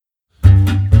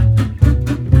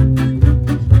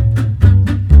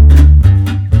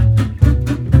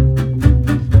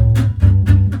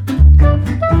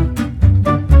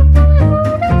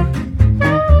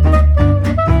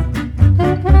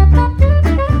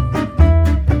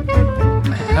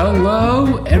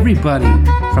everybody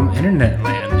from Internet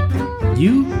Land.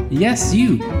 You, yes,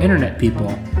 you, Internet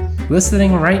people,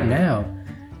 listening right now.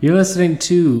 You're listening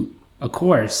to, of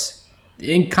course,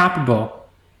 the incomparable,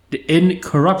 the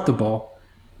incorruptible,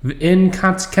 the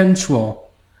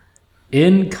inconsequential,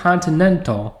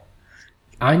 incontinental.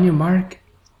 On your mark,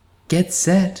 get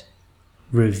set,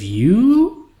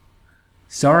 review?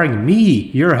 Starring me,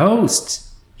 your host,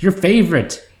 your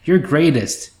favorite, your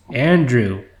greatest,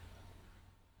 Andrew.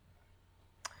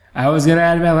 I was going to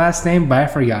add my last name, but I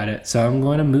forgot it, so I'm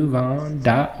going to move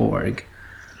on.org.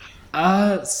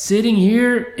 Sitting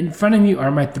here in front of you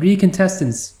are my three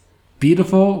contestants,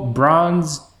 beautiful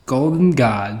bronze golden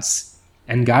gods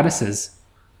and goddesses.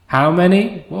 How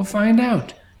many? We'll find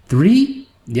out. 3?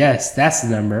 Yes, that's the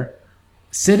number.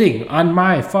 Sitting on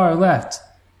my far left,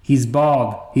 he's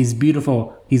bald, he's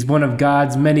beautiful, he's one of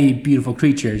God's many beautiful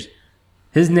creatures.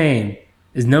 His name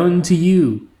is known to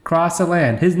you across the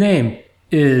land. His name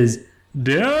is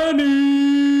Danny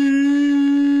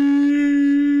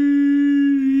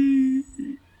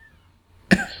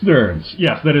Stearns.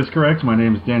 Yes, that is correct. My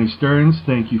name is Danny Stearns.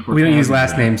 Thank you for. We don't use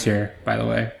last names here, by the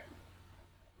way.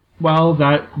 Well,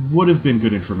 that would have been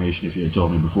good information if you had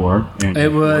told me before. And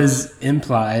it was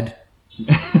implied.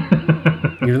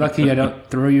 You're lucky I don't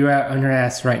throw you out on your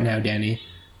ass right now, Danny.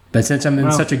 But since I'm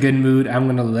in such a good mood, I'm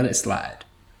going to let it slide.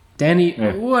 Danny,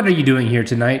 What are you doing here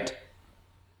tonight?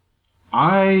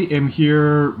 I am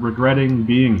here regretting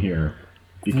being here.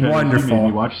 Because Wonderful. you made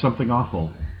me watch something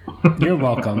awful. You're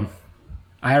welcome.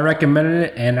 I recommended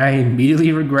it, and I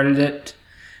immediately regretted it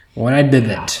when I did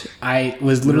it. I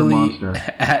was literally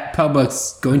at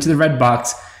Publix, going to the Red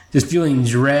Box, just feeling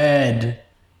dread,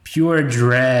 pure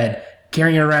dread,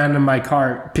 carrying around in my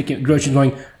car, picking groceries,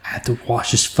 going, I have to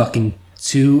watch this fucking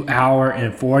 2-hour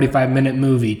and 45-minute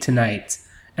movie tonight,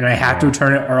 and I have to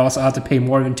return it, or else I'll have to pay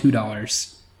more than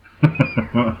 $2.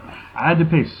 I had to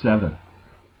pay $7.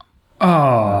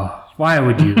 Oh, why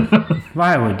would you?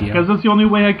 Why would you? Because that's the only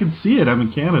way I could see it. I'm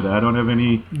in Canada. I don't have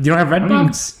any. You don't have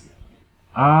Redbox?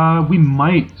 We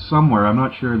might somewhere. I'm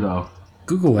not sure though.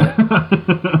 Google it.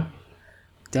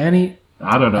 Danny,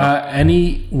 I don't know.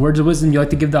 Any words of wisdom you'd like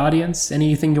to give the audience?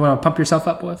 Anything you want to pump yourself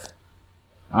up with?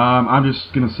 I'm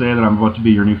just going to say that I'm about to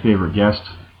be your new favorite guest,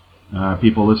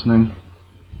 people listening,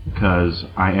 because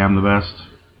I am the best.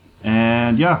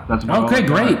 And yeah, that's about Okay,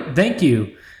 great. Thank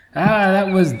you.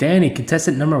 That was Danny,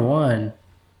 contestant number 1.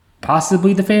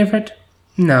 Possibly the favorite?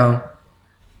 No.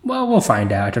 Well, we'll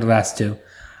find out after the last 2.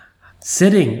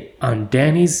 Sitting on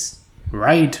Danny's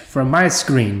right from my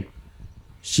screen.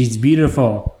 She's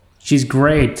beautiful. She's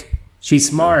great. She's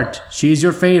smart. She's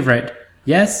your favorite.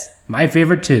 Yes, my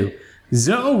favorite too.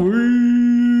 Zoe!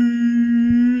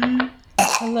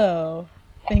 Hello.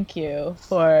 Thank you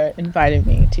for inviting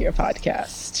me to your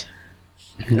podcast.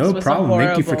 No problem.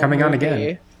 Thank you for coming on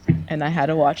again. And I had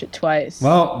to watch it twice.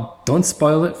 Well, don't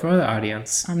spoil it for the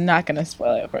audience. I'm not going to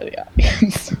spoil it for the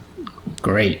audience.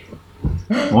 Great.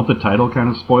 Won't the title kind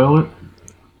of spoil it?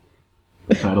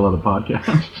 The title of the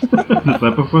podcast? This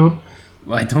episode?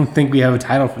 Well, I don't think we have a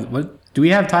title for what. Do we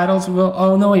have titles? Well,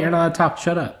 oh no, you're not allowed to talk.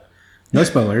 Shut up. No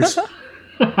spoilers.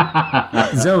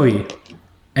 Zoe,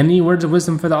 any words of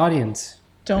wisdom for the audience?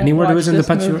 Don't any word watch of wisdom this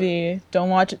to punch movie. Don't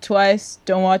watch it twice.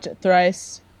 Don't watch it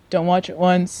thrice. Don't watch it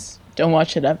once. Don't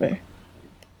watch it ever.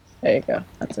 There you go.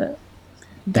 That's it.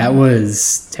 That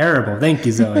was terrible. Thank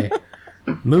you, Zoe.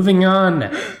 Moving on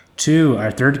to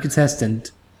our third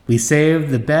contestant. We saved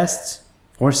the best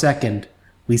for second.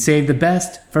 We saved the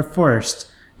best for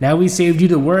first. Now we saved you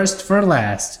the worst for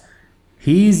last.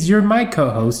 He's my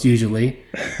co-host usually,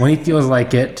 when he feels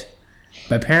like it.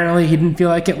 But apparently he didn't feel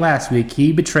like it last week.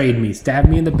 He betrayed me, stabbed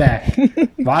me in the back,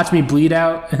 watched me bleed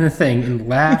out in the thing, and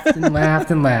laughed and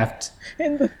laughed and laughed.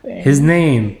 In the thing. His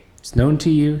name, it's known to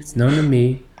you, it's known to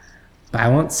me. But I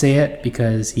won't say it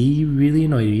because he really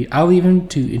annoyed me. I'll leave him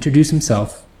to introduce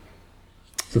himself.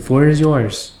 The floor is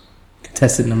yours,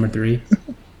 contestant number 3.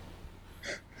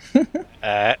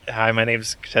 Hi, my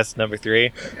name's contestant number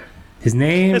 3. His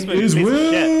name is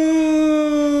Will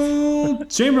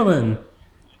Chamberlain.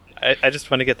 I just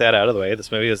want to get that out of the way.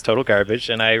 This movie is total garbage,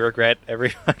 and I regret every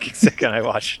fucking second I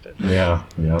watched it. Yeah.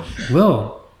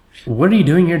 Will, what are you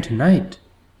doing here tonight?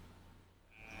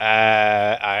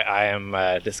 I am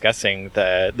discussing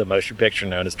the motion picture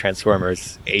known as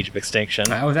Transformers: Age of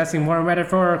Extinction. I was asking more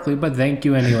metaphorically, but thank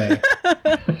you anyway.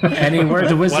 Any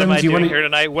words of wisdom? What am I doing want here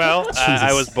tonight? Well,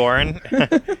 I was born.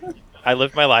 I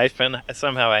lived my life, and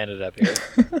somehow I ended up here.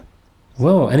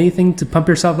 Will, anything to pump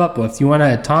yourself up with? You want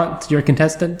to taunt your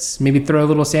contestants? Maybe throw a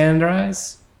little sand in their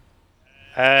eyes?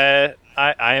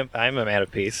 I'm a man of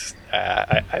peace.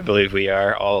 I believe we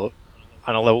are all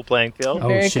on a level playing field. Oh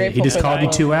Very shit! He grateful just for called that you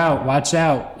one. two out. Watch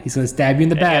out! He's gonna stab you in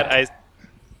the And back. yet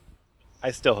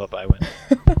I still hope I win.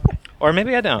 Or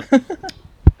maybe I don't. I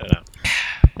don't know.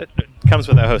 It comes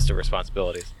with a host of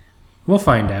responsibilities. We'll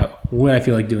find out what I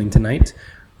feel like doing tonight.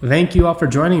 Thank you all for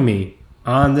joining me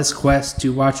on this quest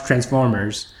to watch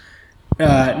Transformers.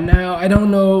 Now, I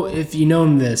don't know if you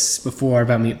know this before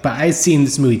about me, but I've seen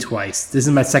this movie twice. This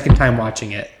is my second time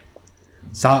watching it.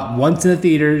 Saw it once in the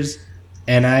theaters,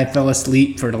 and I fell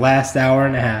asleep for the last hour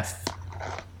and a half.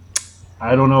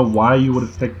 I don't know why you would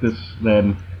have picked this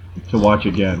then to watch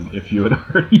again if you had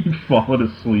already fallen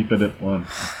asleep in it once.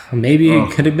 Maybe Oh.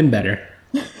 it could have been better.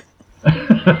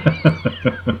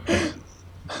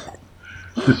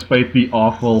 Despite the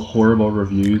awful, horrible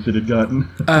reviews it had gotten.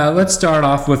 Let's start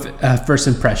off with first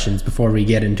impressions before we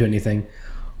get into anything.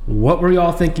 What were you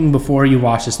all thinking before you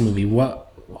watched this movie?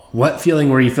 What feeling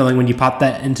were you feeling when you popped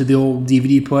that into the old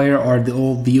DVD player or the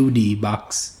old VOD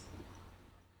box?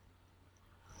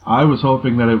 I was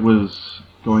hoping that it was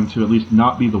going to at least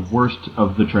not be the worst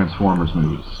of the Transformers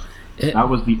movies. That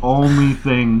was the only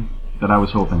thing that I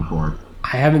was hoping for.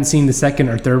 I haven't seen the second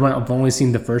or third one. I've only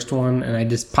seen the first one, and I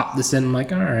just popped this in. I'm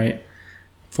like, all right.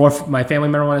 If my family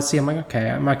member want to see, I'm like, okay,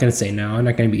 I'm not going to say no. I'm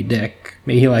not going to be a dick.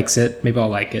 Maybe he likes it. Maybe I'll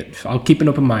like it. I'll keep an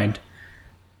open mind.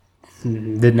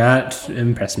 Did not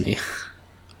impress me.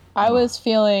 I was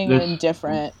feeling This-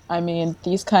 indifferent. I mean,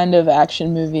 these kind of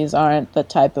action movies aren't the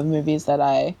type of movies that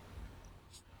I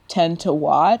tend to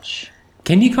watch.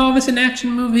 Can you call this an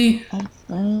action movie?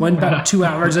 When about 2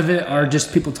 hours of it are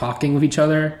just people talking with each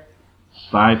other?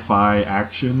 Sci-fi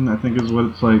action, I think is what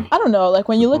it's like. I don't know, like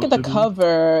when you look at the Supposed to be.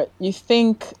 cover, you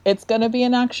think it's gonna be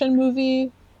an action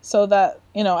movie, so that,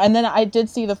 you know, and then I did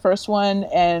see the first one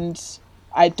and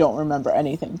I don't remember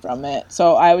anything from it.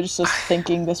 So I was just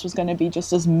thinking this was gonna be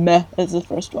just as meh as the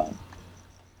first one.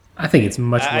 I think it's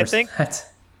much I worse think- than that.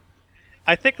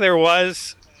 I think there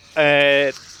was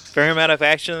a fair amount of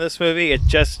action in this movie. It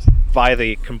just, by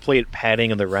the complete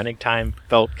padding of the running time,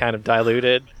 felt kind of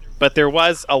diluted. But there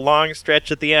was a long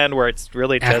stretch at the end where it's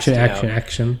really just,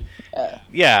 Action.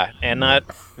 yeah, and not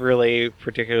really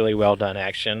particularly well done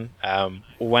action.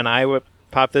 When I would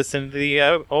pop this into the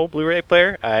old Blu-ray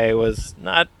player, I was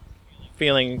not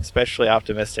feeling especially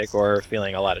optimistic or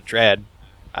feeling a lot of dread.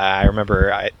 I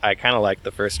remember I kind of liked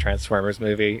the first Transformers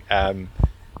movie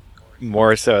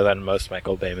more so than most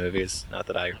Michael Bay movies. Not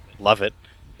that I love it;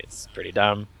 it's pretty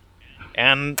dumb.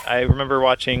 And I remember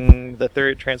watching the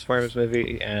third Transformers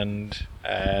movie and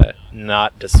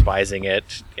not despising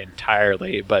it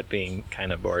entirely, but being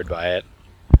kind of bored by it.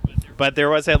 But there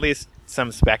was at least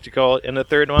some spectacle in the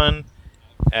third one.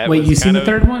 Wait, you seen the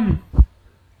third one?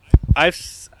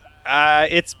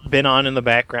 It's been on in the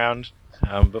background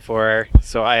before,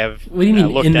 so I have. What do you mean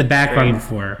looked in the at background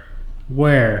screen before?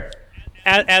 Where?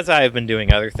 as I have been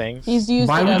doing other things. He's used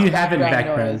Why it would as you have it in background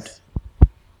background? noise.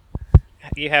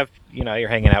 You have, you're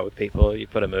hanging out with people. You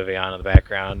put a movie on in the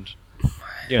background,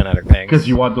 doing other things. Because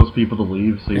you want those people to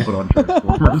leave, so you put on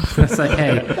Transformers. It's like,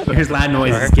 hey, here's loud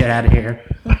noises. Get out of here.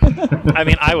 I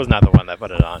mean, I was not the one that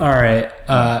put it on. All right.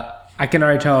 I can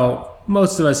already tell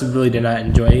most of us really did not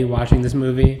enjoy watching this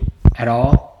movie at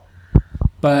all.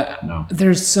 But No.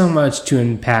 there's so much to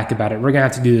unpack about it. We're going to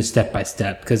have to do this step by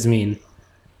step because, I mean,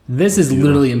 this is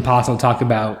literally impossible to talk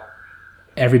about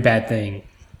every bad thing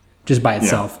just by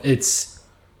itself.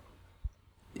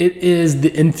 It is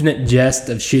the infinite jest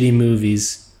of shitty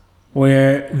movies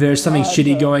where there's something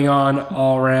shitty going on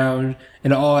all around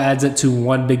and it all adds up to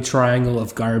one big triangle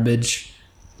of garbage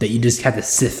that you just have to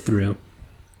sift through.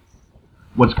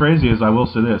 What's crazy is, I will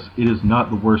say this, it is not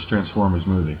the worst Transformers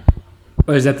movie.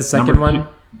 Oh, is that the second Number one?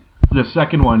 two- The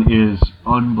second one is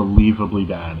unbelievably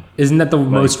bad. Isn't that the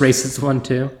most racist one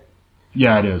too?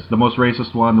 Yeah, it is. The most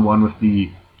racist one, the one with the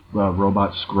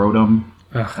robot scrotum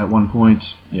Ugh. at one point.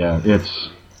 Yeah, it's...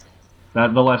 the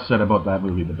less said about that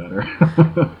movie, the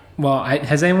better. Well,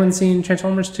 has anyone seen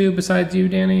Transformers 2 besides you,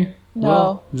 Danny? No.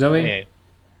 Will? Zoe? Hey,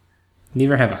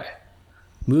 Neither have I.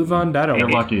 MoveOn.org. You're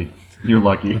lucky. You're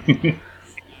lucky.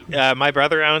 my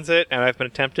brother owns it, and I've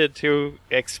been tempted to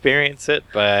experience it,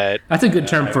 but That's a good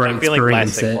term for I'm feeling less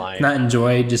experience it. inclined. Not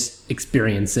enjoy, just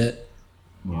experience it.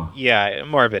 Well, yeah,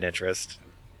 morbid interest.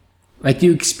 Like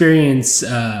you experience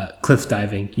cliff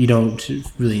diving, you don't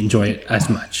really enjoy it as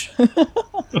much.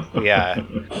 Yeah.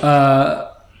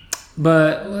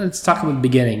 But let's talk about the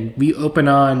beginning. We open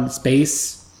on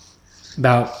space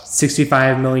about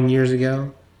 65 million years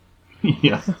ago.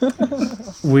 yeah.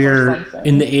 We're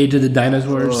in the age of the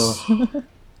dinosaurs.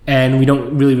 And we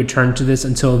don't really return to this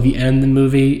until the end of the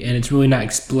movie, and it's really not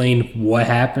explained what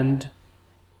happened.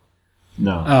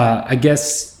 No. I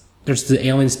guess there's the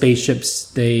alien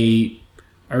spaceships. They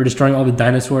are destroying all the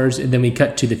dinosaurs, and then we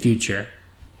cut to the future,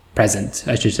 present,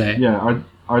 I should say. Yeah,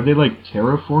 are they like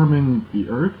terraforming the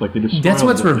Earth? Like they destroy That's all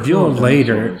what's the revealed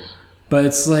later. dinosaurs? But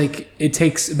it's like it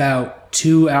takes about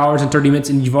 2 hours and 30 minutes,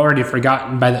 and you've already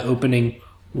forgotten by the opening.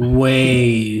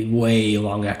 Way, way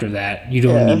long after that, you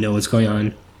don't even know what's going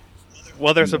on.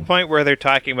 Well, there's a point where they're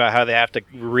talking about how they have to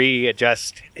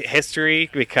readjust history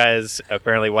because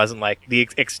apparently it wasn't like the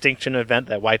extinction event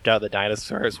that wiped out the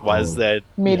dinosaurs was the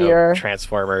Meteor.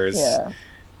 Transformers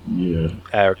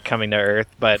Yeah. coming to Earth.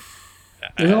 But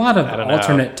There's a lot of I don't know.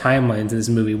 alternate timelines in this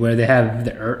movie where they have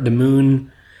the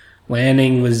moon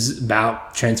landing was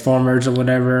about Transformers or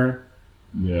whatever.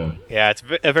 Yeah. Yeah, it's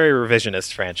a very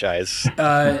revisionist franchise.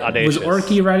 Was Audacious.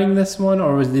 Orky writing this one,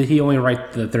 or did he only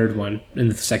write the third one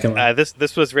and the second one?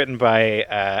 This was written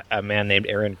by a man named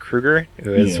Aaron Kruger,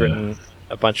 who has written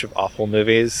a bunch of awful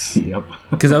movies. Yep.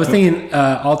 Because I was thinking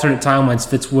alternate timelines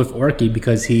fits with Orky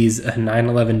because he's a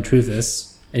 9/11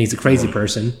 truthist and he's a crazy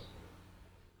person.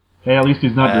 Hey, at least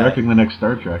he's not directing the next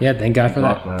Star Trek. Yeah, thank God for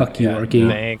that. Love that. Fuck you, Yeah, Orky.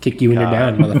 thank Kick you when you're God.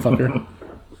 down, motherfucker.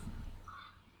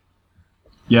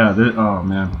 Yeah. Oh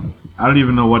man, I don't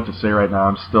even know what to say right now.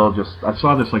 I'm still I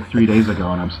saw this like 3 days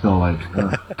ago, and I'm still like.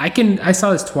 I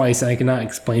saw this twice and I cannot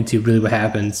explain to you really what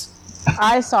happens.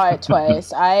 I saw it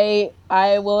twice. I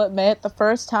will admit, the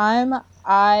first time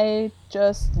I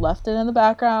just left it in the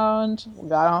background,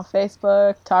 got on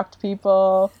Facebook, talked to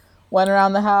people, went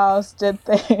around the house, did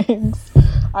things.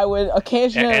 I would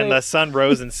occasionally And the sun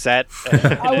rose and set.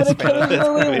 I would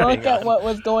occasionally look at what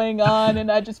was going on, and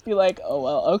I'd just be like, "Oh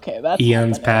well, okay, that's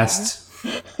Eons happening." passed.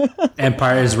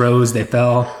 Empires rose, they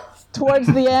fell. Towards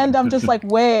the end, I'm just like,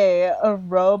 "Wait, a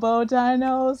robo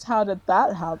dinos? How did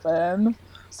that happen?"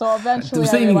 So eventually, Was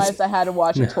I that even- realized I had to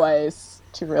watch it twice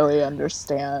to really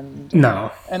understand.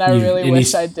 No. And I really and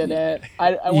wish you- I didn't. I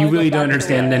You wanna go really back don't to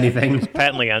understand it. anything.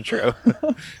 Patently untrue.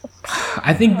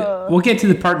 I think we'll get to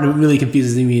the part that really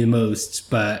confuses me the most,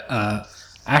 but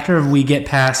after we get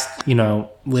past,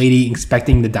 lady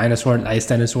inspecting the dinosaur, an ice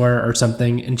dinosaur or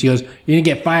something, and she goes, "You're gonna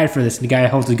get fired for this," and the guy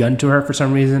holds a gun to her for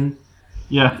some reason.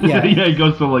 Yeah. Yeah. Yeah. He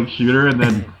goes to like shoot her, and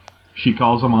then she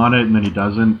calls him on it, and then he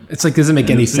doesn't. It's like doesn't make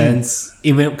any Innocent. sense,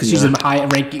 even because she's a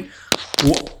high-ranking.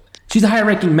 She's a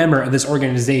high-ranking member of this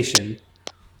organization.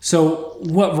 So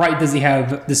what right does he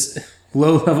have this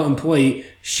low-level employee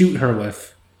shoot her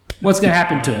with? What's gonna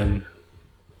happen to him?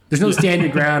 There's no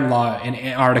standard ground law in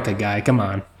Antarctica, guy. Come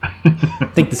on,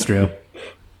 think this through.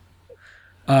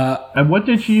 And what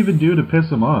did she even do to piss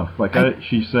him off? Like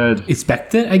she said,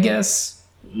 Expect it, I guess.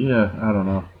 yeah, I don't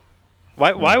know.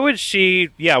 Why would she?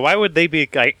 Yeah, why would they be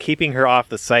like keeping her off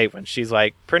the site when she's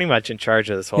like pretty much in charge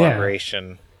of this whole Yeah.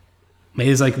 operation? Maybe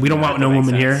it's like we don't want no that makes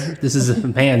woman sense. here. This is a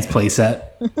man's playset.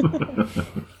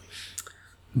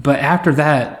 But after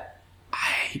that,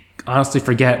 I honestly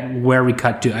forget where we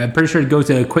cut to. I'm pretty sure it goes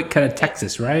to a quick cut of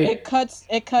Texas, right? It cuts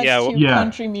Yeah, to yeah.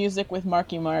 country music with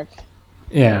Marky Mark.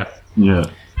 Yeah. Yeah.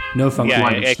 No fun. Yeah,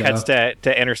 Like it stuff. cuts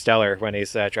to Interstellar when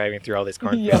he's driving through all these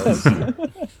cornfields.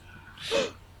 Yes.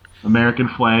 American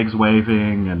flags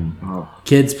waving, and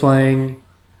Kids playing,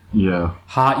 yeah.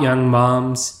 hot young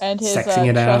moms And his sexing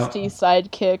it out. trusty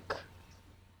sidekick.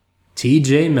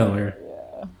 T.J. Miller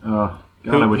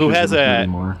God, I wish who he has was a-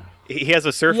 more. He has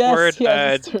a surfboard he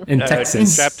has a surfboard. in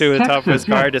Texas. strapped to the top of his Texas,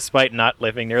 yeah. car despite not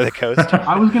living near the coast.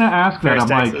 I was gonna ask that. Paris, I'm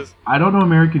like, Texas. I don't know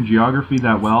American geography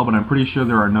that well, but I'm pretty sure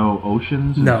there are no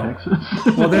oceans in No.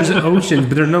 Texas. Well, there's an ocean,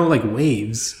 but there are no like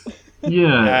waves.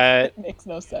 yeah. Makes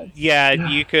no sense. Yeah,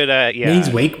 you could. It means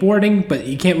wakeboarding, but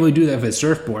you can't really do that with a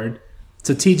surfboard.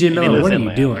 So T.J. Miller, lives what are you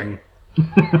inland.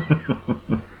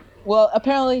 doing? Well,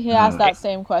 apparently he asked that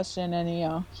same question,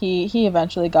 and he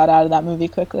eventually got out of that movie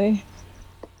quickly.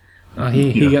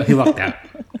 He lucked out.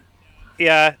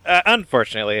 Yeah,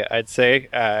 unfortunately, I'd say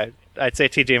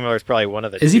T.J. Miller's probably one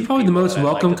of the. Is he two probably the people most that I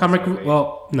liked welcome in this comic? movie.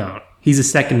 Well, no, he's the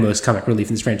second most comic relief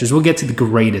in this franchise. We'll get to the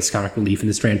greatest comic relief in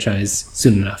this franchise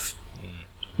soon enough.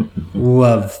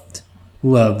 Loved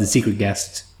the secret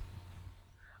guest.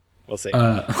 We'll see.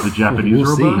 The Japanese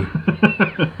we'll robot.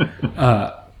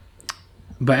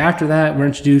 But after that, we're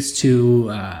introduced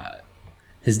to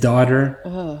his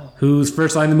daughter, whose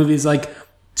first line in the movie is like,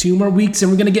 2 more weeks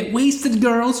and we're gonna get wasted,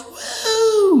 girls.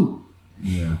 Woo!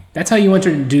 Yeah. That's how you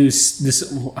introduce this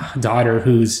daughter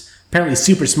who's apparently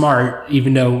super smart,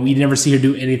 even though we never see her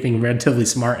do anything relatively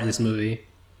smart in this movie.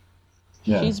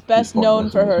 Yeah. She's best far known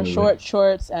less for in this her movie. short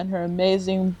shorts and her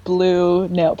amazing blue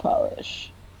nail polish.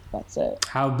 That's it.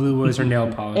 How blue was her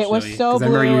nail polish? It was Joey? so 'Cause I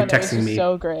blue remember you were and it was texting just me.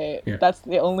 so great. Yeah. That's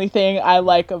the only thing I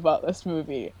like about this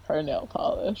movie, her nail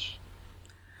polish.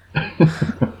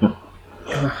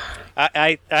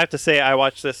 I have to say, I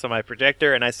watched this on my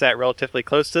projector, and I sat relatively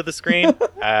close to the screen.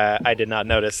 I did not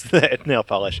notice the nail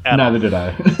polish at all. Neither did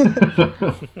I.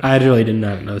 I really did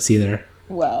not notice either.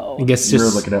 Well, I guess You were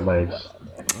just looking at legs.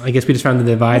 I guess we just found the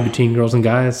divide between girls and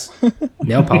guys.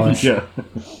 Nail polish. Yeah.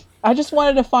 I just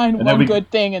wanted to find And then one we-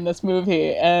 good thing in this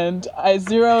movie, and I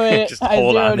zeroed Just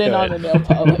hold on in to on it. the nail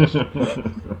polish.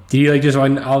 Do you like just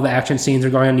when all the action scenes are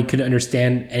going on, you couldn't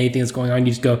understand anything that's going on?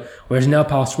 You just go, "Where's nail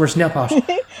polish? Where's nail polish?"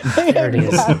 There it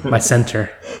is, my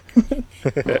center.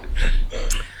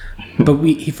 But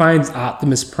he finds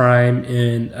Optimus Prime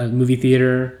in a movie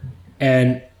theater,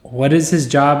 and what is his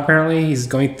job? Apparently, he's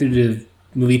going through the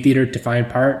movie theater to find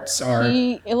parts or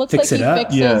It looks fix like it up.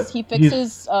 fixes Yeah, he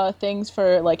fixes things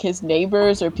for like his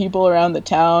neighbors or people around the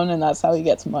town, and that's how he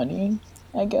gets money,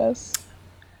 I guess.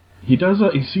 He does.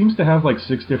 He seems to have like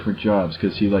 6 different jobs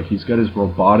because he's got his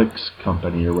robotics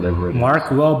company or whatever it is. Mark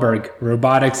Wahlberg,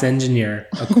 robotics engineer,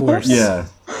 of course. Yeah.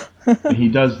 And he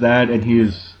does that, and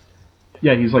he's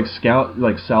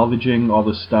like salvaging all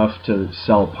the stuff to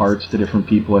sell parts to different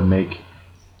people and make.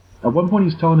 At one point,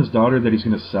 he's telling his daughter that he's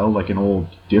going to sell like an old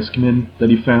Discman that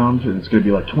he found, and it's going to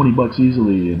be like $20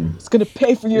 easily. And It's gonna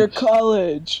pay for your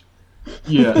college.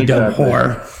 yeah, You dumb exactly.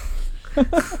 whore.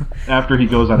 After he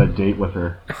goes on a date with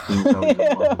her, seeing how he's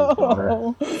in love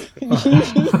with his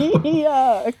daughter.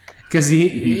 Yuck. Because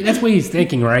that's what he's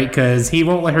thinking, right? Because he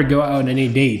won't let her go out on any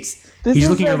dates. This He's is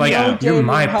looking at her like, no "You're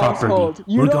my dating property. household.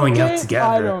 You We're don't going out date,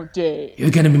 together. I don't date. You're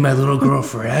gonna be my little girl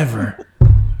forever."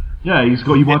 Yeah, he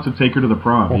wants to take her to the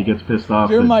prom. He gets pissed off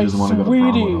You're that my she doesn't want to go to the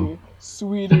prom with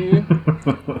sweetie.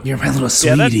 You're my little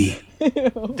Yeah, that's- sweetie.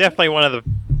 Definitely one of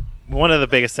the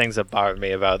biggest things that bothered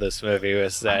me about this movie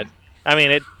was that, I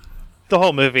mean, the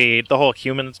whole movie, the whole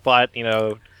humans plot,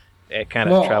 it kind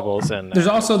of Well, troubles and there's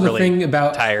also the really thing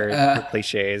about tired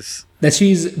cliches. that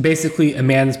she's basically a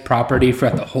man's property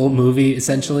throughout the whole movie,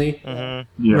 essentially. Yeah.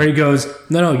 Where he goes,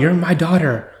 "No, you're my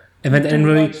daughter," and then and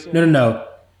really, no,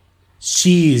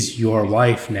 she's your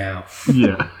wife now.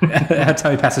 Yeah. That's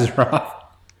how he passes her off.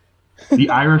 The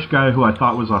Irish guy who I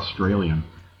thought was Australian.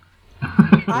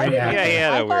 Great Yeah, actor. he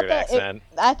had a I weird thought that accent.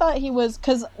 I thought he was,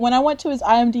 because when I went to his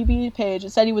IMDb page, it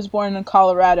said he was born in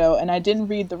Colorado, and I didn't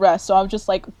read the rest, so I'm just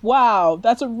like, wow,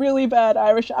 that's a really bad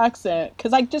Irish accent.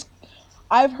 Because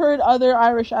I've heard other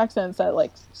Irish accents that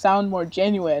like sound more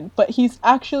genuine, but he was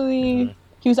actually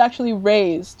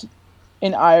raised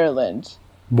in Ireland.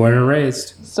 Born and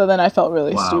raised. So then I felt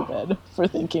really Wow. stupid for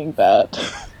thinking that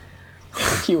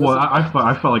he was. Well,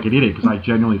 I felt like an idiot because I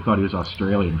genuinely thought he was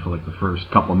Australian for like the first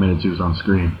couple of minutes he was on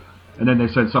screen. And then they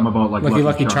said something about like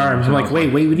Lucky Charms. I'm and I like, was wait,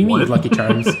 what do you mean what? Lucky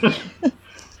Charms?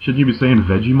 Shouldn't you be saying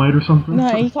Vegemite or something? No,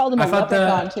 he called him a I thought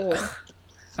leprechaun that- too.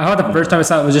 I thought the first time I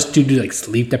saw it was just due to like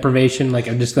sleep deprivation. Like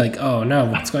I'm just like, oh no,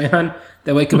 what's going on?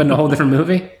 They wake up in a whole different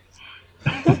movie.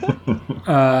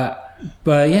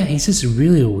 But yeah, he's just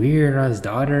really weird on his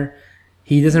daughter.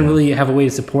 He doesn't really have a way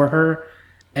to support her,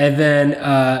 and then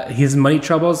he has money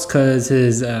troubles because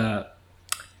his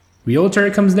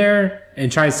realtor comes there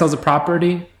and tries to sell the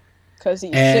property, Because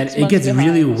he's and 6 it months gets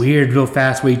really behind. weird real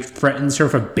fast. Where he threatens her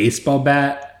with a baseball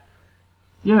bat.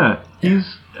 Yeah,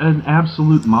 he's an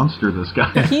absolute monster, this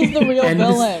guy. He's the real And this-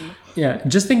 villain. Yeah,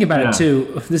 just think about Yeah. it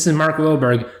too. This is Mark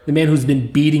Wahlberg, the man who's been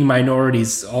beating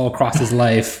minorities all across his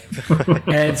life,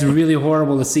 and it's really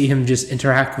horrible to see him just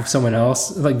interact with someone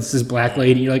else. Like this black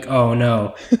lady, you're like, oh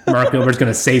no, Mark Wahlberg's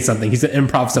gonna say something. He's gonna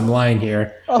improv some line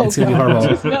here. Oh, It's gonna God. be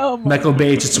horrible. No, Michael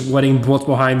Bay just sweating bullets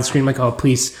behind the screen, like, oh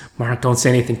please, Mark, don't say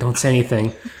anything, don't say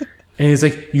anything. And he's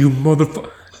like, you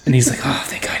motherfucker, and he's like, oh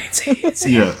thank God, I didn't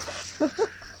say it. Yeah.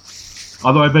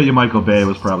 Although I bet you Michael Bay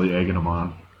was probably egging him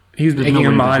on. He was There's making no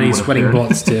him way that on, he and he's would've sweating cared.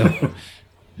 bullets too.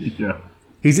 Yeah.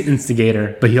 He's an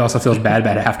instigator, but he also feels bad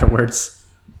afterwards.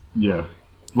 Yeah.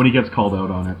 When he gets called out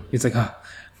on it. He's like, oh,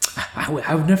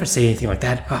 I would never say anything like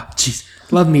that. Oh, jeez,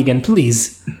 love me again,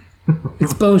 please.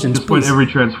 Explosions, Despite please. every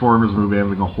Transformers movie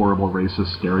having a horrible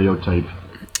racist stereotype.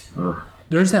 Ugh.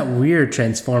 There's that weird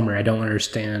Transformer I don't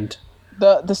understand.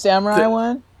 The samurai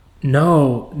one.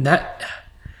 No, not.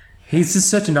 He's just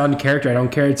such a non-character. I don't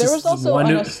care. It's There just was also one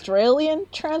an who- Australian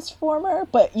Transformer,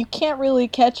 but you can't really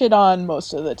catch it on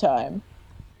most of the time.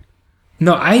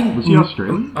 No, Was he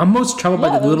Australian? I'm most troubled Yeah,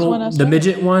 by there was one the Australian.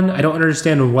 midget one. I don't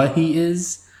understand what he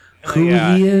is, who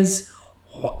yeah. he is.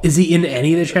 Is he in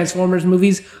any of the Transformers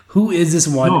movies? Who is this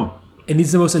one? No. And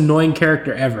he's the most annoying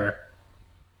character ever.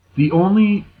 The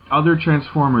only other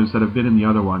Transformers that have been in the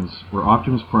other ones were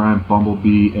Optimus Prime,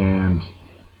 Bumblebee, and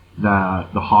the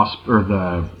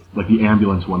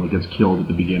ambulance one that gets killed at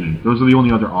the beginning. Those are the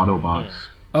only other Autobots.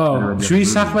 that are Oh, in the should we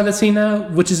other talk movies. about that scene now?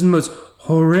 Which is the most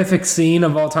horrific scene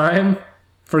of all time?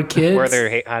 for kids. Where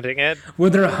they're hunting it. Where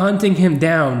they're hunting him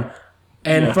down,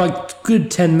 and for like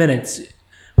good 10 minutes,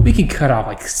 we can cut off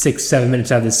like 6-7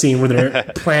 minutes out of the scene where they're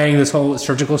planning this whole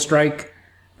surgical strike.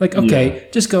 Like, okay,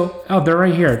 just go. Oh, they're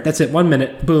right here. That's it. 1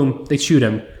 minute. Boom. They shoot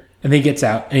him, and then he gets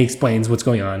out and he explains what's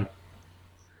going on.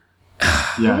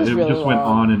 Yeah, it really just went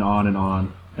long. on and on and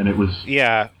on, and it was.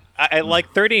 Yeah. I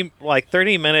like 30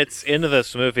 minutes into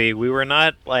this movie, we were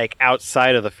not like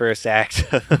outside of the first act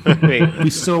of the movie. We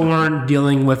still weren't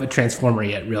dealing with a Transformer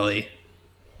yet, really,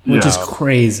 which is Yeah.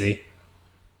 crazy.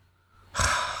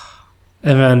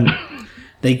 And then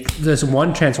this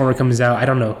one Transformer comes out. I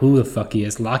don't know who the fuck he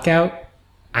is. Lockout?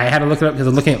 I had to look it up because I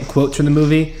was looking at quotes from the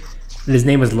movie. And his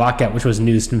name was Lockout, which was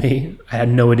news to me. I had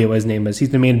no idea what his name was. He's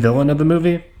the main villain of the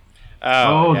movie.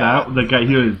 Oh, yeah. that the guy.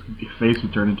 His face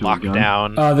would turn into a gun.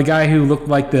 Lockdown. The guy who looked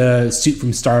like the suit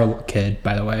from Star Kid,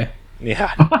 by the way.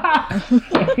 Yeah.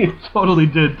 He totally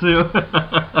did too.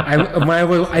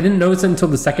 I didn't notice it until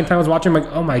the second time I was watching. I'm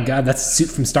like, oh my god, that's the suit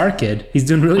from Star Kid. He's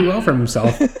doing really well for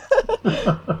himself.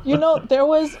 You know, there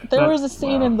was a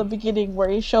scene in the beginning where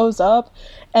he shows up,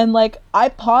 and like I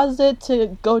paused it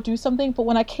to go do something, but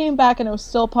when I came back and it was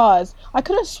still paused, I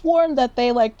could have sworn that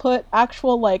they like put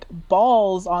actual like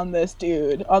balls on this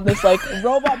dude, on this like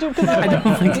robot dude. Because I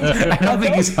don't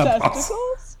think he's got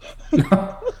balls.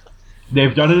 testicles.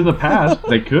 They've done it in the past.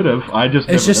 They could have. I just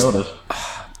It's never just- noticed.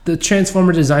 The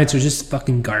Transformer designs are just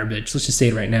fucking garbage. Let's just say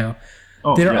it right now.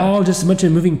 Oh, They're yeah. all just a bunch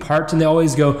of moving parts, and they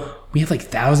always go, we have like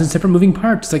 1,000 separate moving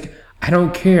parts. Like, I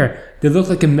don't care. They look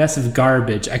like a mess of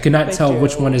garbage. I could not They tell do.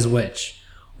 which one is which.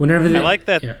 Whenever they, I like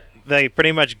that Yeah. they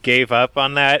pretty much gave up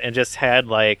on that and just had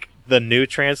like the new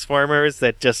Transformers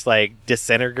that just like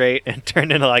disintegrate and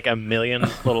turn into like a million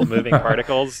little moving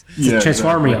particles. Yeah,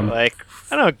 Transformium. Like,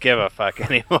 I don't give a fuck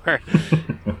anymore.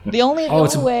 The only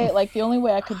it's a- way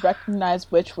I could recognize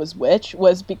which was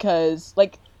because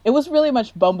like it was really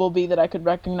much Bumblebee that I could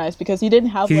recognize because he didn't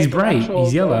have He's like bright. an actual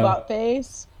He's yellow. robot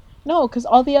face. No, because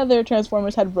all the other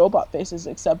Transformers had robot faces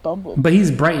except Bumblebee. But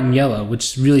he's bright and yellow,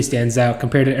 which really stands out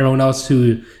compared to everyone else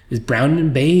who is brown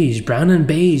and beige,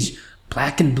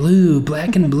 black and blue.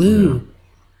 I'm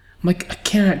like, I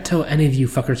cannot tell any of you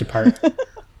fuckers apart.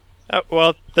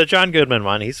 Well, the John Goodman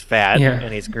one, he's fat Yeah.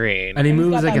 and he's green. And he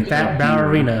moves got like a that fat beard.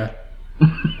 ballerina.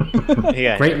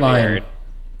 Yeah, Great line. weird.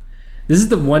 This is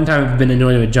the one time I've been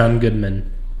annoyed with John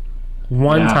Goodman.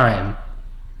 One Yeah. time.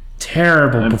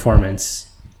 Terrible performance.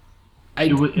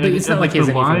 It's not like he has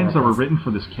the anything lines that wrong were with. written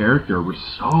for this character were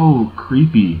so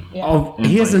creepy. Yeah. Oh, And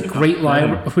he has a like, great line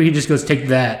yeah. where he just goes, take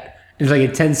that. And it's like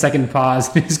a 10-second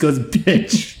pause, and he just goes,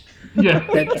 bitch. Yeah.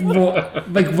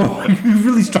 Whoa, you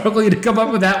really struggling to come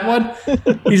up with that one?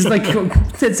 He's like,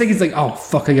 10 seconds, like, oh,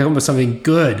 fuck, I got up with something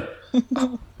good.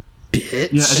 Bitch.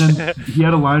 Yeah, and then he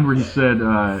had a line where he said,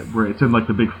 where it's in like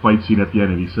the big fight scene at the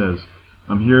end, and he says,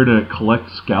 "I'm here to collect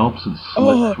scalps and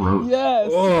slit throats."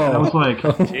 Yes. And I was like,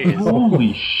 Jeez.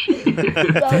 holy shit.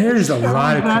 There's a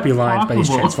lot of How is creepy that lines by these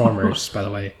possible? Transformers, by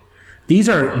the way. These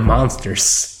are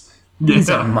monsters. These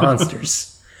are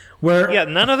monsters. Where Yeah,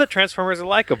 none of the Transformers are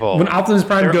likable. when Optimus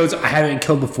Prime goes, I haven't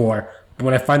killed before, but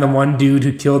when I find the one dude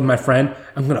who killed my friend,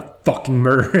 I'm gonna fucking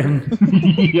murder him.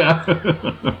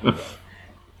 Yeah.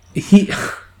 He,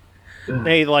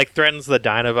 He like threatens the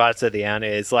Dinobots at the end.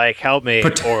 It's like, help me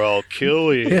or I'll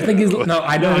kill you. I think he's no.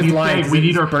 I know And his he's line. saying, 'cause we it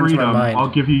need our burns my freedom. mind. I'll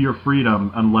give you your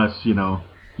freedom unless, you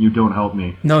don't help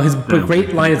me. No, his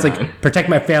great line is like, "Protect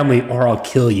my family, or I'll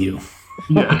kill you."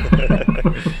 Yeah.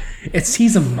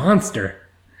 He's a monster.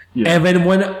 Yeah. And then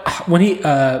when he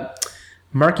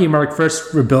Marky Mark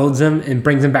first rebuilds him and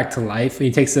brings him back to life, and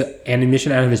he takes the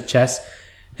ammunition out of his chest,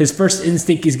 his first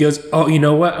instinct he goes, "Oh, you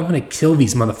know what? I'm gonna kill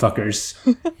these motherfuckers."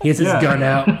 He has his Yeah. gun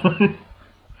out.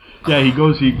 Yeah, he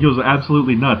goes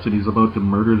absolutely nuts, and he's about to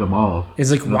murder them all.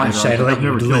 He's like, "Why should I let I've you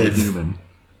never killed a live?" human.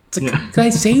 It's like, "I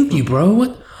saved you,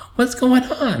 bro. What's going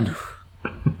on?"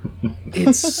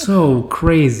 It's so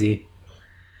crazy.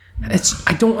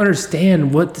 I don't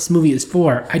understand what this movie is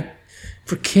for.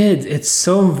 For kids, it's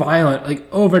so violent, like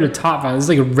over the top violent. It's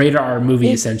like a rated R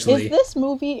movie, essentially. Is this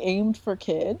movie aimed for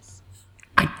kids?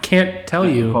 I can't tell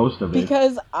you. Most of it.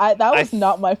 Because that was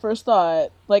not my first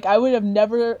thought. Like I would have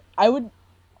never.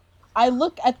 I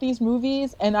look at these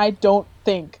movies and I don't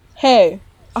think, hey,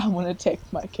 I want to take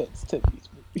my kids to these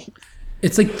movies.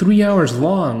 It's like 3 hours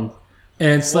long,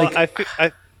 and it's Well, like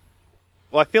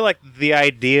I feel like the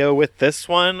idea with this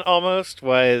one almost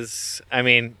was, I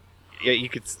mean, you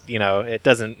could, it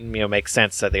doesn't, make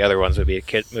sense that the other ones would be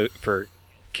for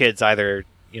kids either,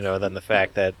 than the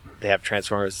fact that they have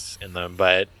Transformers in them.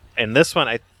 But in this one,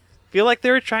 I feel like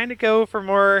they were trying to go for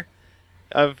more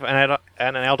of an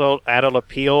adult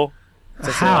appeal.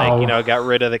 Since How? they got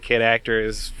rid of the kid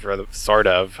actors for the sort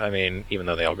of. I mean, even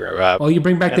though they all grew up. Well, you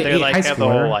bring back And the they high have the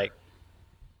whole schooler.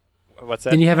 what's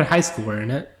that? Then you have a high schooler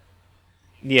in it.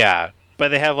 Yeah, but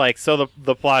they have so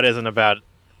the plot isn't about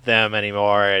them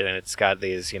anymore, and it's got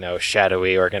these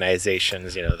shadowy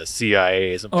organizations, the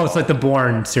CIA is Oh, it's like the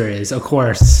Bourne series, of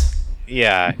course.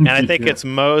 yeah, and I think Yeah. it's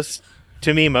most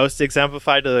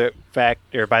exemplified to the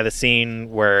fact or by the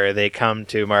scene where they come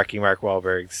to Mark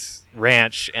Wahlberg's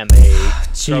ranch and they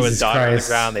throw his Jesus daughter on the Christ.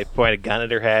 ground. They point a gun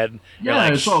at her head. They're Yeah,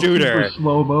 like, it's all shoot super her.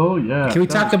 slow-mo, yeah. Can we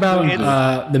talk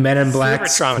about the Men in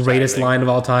Black's traumatizing. greatest line of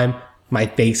all time? My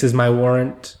face is my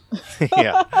warrant.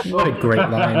 Yeah, What a great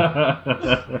line.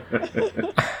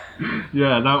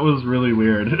 Yeah, that was really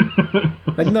weird.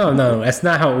 Like, no, that's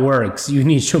not how it works. You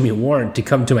need to show me a warrant to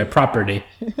come to my property.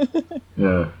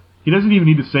 Yeah. He doesn't even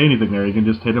need to say anything there. He can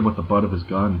just hit him with the butt of his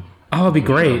gun. Oh, it'd be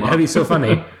great. That'd be so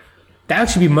funny. That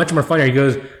should be much more funnier. He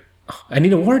goes, "Oh, I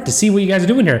need a warrant to see what you guys are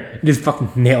doing here." And just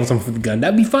fucking nails him with the gun.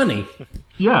 That'd be funny.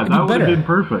 Yeah, be that would better. have been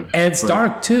perfect. And it's But-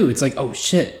 dark, too. It's like, oh,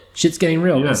 shit. Shit's getting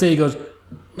real. Yeah. Instead, he goes,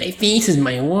 my face is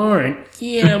my warrant.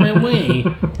 Get out of my way.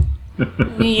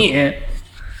 Yeah.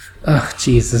 Oh,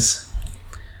 Jesus.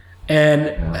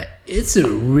 And it's a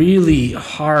really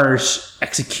harsh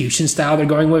execution style they're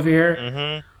going with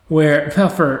here. Where, well,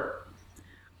 for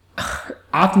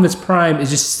Optimus Prime is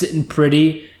just sitting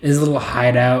pretty in his little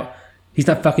hideout. He's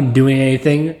not fucking doing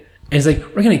anything. And he's like,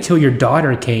 we're going to kill your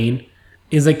daughter, Kane.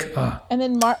 He's like, And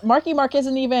then Marky Mark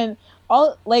isn't even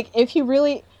all if you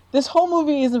really. This whole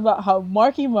movie is about how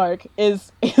Marky Mark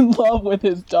is in love with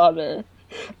his daughter,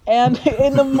 and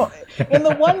in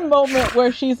the one moment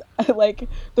where she's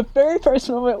the very first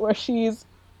moment where she's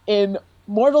in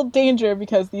mortal danger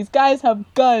because these guys have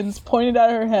guns pointed at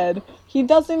her head, he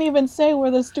doesn't even say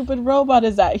where the stupid robot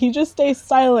is at. He just stays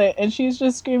silent, and she's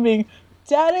just screaming,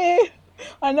 "Daddy,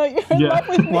 I know you're in Yeah. love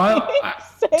with me." well,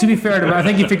 to be fair to him, I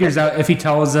think he figures out if he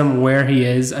tells them where he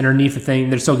is underneath the thing,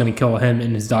 they're still going to kill him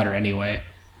and his daughter anyway.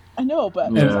 I know,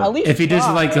 but Yeah. at least If he does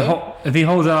try. if he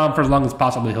holds on for as long as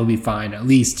possible, he'll be fine. At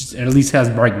least has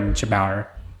bargaining power.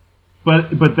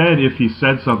 But then if he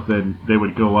said something, they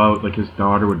would go out, his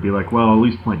daughter would be like, well, at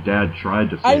least my dad tried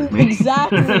to save me.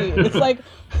 Exactly. It's like,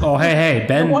 Oh, hey,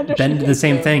 Ben wonder Ben she did the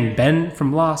same did thing. Ben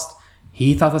from Lost,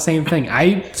 he thought the same thing.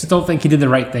 I still think he did the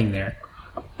right thing there.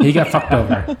 He got fucked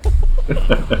over.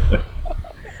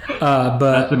 But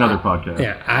That's another podcast.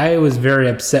 yeah, I was very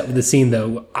upset with the scene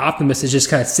though. Optimus is just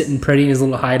kind of sitting pretty in his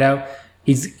little hideout.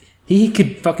 He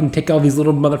could fucking take all these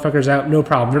little motherfuckers out, no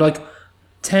problem. They're like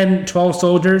 10, 12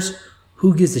 soldiers.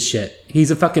 Who gives a shit?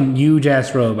 He's a fucking huge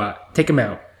ass robot. Take him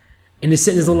out. And he's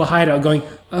sitting in his little hideout going,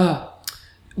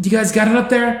 you guys got it up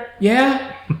there?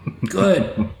 Yeah?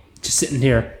 Good. Just sitting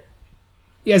here.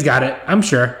 You guys got it, I'm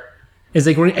sure. It's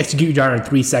like, we're going to execute your daughter in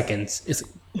 3 seconds. It's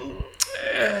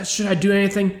like, should I do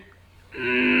anything?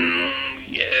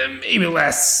 Yeah, maybe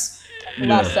less.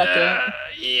 last second.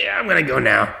 Yeah, I'm going to go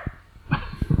now.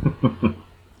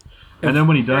 And then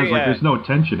when he does, Yeah. there's no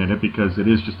tension in it because it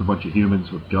is just a bunch of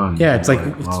humans with guns. Yeah, it's like,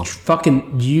 well, it's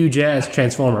fucking huge ass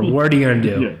Transformer. What are you going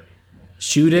to do? yeah.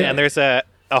 Shoot it? and there's a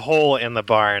hole in the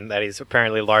barn that he's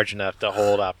apparently large enough to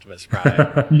hold Optimus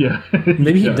Prime. Yeah.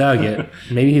 Maybe he Yeah. dug it.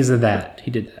 Maybe he's a that.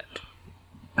 He did that.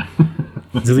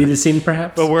 Deleted scene,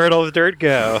 perhaps? But where'd all the dirt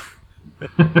go?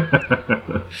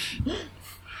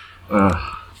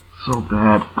 So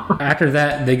bad. After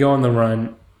that, they go on the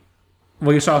run.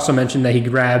 Well, you should also mention that he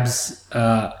grabs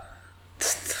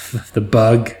the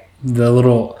bug, the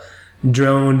little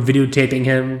drone videotaping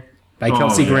him by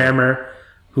Kelsey yeah. Grammer,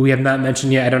 who we have not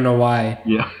mentioned yet. I don't know why.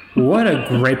 Yeah. What a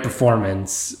great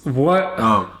performance. What?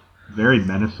 Oh, very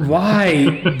menacing.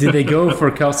 Why did they go for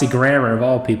Kelsey Grammer of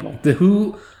all people?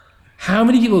 How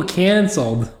many people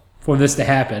canceled for this to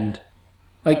happen?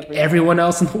 Like everyone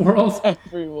else in the world?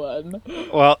 Everyone.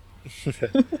 Well,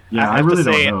 Yeah, I I have to really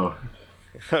say- don't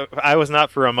know. I was not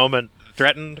for a moment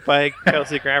threatened by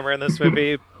Kelsey Grammer in this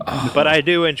movie, but I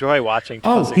do enjoy watching.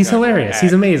 Oh, Kelsey he's Grammer hilarious. act.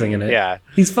 He's amazing in it. Yeah.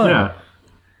 He's fun. Yeah.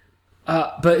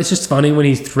 But it's just funny when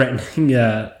he's threatening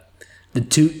the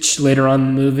Tooch later on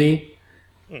in the movie.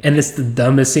 And it's the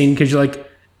dumbest scene because you're like,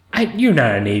 you're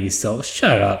not a Navy SEAL.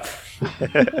 Shut up.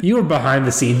 You were behind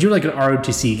the scenes. You're like an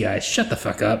ROTC guy. Shut the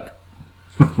fuck up.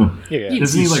 Yeah. You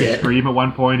Doesn't he shit. scream at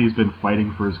one point he's been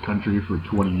fighting for his country for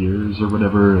 20 years or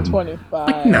whatever? And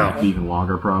 25. No. even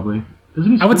longer, probably.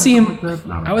 Doesn't he I would see scream him. like that?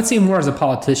 No. I would see him more as a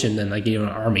politician than like an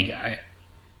army guy.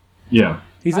 Yeah.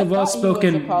 He's I a thought he was a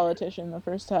well-spoken. politician the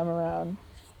first time around.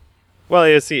 Well,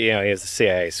 he was a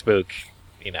CIA spook.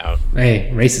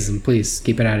 Hey, racism, please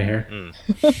keep it out of here.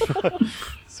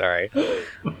 Sorry, Uh,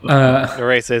 no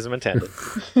racism intended.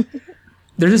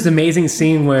 there's this amazing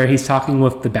scene where he's talking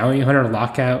with the bounty hunter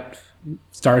Lockout,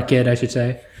 Star Kid, I should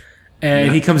say.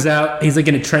 And he comes out, he's like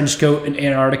in a trench coat in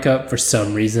Antarctica for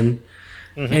some reason.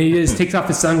 And he just takes off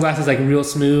his sunglasses like real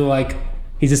smooth, like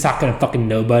he's just talking to fucking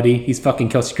nobody. He's fucking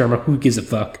Kelsey Grammer. Who gives a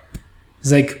fuck?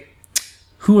 He's like,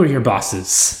 who are your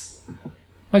bosses?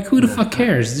 Like, who the fuck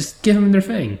cares? Just give them their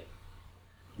thing.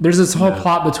 There's this whole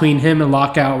plot between him and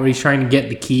Lockout where he's trying to get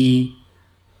the key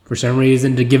for some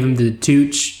reason to give him to the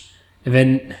Tooch. And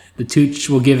then the Tooch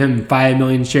will give him 5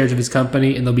 million shares of his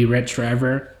company and they'll be rich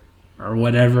forever. Or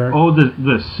whatever. Oh,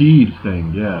 the seed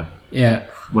thing, yeah. Yeah.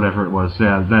 Whatever it was,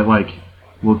 yeah. That, like,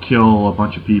 will kill a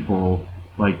bunch of people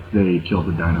like they killed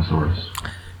the dinosaurs.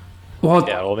 Well,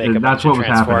 Yeah, we'll make a And bunch that's of what was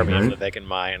happening, transformers right? that they can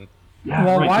mine. Yeah,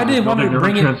 Well, why because did they want to there were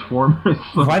bring it- Transformers?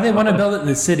 why they want to build it in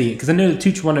the city? Because I know the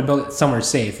Tooch want to build it somewhere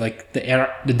safe, like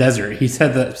the desert. He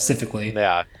said that specifically.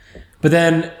 Yeah. But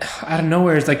then, out of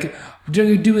nowhere, it's like, what do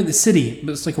you do in the city?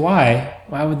 But it's like, why?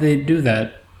 Why would they do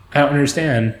that? I don't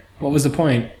understand. What was the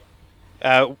point?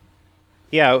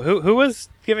 Yeah, who was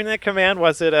giving that command?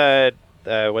 Was it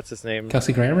what's his name?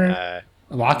 Kelsey Grammer?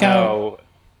 Lockout?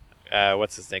 No.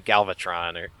 What's his name?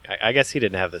 Galvatron, or I guess he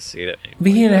didn't have the seat. But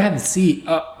he didn't have the seat.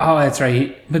 Oh, that's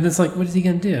right. But it's like, what is he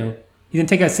going to do? He's going to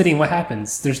take out a city and what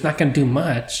happens? There's not going to do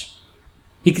much.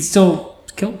 He could still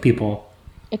kill people.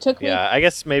 It took me. Yeah, I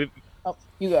guess maybe. Oh,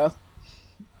 you go.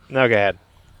 No, go ahead.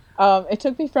 It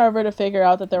took me forever to figure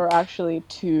out that there were actually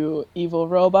 2 evil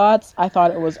robots. I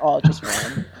thought it was all just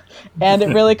one. And it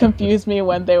really confused me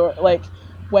when they were like,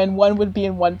 when one would be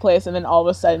in one place and then all of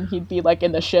a sudden he'd be like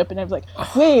in the ship, and I was like,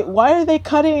 wait, why are they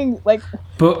cutting like?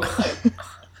 But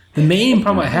the main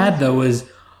problem I had, though, was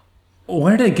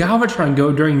where did Galvatron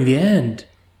go during the end?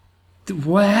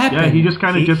 What happened? Yeah, he just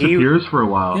kind of He- disappears for a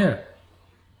while. Yeah.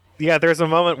 Yeah, there's a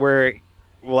moment where,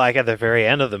 like at the very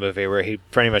end of the movie, where he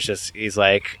pretty much he's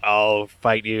like, "I'll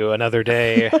fight you another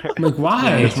day." I'm like,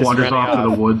 why? He just just wanders running off to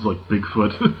off. the woods like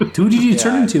Bigfoot. Who did you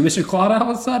turn into, Mr. Claude?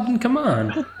 All of a sudden, come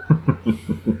on.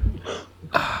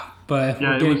 But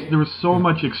Yeah, there was so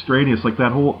much extraneous, like the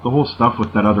whole stuff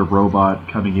with that other robot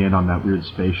coming in on that weird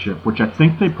spaceship, which I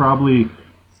think they probably,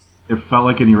 it felt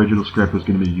like in the original script was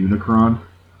going to be Unicron.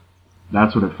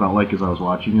 That's what it felt like as I was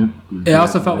watching it. it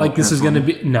also felt like this was going to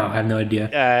be. No, I have no idea.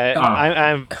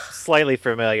 I'm slightly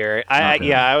familiar.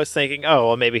 Okay. I was thinking, oh,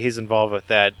 well, maybe he's involved with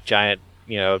that giant,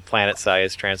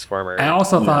 planet-sized transformer. I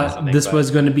also thought something, this but-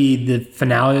 was going to be the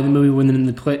finale of the movie when they're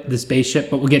in the spaceship,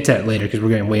 but we'll get to that later because we're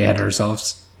getting way ahead of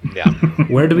ourselves. Yeah.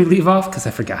 Where do we leave off? Because I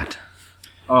forgot.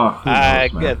 Oh, who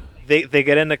knows, man. They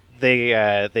get in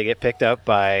they get picked up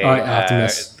by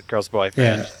Optimus. the girl's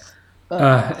boyfriend.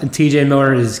 Yeah. And TJ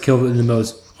Miller is killed in the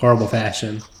most horrible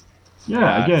fashion.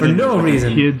 Yeah, again, For it's no like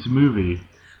reason. a kids movie.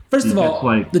 First of It's all,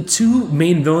 like- the 2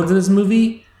 main villains in this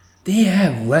movie, they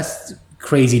have less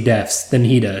crazy deaths than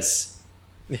he does.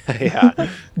 Yeah.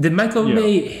 Did Michael Yeah.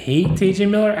 Bay hate TJ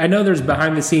Miller? I know there's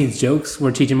behind the scenes jokes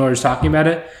where TJ Miller is talking about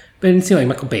it, but it didn't seem like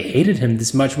Michael Bay hated him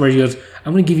this much where he goes,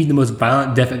 I'm going to give you the most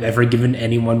violent death I've ever given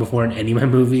anyone before in any of my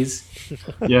movies.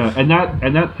 Yeah, and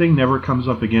that thing never comes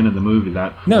up again in the movie.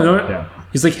 No. Yeah.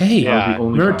 He's like, hey, Yeah. The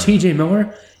only remember time. TJ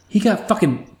Miller? He got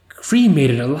fucking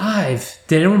cremated alive.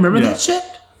 Did anyone remember Yeah. that shit?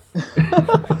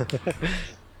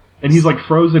 And he's like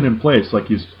frozen in place, like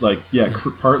he's like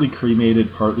partly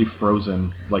cremated, partly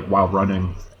frozen, like while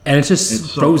running. And it's just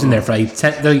It's so frozen cool. there for like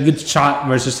 10, the good shot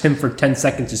where it's just him for 10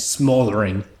 seconds just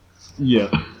smoldering. Yeah.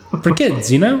 For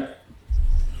kids, you know?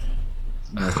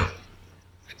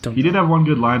 Don't He did have one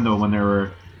good line though when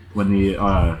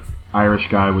the Irish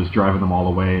guy was driving them all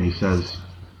away, and he says,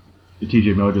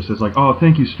 T.J. Miller just says like, "Oh,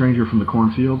 thank you, stranger from the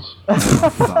cornfields."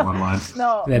 That one line.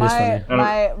 No, That is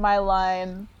funny. my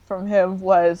line from him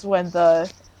was when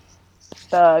the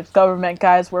government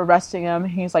guys were arresting him.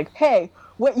 He's like, "Hey,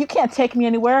 what? You can't take me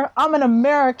anywhere. I'm an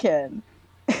American."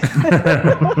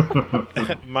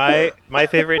 My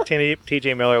favorite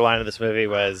T.J. Miller line of this movie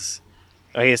was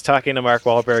he's talking to Mark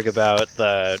Wahlberg about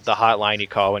the hotline you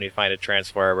call when you find a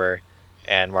transformer,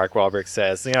 and Mark Wahlberg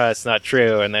says, that's not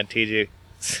true, and then T.J.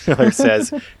 Miller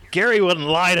says, Gary wouldn't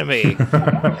lie to me.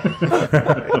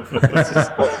 It's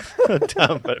just so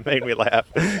dumb, but it made me laugh.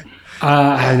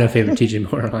 I have no favorite TJ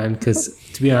Miller line because,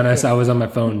 to be honest, I was on my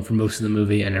phone for most of the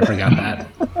movie and I never got that.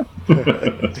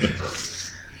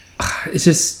 It's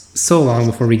just so long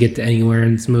before we get to anywhere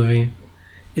in this movie.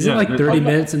 Is it Yeah, like there's- 40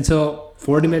 minutes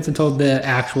until the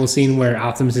actual scene where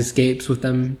Optimus escapes with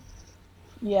them?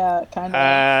 Yeah, kind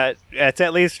of. It's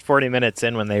at least 40 minutes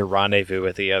in when they rendezvous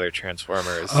with the other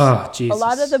Transformers. Oh, Jesus. A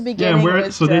lot of the Yeah, beginning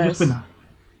was so just.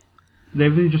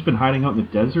 they've just been hiding out in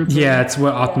the desert. Yeah, it's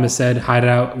what Optimus said. Hide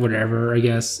out, whatever, I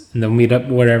guess. And they'll meet up,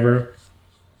 whatever.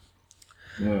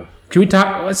 Yeah. Can we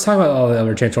talk? Let's talk about all the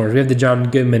other Transformers. We have the John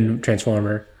Goodman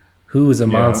Transformer, who is a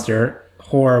monster,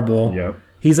 horrible. Yep.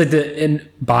 He's like the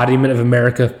embodiment of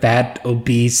America: fat,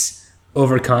 obese,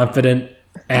 overconfident,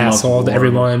 asshole to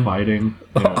everyone, Fighting.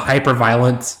 Yeah. hyper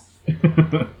violent,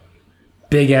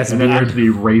 big ass And then there's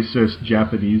beard. the racist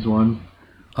Japanese one.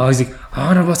 Oh, he's like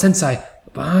honorable sensei.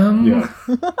 Yeah.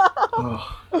 Ugh.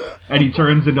 And he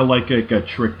turns into like a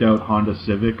tricked out Honda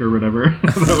Civic or whatever.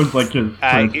 That was like his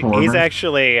Transformer. He's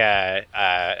actually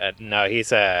no,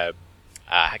 he's a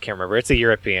I can't remember. It's a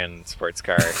European sports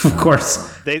car. Of course,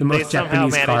 They the most somehow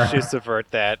Japanese managed car. to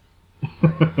subvert that,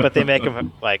 but they make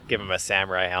him like give him a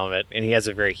samurai helmet, and he has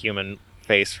a very human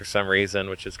face for some reason,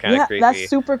 which is kind of Yeah, creepy. that's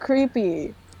super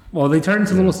creepy. Well, they turn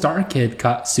into little Star Kid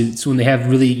suits when they have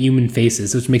really human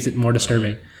faces, which makes it more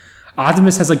disturbing.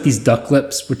 Optimus has like these duck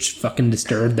lips, which fucking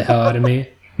disturbed the hell out of me.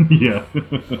 Yeah.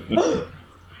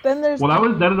 Then there's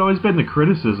Well, that had always been the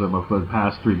criticism of the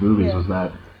past 3 movies was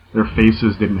that their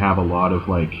faces didn't have a lot of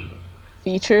like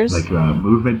features.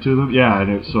 movement to them. Yeah,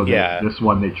 and Yeah. this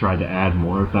one they tried to add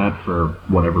more of that for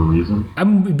whatever reason. I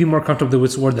would be more comfortable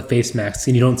with the face mask,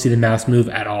 and you don't see the mouse move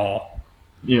at all.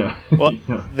 Yeah. Well,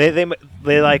 Yeah.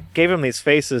 they like gave him these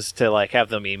faces to like have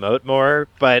them emote more,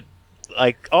 but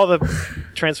like all the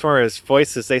Transformers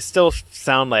voices, they still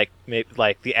sound like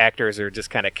like the actors are just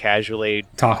kind of casually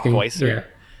Talking, voicing. yeah.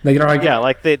 Like they're like, Yeah,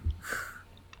 like they,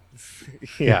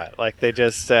 like they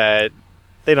just they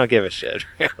don't give a shit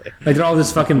really. like they're all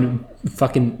just fucking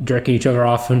jerking each other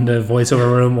off in the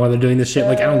voiceover room while they're doing this shit.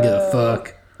 Like I don't give a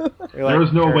fuck. They're There like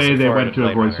was no way Harrison they Ford went and to a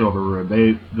Blade Runner. voiceover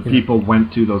room. The people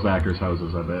went to those actors'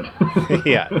 houses, I bet.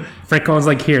 Yeah, Frank Cohen's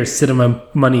like, here, sit on my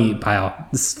money pile.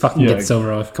 This fucking Yeah. gets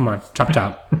over with. Come on, chop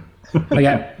chop. I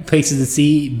got places to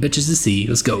see, bitches to see.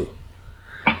 Let's go.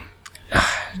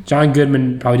 John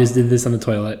Goodman probably just did this on the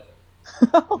toilet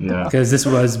Yeah. because this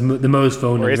was the most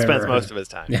phone where he I've spends ever most of his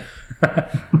time.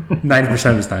 90%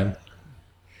 of his time.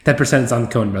 10% is on the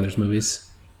Coen Brothers movies.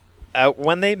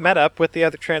 When they met up with the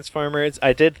other Transformers,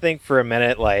 I did think for a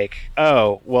minute, like,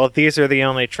 oh, well, these are the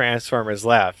only Transformers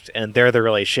left, and they're the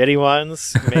really shitty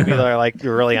ones. Maybe they're like the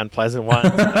really unpleasant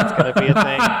ones. That's going to be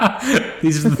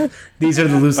a thing. These are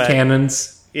the loose But-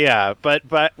 cannons. Yeah, but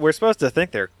we're supposed to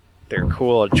think they're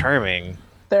cool and charming.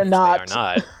 They're They not. are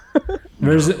not.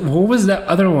 What was that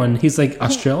other one? He's like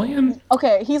Australian?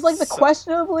 Okay, he's like the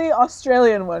questionably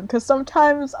Australian one, because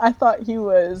sometimes I thought he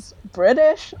was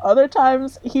British, other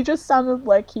times he just sounded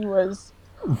like he was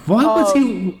What was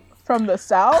he? from the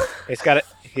South. He's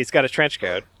got a trench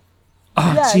coat.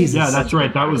 Oh, Yeah, Jesus. Yeah, that's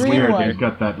right. That was Green weird. one. He's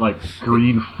got that like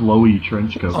green flowy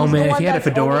trench coat. Oh, the man, if one he had a that's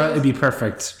fedora, always- it'd be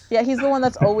perfect. Yeah, he's the one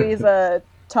that's always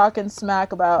talking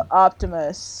smack about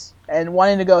Optimus and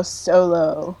wanting to go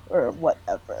solo or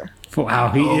whatever. Wow,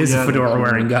 he is yeah, a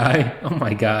fedora-wearing guy. Oh,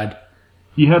 my God.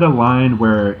 He had a line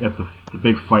where at the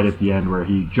big fight at the end where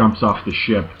he jumps off the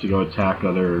ship to go attack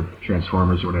other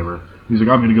Transformers or whatever. He's like,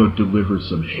 I'm going to go deliver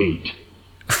some hate.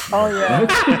 Oh yeah,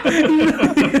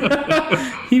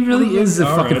 He really is a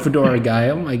All fucking right. fedora guy.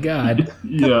 Oh, my God.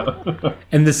 Yeah.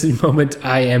 In this moment,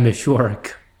 I am a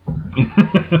Shork.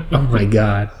 Oh, my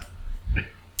God.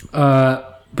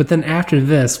 But then after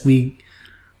this,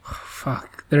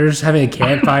 fuck. They're just having a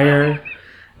campfire,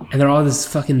 and they're all just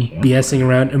fucking BSing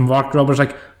around, and Walker Robert's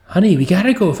like, honey, we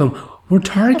gotta go with him. We're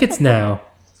targets now.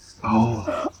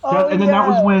 Oh. Oh, And then that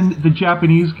was yeah. when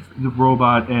the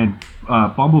robot and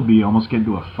Bumblebee almost get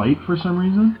into a fight for some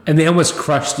reason. And they almost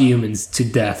crushed the humans to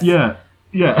death. Yeah.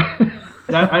 Yeah.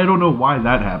 I don't know why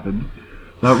that happened.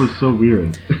 That was so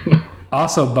weird.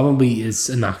 Also, Bumblebee is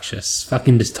obnoxious.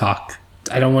 Fucking just talk.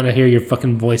 I don't want to hear your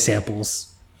fucking voice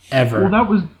samples. Ever. Well, that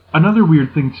was another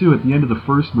weird thing, too. At the end of the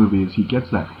first movie is he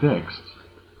gets that fixed.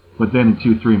 But then in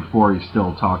 2, 3, and 4, he's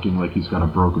still talking like he's got a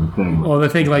broken thing. Well, they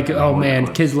think like, oh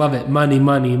man, kids love it. Money,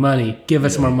 money, money. Give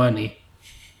us more money.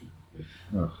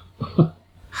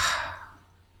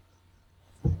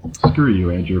 Screw you,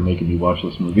 Andrew, making me watch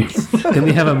this movie. Then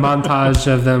we have a montage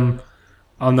of them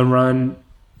on the run,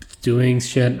 doing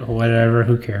shit or whatever.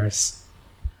 Who cares?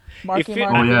 Marky If it-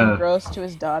 Mark Oh, yeah. being gross to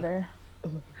his daughter.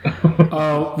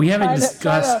 Oh, we haven't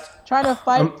discussed. Trying to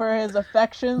fight for his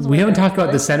affections. We when haven't they're talked about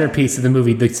the boys. centerpiece of the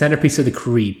movie, the centerpiece of the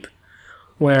Creep,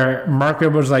 where Mark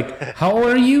Wahlberg's like, "How old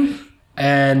are you?"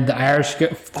 And the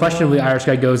questionably Irish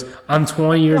guy goes, "I'm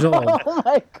 20 years old." Oh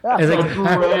my god. It's like,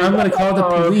 I'm going to call the Oh,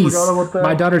 I police. forgot about that.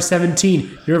 My daughter's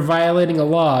 17. You're violating a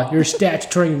law. You're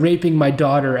statutory raping my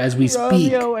daughter as we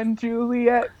speak. Romeo and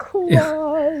Juliet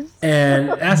clause. And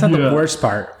that's not Yeah. the worst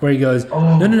part, where he goes,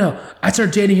 No. I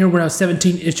started dating her when I was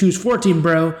 17 and she was 14,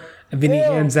 bro. And then he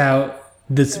hands out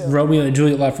this Romeo and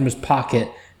Juliet law from his pocket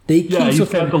They Yeah, keep he's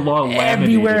with got him the law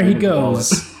everywhere laminated he in his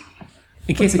goes. wallet.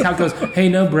 In case the cop goes, hey,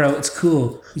 no, bro, it's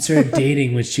cool. We started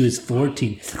dating when she was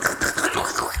 14.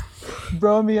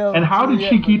 Romeo. And how did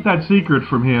she keep that secret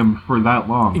from him for that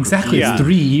long? Exactly, Yeah. it's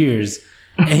 3 years.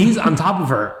 And he's on top of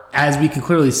her, as we can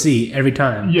clearly see every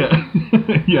time. Yeah,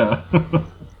 yeah.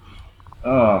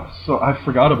 So I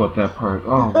forgot about that part.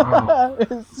 Oh wow.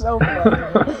 It's so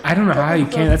funny. I don't know how you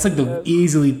can. That's like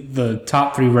easily the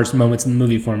top 3 worst moments in the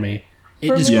movie for me. It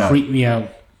For just me- freaked me out.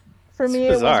 For me,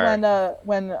 It's it was bizarre.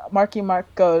 when Marky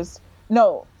Mark goes.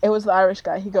 No, it was the Irish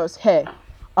guy. He goes, "Hey,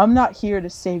 I'm not here to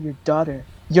save your daughter.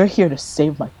 You're here to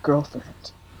save my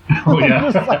girlfriend." Oh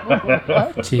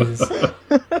yeah. Jesus.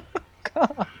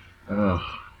 Ugh.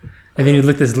 And then he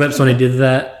licked his lips when he did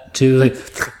that, too. Like,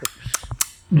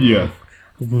 Yeah.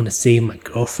 I'm going to save my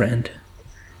girlfriend.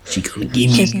 She going to give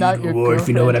me She's a not good your award, girlfriend if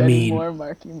you know what I mean. anymore,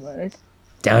 Marky Mark.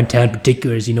 Downtown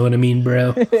particulars, you know what I mean,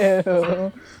 bro?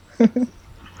 Ew.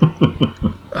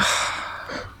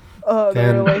 Oh, the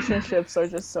Man. relationships are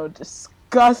just so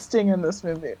disgusting in this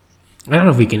movie. I don't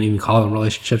know if we can even call them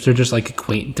relationships. They're just like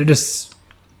acquaint. They're just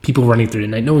people running through the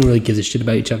night. No one really gives a shit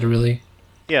about each other, really.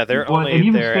 Yeah, they're Well, and only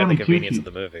even there at the Stanley convenience Tucci. of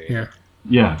the movie. Yeah.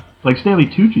 Yeah. Like Stanley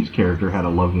Tucci's character had a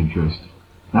love interest.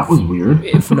 That was weird.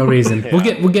 For no reason. We'll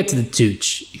get to the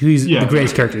Tooch, who's Yeah. the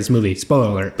greatest character in this movie. Spoiler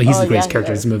alert, but he's Oh, the greatest yeah,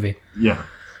 character in yeah. this movie. Yeah.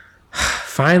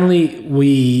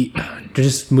 Finally, they're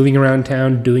just moving around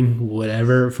town doing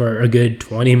whatever for a good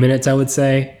 20 minutes, I would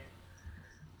say.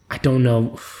 I don't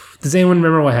know. Does anyone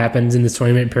remember what happens in this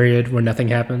 20-minute period where nothing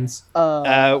happens?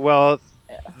 Well,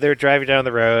 they're driving down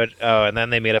the road. Oh, and then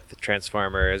they meet up with the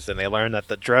Transformers, and they learn that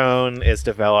the drone is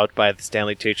developed by the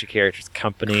Stanley Tucci character's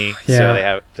company. Yeah. So they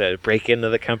have to break into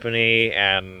the company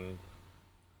and.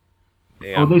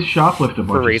 Yeah. Oh, they shoplift a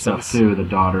bunch of reasons. stuff too. The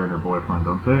daughter and her boyfriend,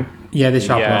 don't they? Yeah, they Yeah,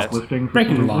 shoplift. Shoplifting. for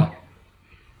Breaking some the law. reason?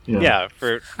 Yeah. Yeah,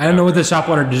 for I don't know what the shop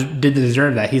owner did to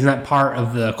deserve that. He's not part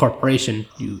of the corporation,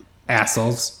 you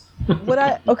assholes.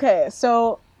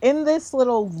 So in this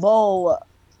little lull,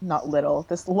 not little,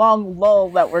 this long lull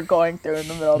that we're going through in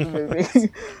the middle of the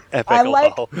movie, epic I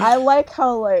like lull.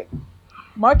 how like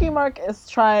Marky Mark is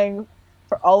trying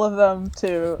for all of them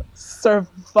to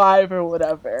survive or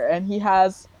whatever, and he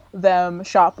has them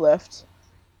shoplift.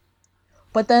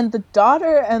 But then the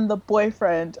daughter and the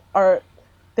boyfriend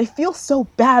they feel so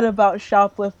bad about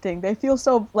shoplifting. They feel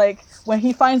so like when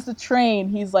he finds the train,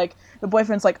 he's like the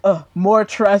boyfriend's like, "Ugh, more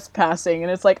trespassing."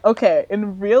 And it's like, okay,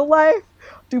 in real life,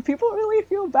 do people really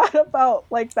feel bad about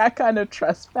like that kind of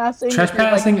trespassing? If you're, like,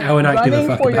 Trespassing, I would not give a running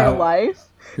fuck for your about. life.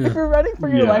 If you're running for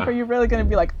your Yeah. life, are you really going to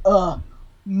be like, "Ugh,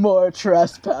 more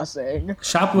trespassing"?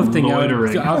 Shoplifting, I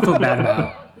Loitering. would feel bad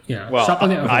about. Yeah. Well,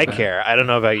 Shoplifting, would feel I bad. care. I don't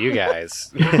know about you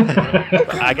guys.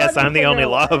 I guess I'm the only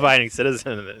law-abiding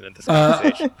citizen in this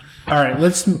conversation. All right,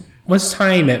 let's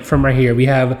time it from right here. We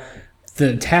have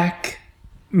the attack,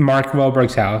 Mark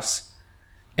Wahlberg's house,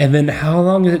 and then how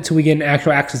long is it till we get an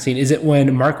actual action scene? Is it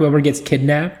when Mark Wahlberg gets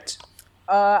kidnapped?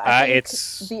 I think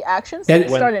it's- the action That-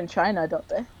 scenes start in China, don't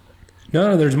they?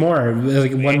 No, there's more.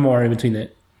 There's like one more in between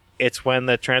it. It's when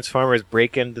the Transformers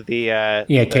break into the Yeah,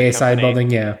 the KSI company.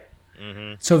 building. Yeah.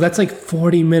 So that's like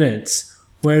 40 minutes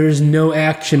where there's no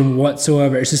action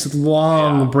whatsoever. It's just a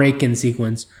long break-in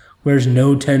sequence where there's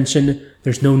no tension.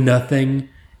 There's no nothing.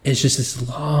 It's just this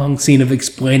long scene of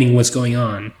explaining what's going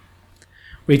on.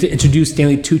 We have to introduce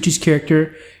Stanley Tucci's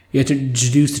character. You have to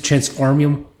introduce the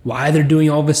Transformium, why they're doing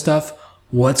all this stuff,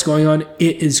 what's going on.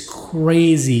 It is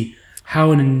crazy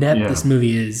how inept Yeah. this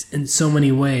movie is in so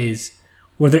many ways,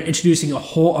 where they're introducing a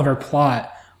whole other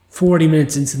plot 40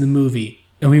 minutes into the movie,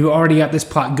 and we've already got this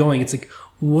plot going. It's like,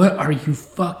 what are you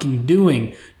fucking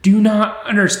doing? Do you not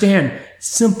understand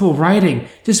simple writing?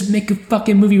 Just make a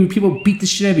fucking movie where people beat the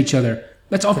shit out of each other.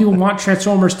 That's all people want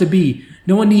Transformers to be.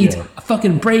 No one needs Yeah. a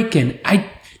fucking break-in. I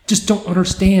just don't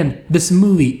understand this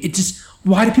movie. It just,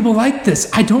 why do people like this?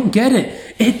 I don't get it.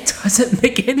 It doesn't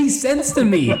make any sense to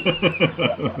me.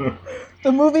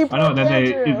 The movie. I know. And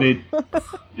then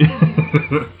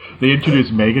they introduce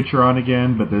Megatron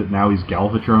again, but now he's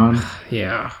Galvatron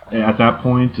Yeah. at that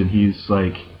point, and he's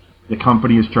like, the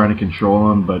company is trying to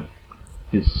control him, but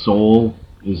his soul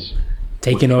is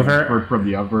Taking over. transferred from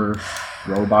the other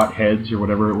robot heads or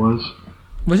whatever it was.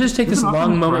 Let's just take this Isn't long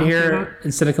Optimus moment Prime here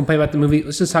instead of complaining about the movie.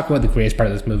 Let's just talk about the greatest part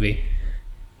of this movie.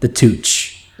 The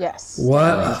Tooch. Yes.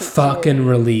 What a fucking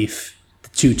relief the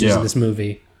Tooch is Yeah. in this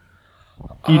movie.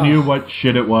 He knew what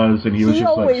shit it was, and he was He just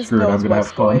like, always screw it, I'm knows gonna what's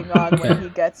have fun. going on when he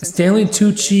gets into Stanley these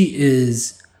movies. Tucci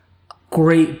is a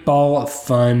great ball of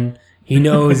fun. He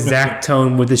knows exact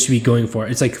tone what this should be going for.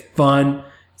 It's like fun.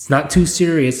 It's not too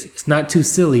serious. It's not too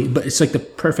silly, but it's like the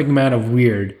perfect amount of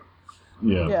weird.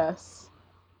 Yeah. Yes.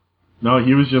 No,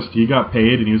 he got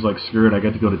paid and he was like, screw it, I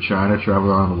get to go to China, travel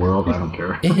around the world, I don't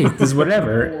care. It's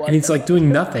whatever. And he's like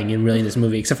doing nothing in really this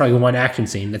movie except for like one action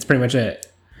scene. That's pretty much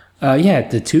it. Yeah,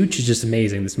 the Tooch is just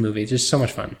amazing. This movie, it's just so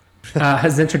much fun.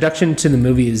 His introduction to the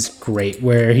movie is great,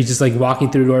 where he's just like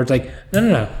walking through the door. It's like,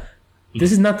 no,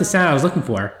 this is not the sound I was looking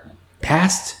for.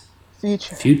 Past,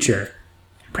 future,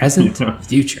 present,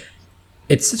 future.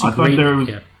 It's such a great.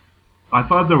 I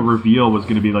thought the reveal was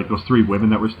going to be like those three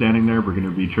women that were standing there were going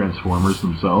to be Transformers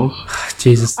themselves.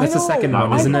 Jesus, that's the second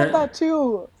one, isn't it? I thought that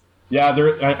too. Yeah,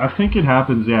 I think it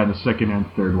happens. Yeah, in the second and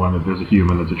third one, that there's a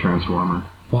human that's a Transformer.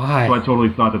 Why? So I totally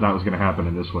thought that was going to happen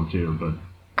in this one too. But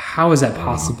how is that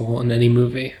possible in any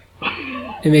movie?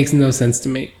 It makes no sense to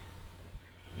me.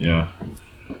 Yeah.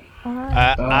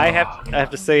 I have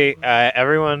to say,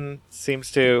 everyone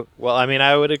seems to. Well, I mean,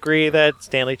 I would agree that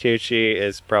Stanley Tucci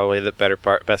is probably the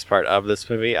best part of this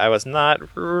movie. I was not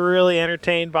really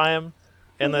entertained by him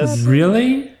in this.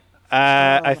 Really?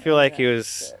 I feel like he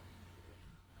was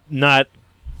not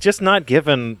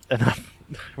given enough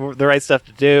the right stuff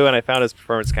to do, and I found his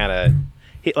performance kind of.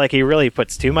 He really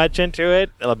puts too much into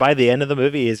it. By the end of the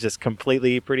movie, he's just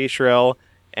completely pretty shrill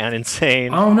and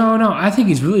insane. Oh no! I think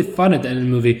he's really fun at the end of the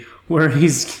movie, where and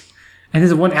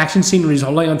there's one action scene where he's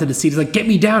holding onto the seat. He's like, "Get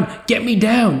me down! Get me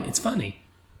down!" It's funny.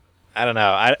 I don't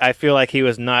know. I feel like he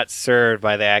was not served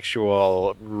by the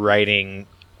actual writing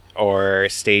or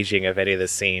staging of any of the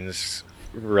scenes,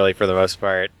 really, for the most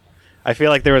part. I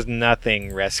feel like there was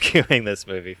nothing rescuing this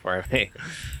movie for me.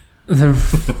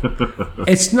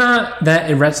 It's not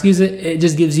that it rescues it; it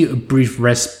just gives you a brief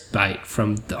respite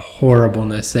from the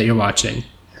horribleness that you're watching.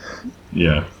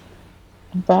 Yeah.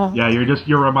 Yeah,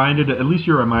 you're reminded. At least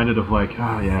you're reminded of like,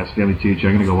 Stanley Tucci.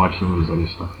 I'm gonna go watch some of his other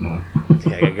stuff now.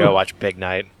 Yeah, I gotta go watch Big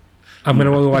Night. I'm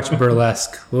gonna go watch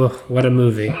Burlesque. Ugh, what a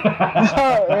movie!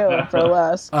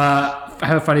 Burlesque. I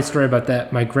have a funny story about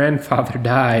that. My grandfather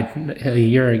died a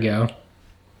year ago.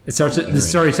 The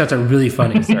story starts out really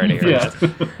funny. Sorry to hear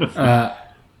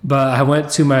that. But I went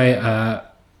to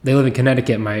they live in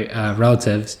Connecticut, my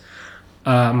relatives.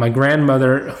 My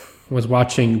grandmother was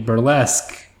watching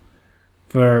Burlesque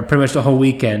for pretty much the whole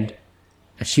weekend.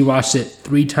 And she watched it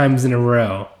 3 times in a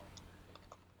row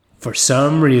for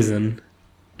some reason.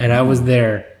 And I was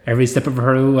there every step of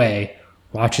her way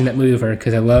watching that movie with her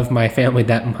because I love my family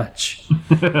that much.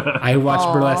 I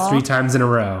watched Burlesque 3 times in a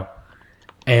row.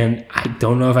 And I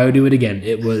don't know if I would do it again.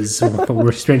 It was the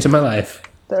worst experience of my life.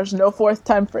 There's no 4th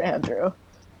time for Andrew.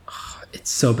 It's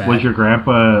so bad. Was your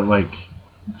grandpa,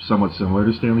 somewhat similar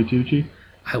to Stanley Tucci?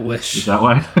 I wish. Is that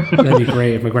why? That'd be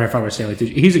great if my grandfather was Stanley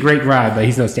Tucci. He's a great guy, but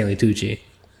he's no Stanley Tucci.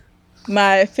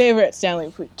 My favorite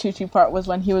Stanley Tucci part was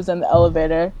when he was in the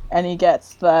elevator and he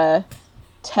gets the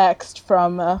text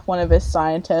from one of his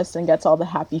scientists and gets all the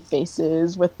happy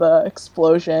faces with the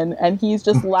explosion, and he's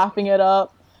just laughing it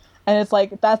up. And it's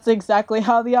like, that's exactly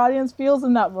how the audience feels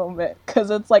in that moment.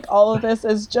 Because it's like, all of this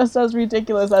is just as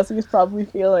ridiculous as he's probably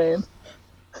feeling.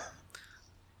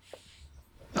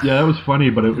 Yeah, that was funny,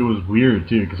 but it was weird,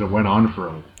 too, because it went on for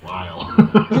a while.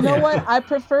 You know what? I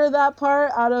prefer that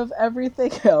part out of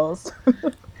everything else.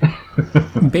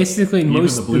 Basically, more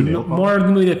of the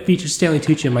movie that features Stanley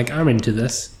Tucci, I'm like, I'm into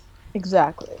this.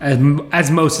 Exactly. As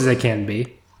most as I can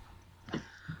be.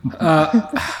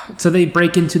 So they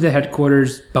break into the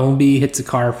headquarters. Bumblebee hits a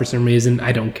car for some reason.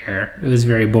 I don't care. It was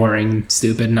very boring,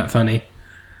 stupid, not funny.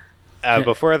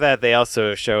 Before that, they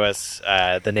also show us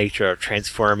the nature of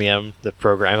transformium, the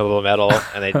programmable metal,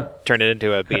 and they turn it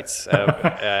into a Beats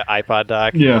iPod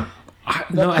dock. Yeah.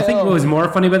 I think what was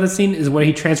more funny about the scene is when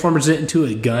he transforms it into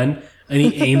a gun and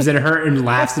he aims at her and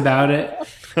laughs about it.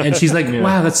 And she's like,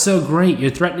 wow, that's so great. You're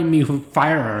threatening me with a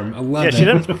firearm. I love it. Yeah, she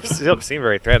doesn't seem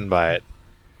very threatened by it.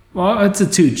 Well, it's a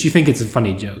Tooch. You think it's a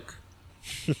funny joke.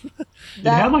 It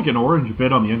had an orange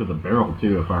bit on the end of the barrel,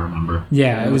 too, if I remember.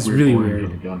 Yeah, it was really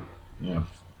weird. Yeah.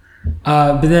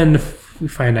 But then we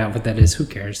find out what that is. Who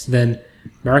cares? Then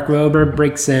Mark Wahlberg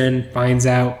breaks in, finds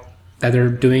out that they're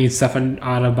doing stuff on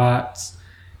Autobots.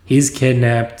 He's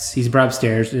kidnapped. He's brought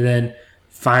upstairs. And then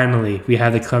finally, we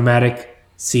have the climatic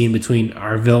scene between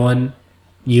our villain,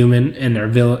 human, and our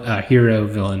hero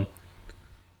villain,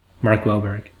 Mark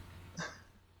Wahlberg.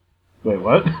 Wait,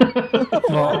 what?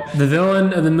 Well, the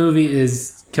villain of the movie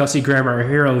is Kelsey Grammer. Our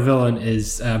hero villain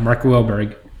is Mark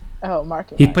Wahlberg. Oh,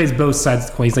 Marky Mark. He plays both sides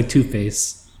of the coin. He's like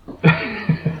Two-Face.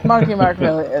 Marky Mark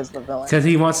really is the villain. Because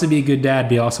he wants to be a good dad,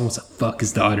 but he also wants to fuck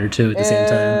his daughter, too, at the same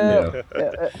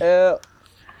time.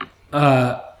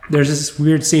 There's this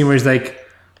weird scene where he's like,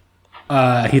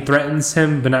 he threatens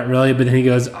him, but not really, but then he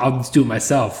goes, I'll just do it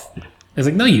myself. It's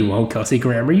like, no, you won't, Kelsey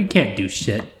Grammer. You can't do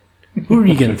shit. Who are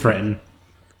you going to threaten?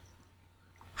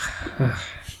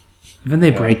 Then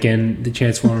they break in the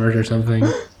Transformers or something.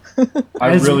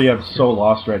 I really am so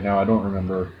lost right now. I don't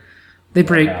remember. They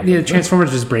break. The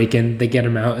Transformers just break in. They get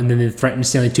him out, and then they threaten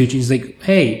Stanley Tucci. He's like,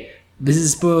 "Hey, this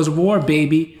is spoils war,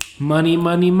 baby. Money,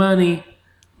 money, money.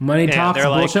 Money And talks, they're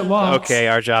like, bullshit walks." okay,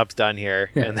 our job's done here,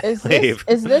 Yeah. and they Is leave.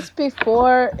 this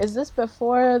before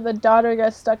the daughter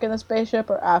gets stuck in the spaceship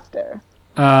or after?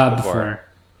 Before.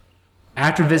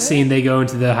 After this scene, they go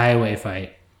into the highway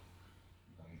fight,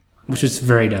 which is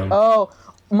very dumb. Oh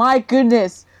my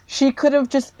goodness. She could have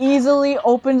just easily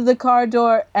opened the car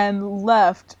door and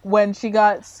left when she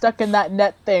got stuck in that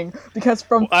net thing. Because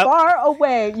from far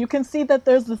away, you can see that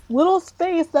there's this little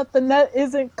space that the net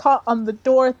isn't caught on the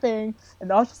door thing.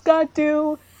 And all she's got to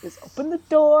do is open the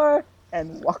door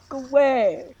and walk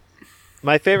away.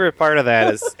 My favorite part of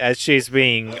that is as she's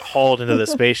being hauled into the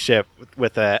spaceship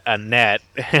with a net,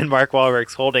 and Mark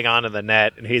Wahlberg's holding onto the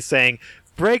net, and he's saying,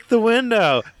 "Break the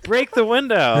window! Break the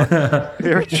window!"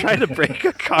 You ever tried to break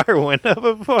a car window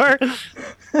before?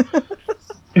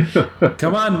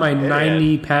 Come on, my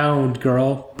 90-pound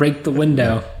girl. Break the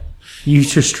window.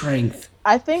 Use your strength.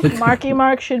 I think Marky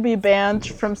Mark should be banned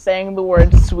from saying the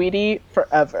word sweetie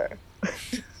forever.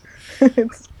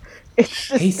 it's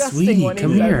disgusting Hey, sweetie, when he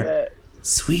come says here. it.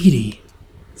 Sweetie.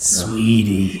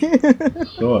 Sweetie.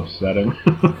 So upsetting.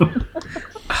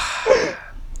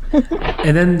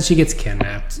 And then she gets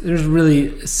kidnapped. There's really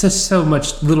it's just so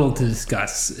much little to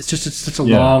discuss. It's just such a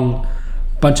long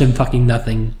bunch of fucking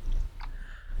nothing.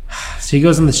 So he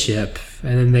goes on the ship,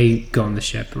 and then they go on the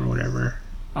ship or whatever.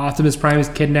 Optimus Prime is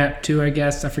kidnapped too, I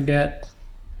guess. I forget.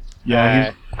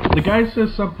 Yeah, the guy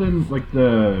says something like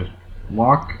the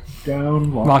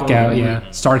Lockout, yeah.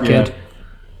 Star Kid.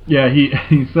 Yeah, he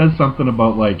says something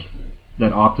about like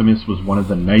that Optimus was one of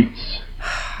the knights,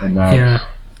 and that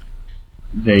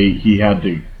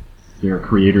their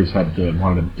creators had to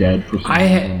want him dead for some I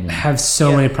reason. have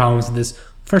so many problems with this.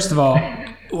 First of all,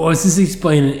 was this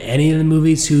explained in any of the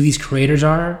movies who these creators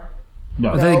are? No,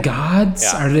 Are they gods?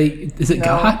 Yeah. Is it No.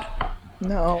 God?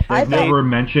 No, I they've never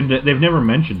mentioned it. They've never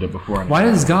mentioned it before. Why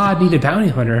does God need a bounty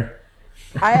hunter?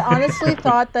 honestly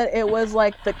thought that it was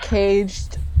like the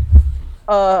caged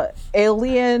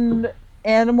alien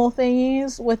animal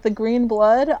thingies with the green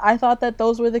blood. I thought that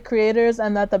those were the creators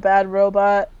and that the bad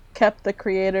robot kept the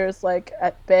creators like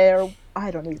at bay, or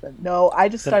I don't even know. I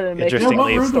just started making Interesting What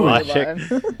leads were to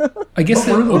those? logic. I guess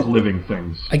What were those living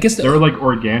things? I guess They were like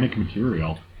organic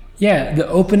material. yeah, the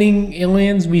opening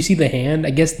aliens, we see the hand. I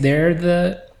guess they're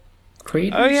the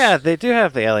creators. Oh yeah, they do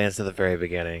have the aliens at the very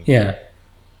beginning. Yeah.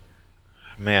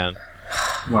 Man.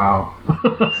 Wow.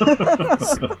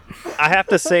 I have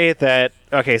to say that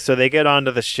okay, so they get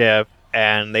onto the ship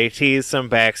and they tease some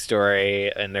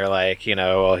backstory, and they're like,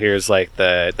 well, here's like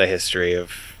the history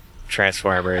of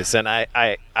Transformers, and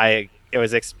I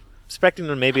was expecting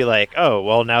them maybe like, oh,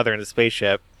 well, now they're in a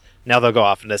spaceship, now they'll go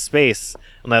off into space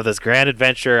and they'll have this grand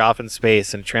adventure off in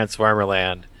space in Transformer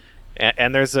Land,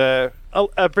 and there's a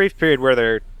brief period where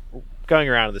they're going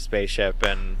around in the spaceship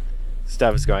and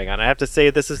stuff is going on. I have to say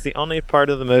this is the only part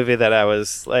of the movie that I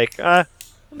was like,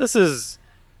 this is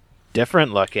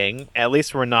different looking. At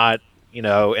least we're not,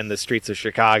 in the streets of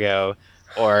Chicago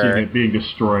Seeing or it being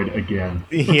destroyed again.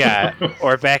 yeah,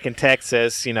 or back in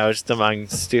Texas, just among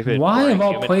stupid. Why boring of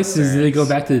all human places did they go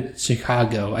concerns. back to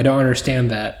Chicago? I don't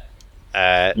understand that.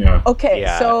 Yeah. Okay,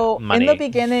 Yeah, so money. in the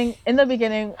beginning,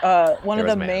 one There of was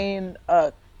the a man. main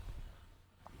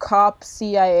cop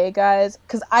CIA guys,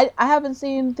 because I haven't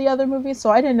seen the other movies, so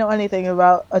I didn't know anything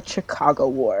about a Chicago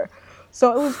war.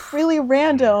 So it was really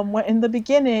random when in the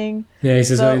beginning Yeah, he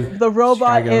says the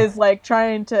robot Chicago. is like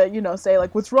trying to say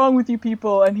like, what's wrong with you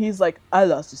people, and he's like, I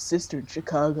lost a sister in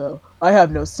Chicago, I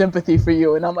have no sympathy for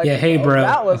you, and I'm like, Yeah, hey oh, bro,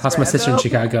 that I was lost my sister in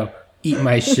random. Chicago. Eat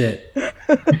my shit.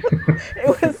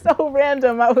 It was so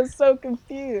random, I was so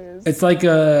confused. It's like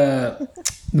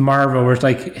Marvel, where it's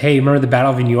like, hey, remember the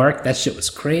Battle of New York? That shit was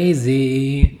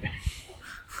crazy.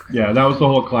 Yeah, that was the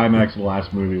whole climax of the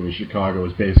last movie, was Chicago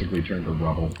was basically turned to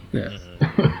rubble. Yeah.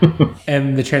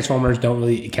 And the Transformers don't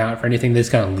really account for anything. They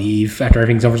just kind of leave after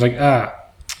everything's over. It's like,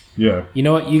 Yeah. you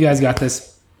know what? You guys got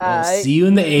this. I'll I- see you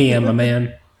in the AM, my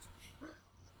man.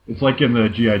 It's like in the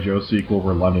G.I. Joe sequel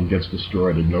where London gets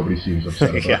destroyed and nobody seems upset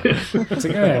about Yeah. it. It's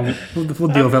like, we'll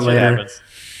deal with it Shit later.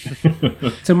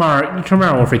 happens.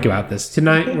 Tomorrow we'll freak about this.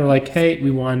 Tonight, we're like, hey,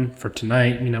 we won for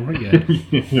tonight. We're good.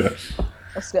 Yeah.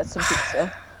 Let's get some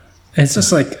pizza. It's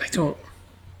just like, I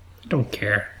don't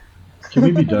care. Can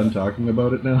we be done talking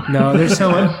about it now? No, there's so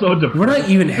I'm much. so depressed. We're not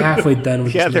even halfway done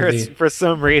with Yeah, this there's movie. for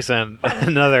some reason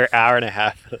another hour and a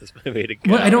half of this movie to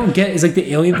go. What I don't get is like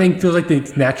the alien thing feels like the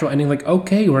natural ending. Like,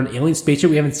 okay, we're an alien spaceship.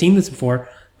 We haven't seen this before.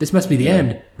 This must be the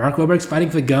end. Mark Wahlberg's fighting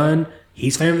for the gun.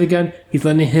 He's fighting for the gun. He's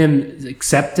letting him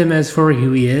accept him as for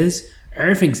who he is.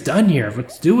 Everything's done here.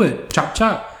 Let's do it. Chop,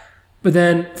 chop. But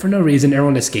then, for no reason,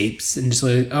 everyone escapes and just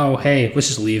like, oh, hey, let's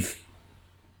just leave.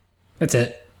 That's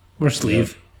it. We'll just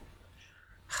leave.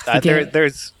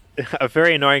 There's a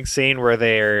very annoying scene where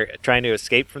they're trying to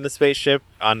escape from the spaceship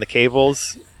on the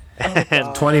cables.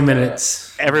 And 20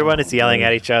 minutes. everyone is yelling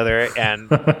at each other, and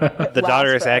the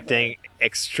daughter is acting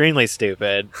extremely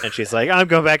stupid. And she's like, I'm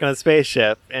going back on the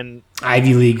spaceship. And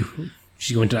Ivy League.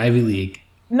 She's going to Ivy League.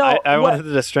 No, I wanted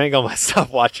to strangle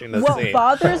myself watching this what scene.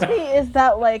 bothers me is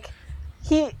that, like,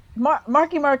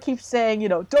 Marky Mark keeps saying,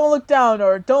 don't look down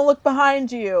or don't look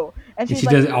behind you. And she's she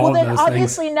like, does all well, of then those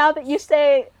obviously things. now that you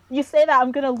say that,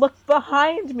 I'm going to look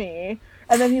behind me.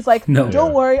 And then he's like, No.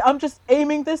 don't worry, I'm just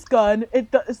aiming this gun.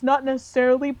 It's not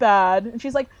necessarily bad. And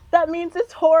she's like, that means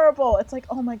it's horrible. It's like,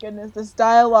 oh my goodness, this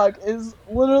dialogue is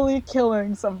literally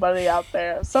killing somebody out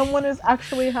there. Someone is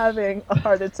actually having a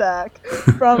heart attack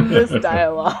from this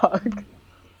dialogue.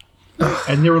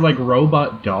 And there were like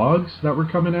robot dogs that were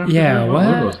coming after Yeah, them. what?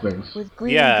 What were those things? With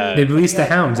green Yeah. They released the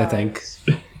hounds, I think.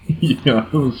 Yeah,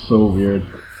 it was so weird.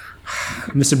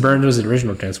 Mr. Burns was the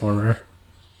original Transformer.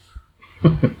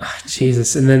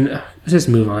 Jesus. And then let's just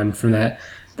move on from that.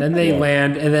 Then they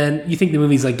land, and then you think the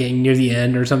movie's like getting near the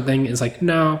end or something. It's like,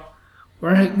 no,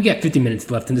 we got 50 minutes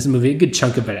left in this movie, a good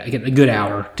chunk of it, a good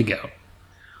hour to go.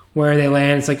 Where they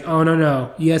land, it's like, oh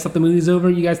no, you guys thought the movie's over?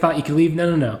 You guys thought you could leave?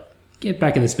 No. Get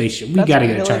back in the spaceship. We gotta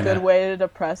go to That's a really China. good way to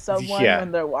depress someone Yeah.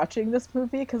 when they're watching this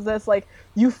movie, because it's like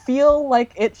you feel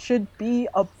like it should be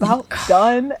about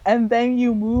done, and then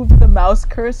you move the mouse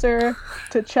cursor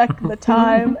to check the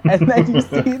time, and then you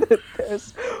see that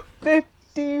there's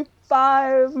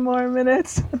 55 more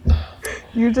minutes.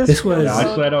 You just This was- Yeah, I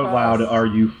so said out loud, depressed. "Are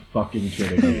you fucking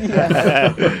kidding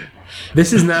me?"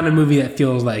 This is not a movie that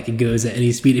feels like it goes at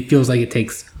any speed. It feels like it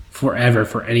takes forever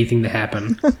for anything to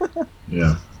happen.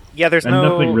 Yeah, Yeah, there's and no.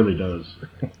 nothing really does.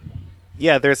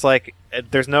 Yeah,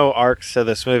 there's no arcs to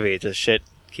this movie. Just shit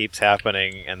keeps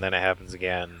happening, and then it happens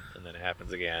again, and then it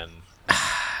happens again.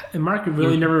 And Mark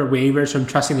really never wavers from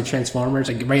trusting the Transformers.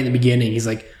 Like right in the beginning, he's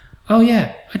like, "Oh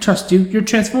yeah, I trust you. You're a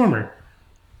Transformer."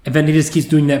 And then he just keeps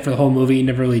doing that for the whole movie. He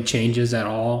never really changes at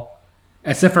all,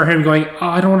 except for him going, "Oh,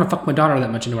 I don't want to fuck my daughter that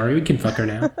much anymore. We can fuck her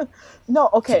now." No,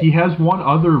 okay. He has one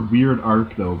other weird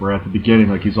arc though, where at the beginning,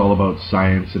 like he's all about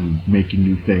science and making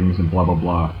new things and blah blah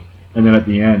blah, and then at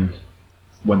the end,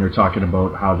 when they're talking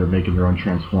about how they're making their own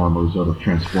Transformers out of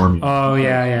transforming, Oh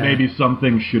yeah. maybe some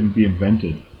things shouldn't be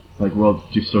invented. Like, well,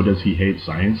 so does he hate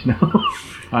science now?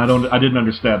 I didn't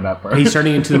understand that part. He's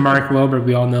turning into the Mark Wahlberg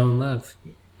we all know and love.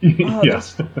 Oh,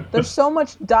 Yes. There's so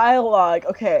much dialogue.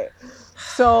 Okay,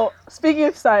 so speaking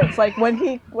of science, like when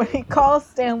he calls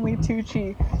Stanley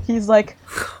Tucci, he's like,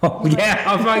 Oh yeah!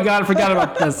 Oh my god! I forgot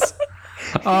about this.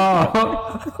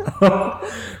 Oh,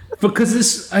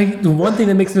 because the one thing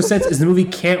that makes no sense is the movie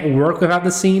can't work without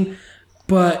the scene,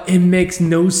 but it makes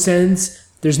no sense.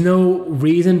 There's no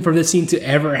reason for this scene to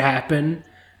ever happen.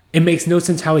 It makes no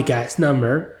sense how he got his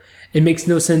number. It makes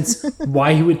no sense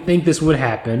why he would think this would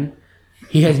happen.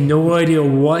 He has no idea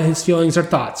what his feelings or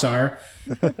thoughts are.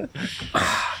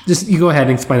 Just you go ahead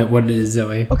and explain what it is,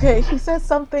 Zoe. okay, he says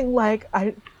something like,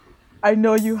 I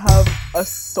know you have a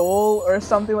soul or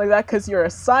something like that because you're a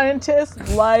scientist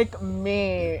like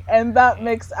me, and that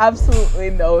makes absolutely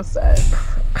no sense.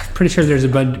 Pretty sure there's a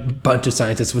bunch of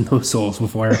scientists with no souls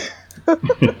before.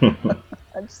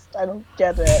 I don't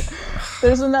get it.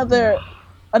 There's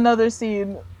another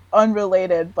scene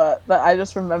unrelated, but that I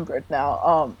just remembered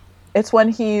now. It's when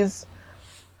his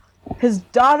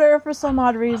daughter, for some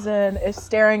odd reason, is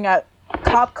staring at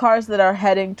cop cars that are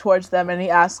heading towards them, and he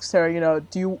asks her,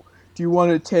 do you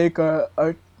want to take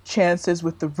our chances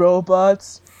with the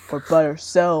robots or by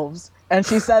ourselves? And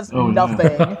she says Oh,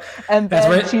 nothing. no. And That's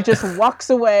then right. she just walks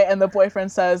away, and the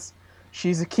boyfriend says,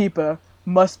 she's a keeper,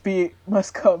 must be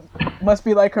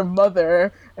like her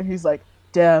mother. And he's like,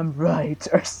 damn right,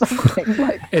 or something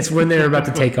like that. It's when they're about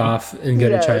to take off and go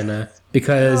Yes. to China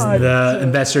because God, the it's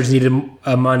investors needed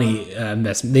a money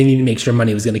investment. They needed to make sure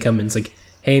money was going to come in. It's like,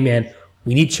 hey man,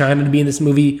 we need China to be in this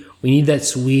movie. We need that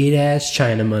sweet ass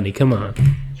China money. Come on.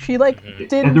 She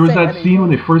didn't And there was say that anything. scene when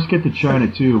they first get to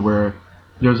China too, where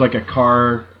there's like a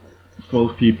car full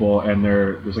of people, and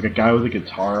there's like a guy with a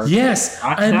guitar. Yes,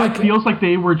 I'm that like, feels like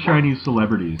they were Chinese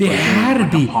celebrities. they Like, had to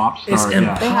like a be. pop star. It's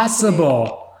yeah.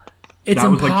 impossible. It's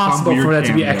That was like some impossible for weird that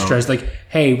to be cameo. extras. Like,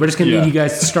 hey, we're just gonna Yeah. need you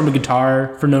guys to strum a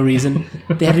guitar for no reason.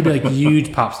 They had to be like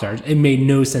huge pop stars. It made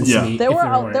no sense Yeah. to me. There if were they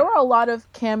weren't. there were a lot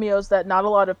of cameos that not a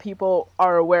lot of people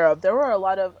are aware of. There were a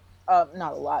lot of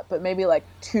not a lot, but maybe like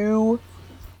two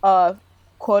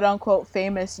quote unquote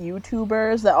famous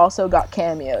YouTubers that also got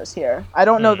cameos here. I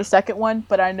don't know the second one,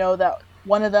 but I know that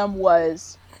one of them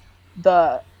was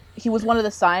he was one of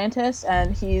the scientists,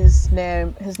 and his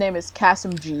name is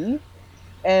Kasim G.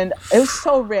 And it was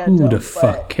so random. Who the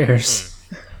fuck cares?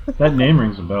 That name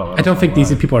rings a bell. I don't think know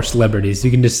these why. people are celebrities.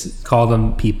 You can just call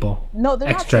them people. No, they're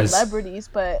Extras. not celebrities,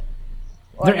 but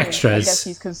They're extras. I guess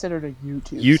he's considered a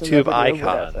YouTube celebrity or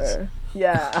icons. whatever.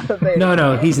 Yeah.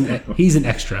 No, he's an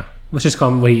extra. Let's just call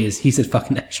him what he is. He's a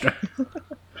fucking extra.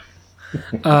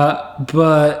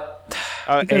 But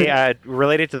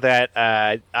related to that,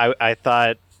 I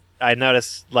thought I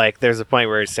noticed like there's a point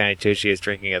where Stanley Tucci is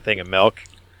drinking a thing of milk,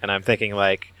 and I'm thinking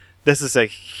like this is a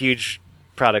huge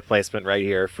product placement right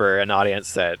here for an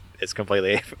audience that is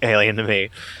completely alien to me.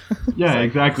 Yeah,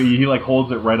 exactly. He like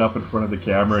holds it right up in front of the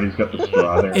camera, and he's got the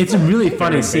straw there. it's a really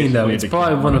funny scene, though. Basically It's the probably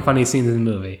camera. one of the funniest scenes in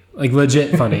the movie. Like,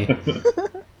 legit funny.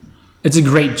 It's a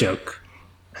great joke.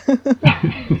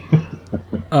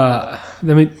 Let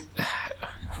me.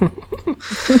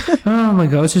 Oh my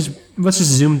god! Let's just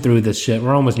zoom through this shit.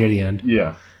 We're almost near the end.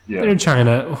 Yeah, They're yeah. in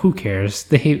China. Who cares?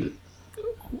 They hate.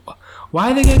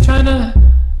 Why they get China?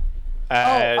 So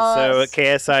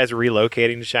KSI is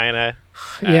relocating to China.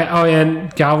 Yeah. Oh, yeah.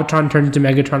 And Galvatron turns into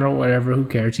Megatron or whatever. Who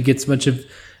cares? He gets a bunch of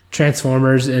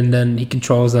Transformers, and then he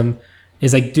controls them.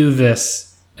 He's like, "Do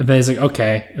this," and then he's like,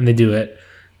 "Okay," and they do it.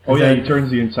 Oh And yeah, then- he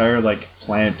turns the entire like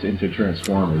plant into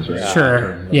Transformers, right? Sure.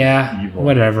 Turns them Yeah. evil.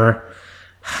 Whatever.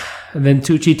 And then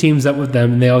Tucci teams up with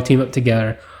them, and they all team up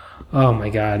together. Oh my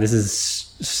god, this is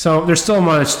so. There's so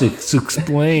much to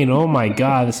explain. Oh my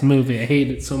god, this movie. I hate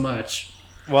it so much.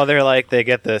 Well, they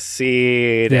get the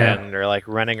seed Yeah. and they're like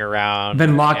running around.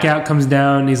 Then Lockout comes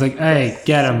down. And he's like, "Hey,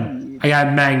 get him! I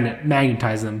got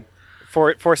magnetize them."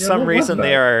 For what some was reason, that?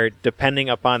 they are depending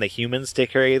upon the humans to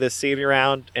carry the seed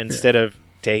around instead of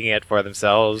taking it for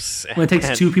themselves. When it takes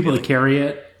And- two people to carry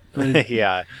it.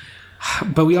 yeah.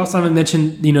 But we also haven't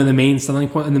mentioned, the main selling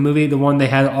point in the movie, the one they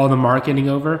had all the marketing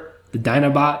over, the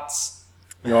Dinobots,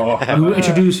 Oh, who were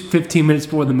introduced 15 minutes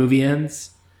before the movie ends.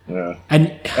 yeah.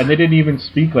 And And they didn't even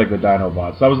speak like the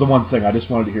Dinobots. That was the one thing I just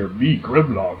wanted to hear. Me,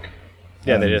 Grimlock.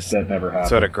 Yeah, they And just that never happened.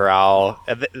 sort of growl.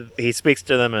 And he speaks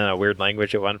to them in a weird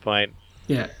language at one point.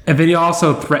 yeah, and then he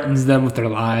also threatens them with their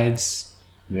lives.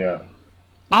 Yeah.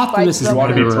 Optimus Fights is You want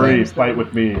to be literally- free? Fight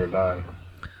with me or die.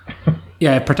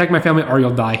 Yeah, protect my family or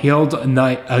you'll die. He held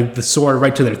the sword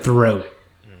right to their throat.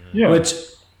 Yeah. Which,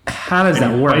 how does And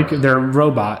that he work? fights- They're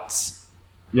robots.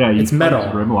 Yeah, he it's metal.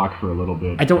 fights Grimlock for a little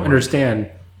bit. I don't understand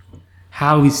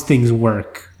how these things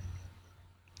work.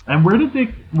 And where did they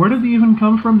even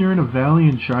come from? They're in a valley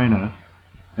in China,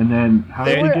 and then how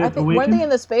did they I get think weren't awakened? they in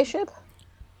the spaceship?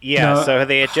 Yeah, No. so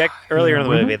they eject earlier in the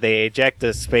were they? movie. They eject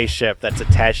a spaceship that's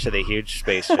attached to the huge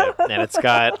spaceship, and it's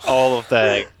got all of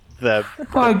the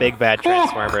Like, big bad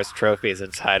Transformers trophies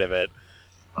inside of it,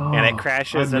 Oh, and it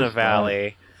crashes I in a missed that.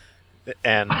 valley.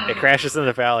 And it crashes in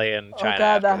the valley in China.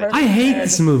 God, that after they- hurts. I hate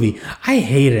this movie. I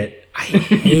hate it. I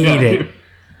hate it.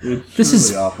 It's This really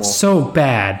is awful. so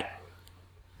bad.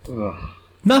 Ugh.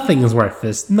 Nothing is worth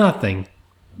this. Nothing.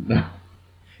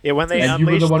 Yeah, when they And you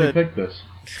were the unleashed one who picked this.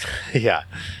 yeah,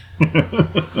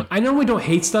 I normally don't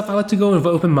hate stuff. I like to go with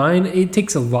an open mind. It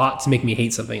takes a lot to make me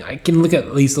hate something. I can look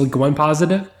at least like one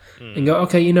positive and go,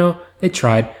 okay, they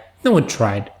tried. No one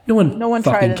tried. No one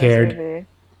tried fucking in cared. this movie.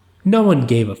 No one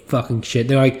gave a fucking shit.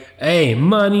 They're like, hey,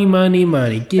 money, money,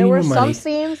 money. Give There me were more some money.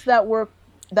 scenes that were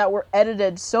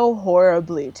edited so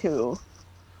horribly too,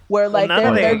 where like none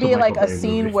of there'd it- be It's a like Michael a Bay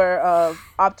scene movie. where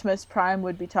Optimus Prime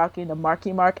would be talking to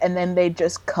Marky Mark, and then they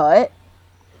just cut,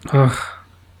 Ugh.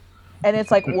 and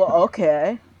it's like, well,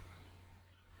 okay,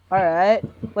 all right,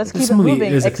 let's This keep it movie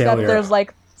moving. is a Except failure. there's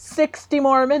like 60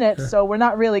 more minutes, so we're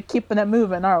not really keeping it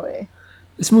moving, are we?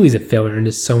 This movie's a failure in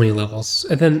just so many levels.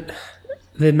 And then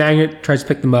the magnet tries to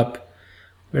pick them up.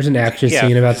 There's an action yeah.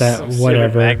 scene about some that. stupid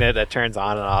Whatever. magnet that turns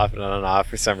on and off and on and off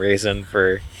for some reason.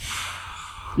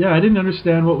 Yeah, I didn't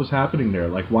understand what was happening there.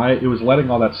 Like why it was letting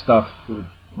all that stuff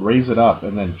raise it up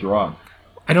and then drop.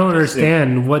 I don't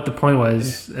understand what the point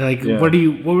was. Like, Yeah.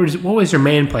 what was your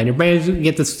main plan? Your plan is to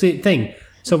get this thing.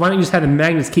 So why don't you just have the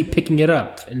magnets keep picking it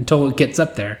up until it gets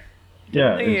up there?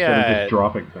 Yeah, instead of Yeah. just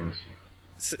dropping things.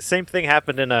 Same thing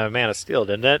happened in Man of Steel,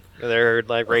 didn't it? They're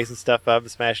like raising stuff up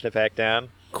and smashing it back down.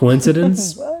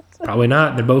 Coincidence? What? Probably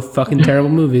not. They're both fucking terrible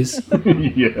movies.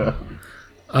 Yeah.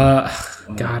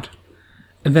 God.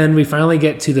 And then we finally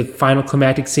get to the final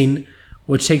climactic scene,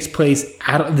 which takes place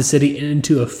out of the city and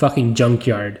into a fucking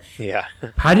junkyard. Yeah.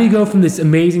 How do you go from this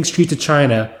amazing streets of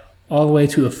China all the way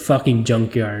to a fucking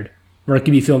junkyard where it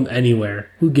can be filmed anywhere?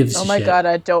 Who gives a Oh my shit? god,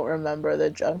 I don't remember the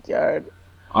junkyard.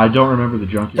 I don't remember the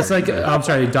junkyard. It's like I'm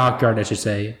sorry, dockyard, I should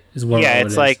say, is what. Yeah, what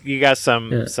it's it like is. you got some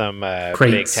big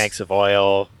Crates. tanks of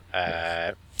oil.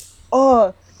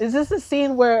 Oh, is this the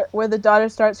scene where the daughter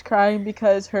starts crying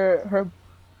because her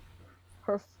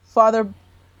father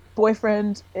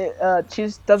boyfriend she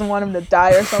just doesn't want him to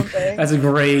die or something? That's a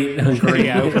great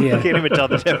Yeah, idea. can't even tell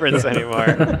the difference anymore.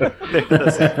 They're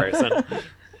the same person.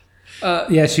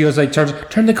 Yeah, she goes like,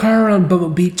 turn the car around,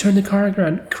 Bumblebee, turn the car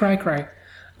around, cry.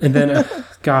 And then,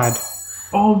 God.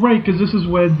 Oh, right, because this is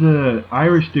when the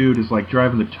Irish dude is like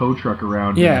driving the tow truck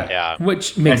around. Yeah, Yeah.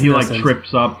 which And makes he no like sense.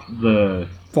 trips up the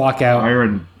Lockout,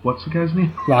 iron. What's the guy's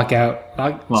name? lockout.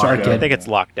 Sorry, Lockout. kid. I think it's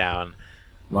locked down.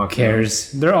 Lock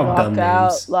cares? They're all dumb Locked out,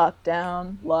 names. locked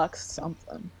down, lock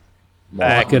something.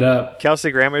 Lock it up.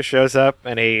 Kelsey Grammer shows up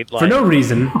and he like For no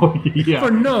reason. Oh, yeah.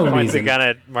 For no points a reason. gun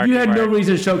at Marky You had no Mark.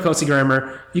 reason to show Kelsey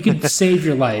Grammer. You can save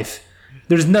your life.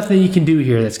 There's nothing you can do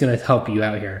here that's going to help you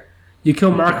out here. You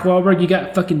kill Mark Wahlberg, you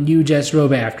got fucking Hugh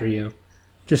Robe after you.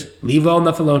 Just leave well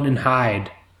enough alone and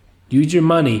hide. Use your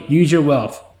money, use your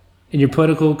wealth, and your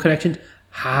political connections.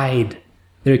 Hide.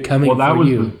 They're coming Well, that for was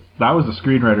you. that was the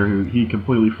screenwriter who he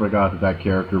completely forgot that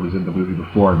character was in the movie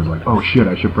before and was like, oh shit,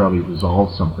 I should probably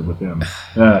resolve something with him.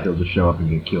 He'll just show up and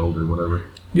get killed or whatever.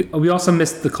 We also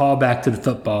missed the callback to the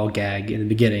football gag in the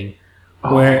beginning,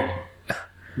 where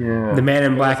Yeah. the man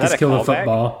in black that is a killing callback?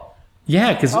 football.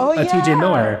 Yeah, because Oh, T.J. yeah.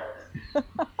 Miller.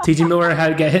 T.J. Miller had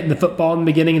to get hit in the football in the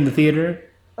beginning in the theater.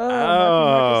 Oh, Marky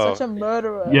Mark is such Oh. a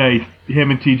murderer. Yeah,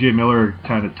 him and TJ Miller are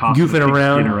kind of tossing Goofing the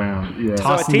around. skin around. Yeah.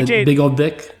 Tossing TJ the big old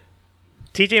dick.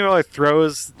 TJ Miller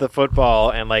throws the football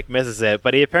and like misses it,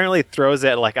 but he apparently throws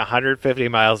it like 150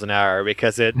 miles an hour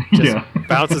because it just Yeah.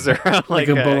 bounces around like,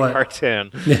 a a bullet.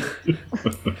 cartoon.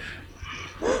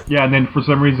 Yeah, and then for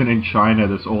some reason in China,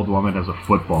 this old woman has a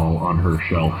football on her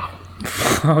shelf.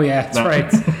 Oh yeah, that's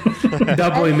right.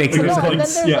 Doubly makes it. No, and then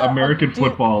sense. there's Yeah, a American dude-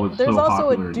 football is There's so also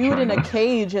popular a in dude in a China.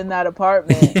 cage in that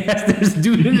apartment. Yes, there's a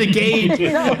dude in the cage.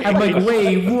 I'm like,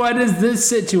 wait, what is this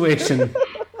situation?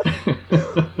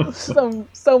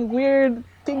 some weird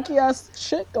pinky ass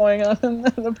shit going on in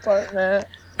that apartment.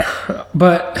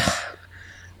 But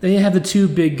they have the two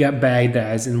big bad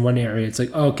guys in one area. It's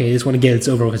like, okay, just want to get this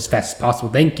over with as fast as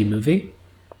possible. Thank you, movie.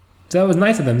 So that was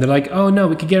nice of them. They're like, oh no,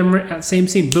 we could get them at the same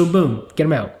scene. Boom, boom, get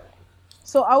them out.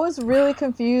 So I was really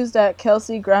confused at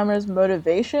Kelsey Grammer's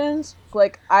motivations.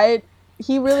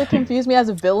 He really confused me as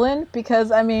a villain because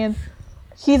I mean,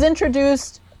 he's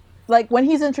introduced. Like when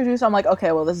he's introduced, I'm like,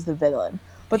 okay, well, this is the villain.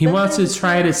 But He then wants to there's-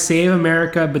 try to save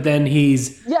America, but then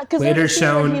he's because later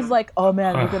shown. he's like, oh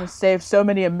man, we're gonna save so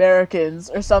many Americans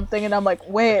or something, and I'm like,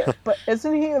 wait, but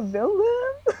isn't he a villain?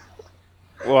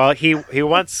 Well, he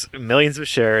wants millions of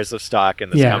shares of stock in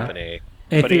this Yeah. company.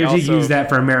 I but he figured he'd also- use that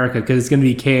for America because it's going to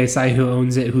be KSI who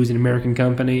owns it, who's an American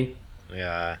company.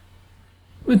 Yeah.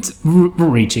 We're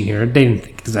reaching here. They didn't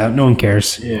think this out. No one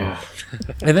cares. Yeah.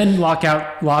 And then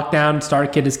lockdown, Star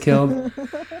Kid is killed.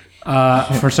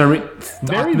 For some reason,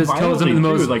 Very Optimus kills him in violently, the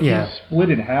most. too. Like, yeah, he's split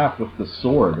in half with the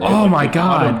sword. Right? Oh Like, my they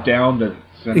cut him God. Down the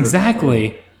center.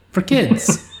 exactly. For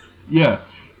kids, Yeah.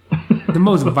 the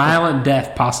most violent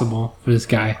death possible for this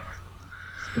guy.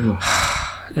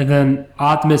 And then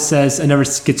Optimus says another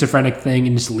schizophrenic thing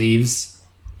and just leaves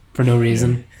for no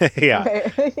reason. Yeah.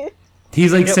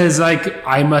 He's like says like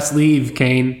I must leave,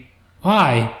 Kane.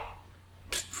 Why?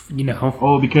 You know.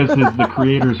 Oh, because the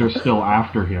creators are still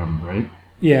after him, right?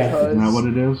 Yeah. Isn't that what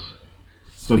it is?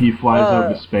 So he flies out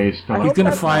to space to I like. hope gonna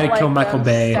that's fly not to kill like Michael them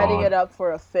Bay. setting it up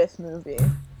for a fifth movie.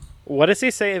 What does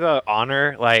he say about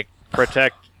honor? Like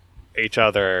protect each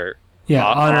other. Yeah.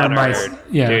 Honor my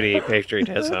duty,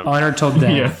 patriotism. honor till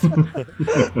death.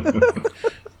 Yeah.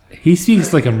 He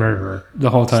speaks like a murderer the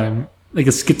whole time, like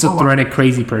a schizophrenic,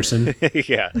 crazy person.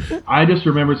 Yeah. I just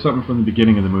remembered something from the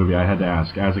beginning of the movie I had to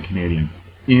ask as a Canadian.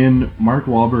 In Mark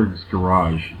Wahlberg's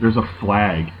garage, there's a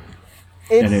flag,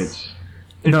 and it's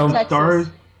No. the stars.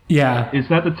 Yeah. Is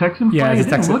that the Texan flag? Yeah, it's a I didn't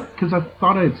Texan- look because I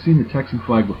thought I had seen the Texan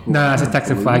flag before. No, it's a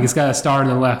Texan flag. It's got a star on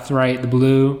the left, right, the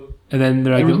blue, and then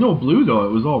they're like, There was no blue though;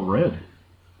 it was all red.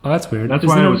 oh, that's weird. That's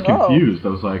Isn't why I it- was confused. I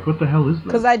was like, "What the hell is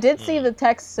Because this?" I did see the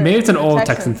Texan. Maybe it's an the old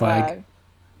Texan flag.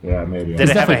 Yeah, maybe. Did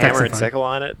it have a definitely hammer and Texan sickle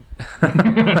on it?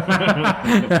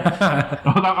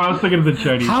 I was thinking of the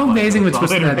Chinese. How flag. amazing would That's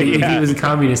Twisted all I that be if Yeah. he was a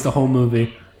communist the whole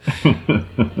movie?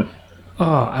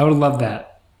 Oh, I would love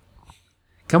that.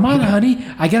 Come on, honey.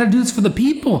 I gotta do this for the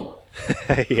people.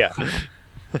 Yeah.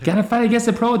 Gotta fight against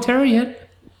the proletariat.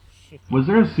 Was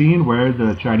there a scene where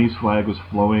the Chinese flag was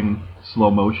flowing slow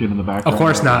motion in the background? Of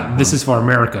course not. This is for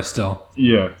America still.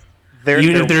 Yeah.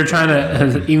 Even if they're trying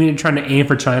to aim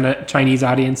for Chinese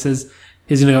audiences,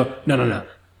 he's gonna go, no.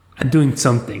 I'm doing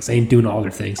some things. I ain't doing all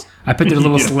their things. I put their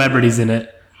little celebrities in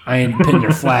it. I ain't putting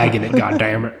their flag in it. God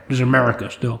damn it! There's America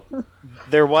still.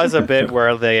 There was a bit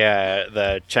where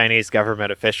the Chinese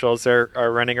government officials are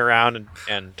running around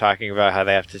and talking about how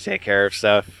they have to take care of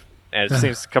stuff, and it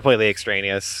seems completely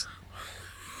extraneous.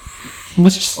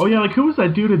 Oh yeah, like who was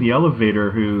that dude in the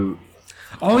elevator who?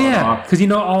 Oh yeah, because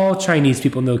all Chinese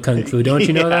people know kung fu. Don't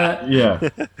you know that? Yeah.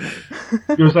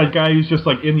 There was that guy who's just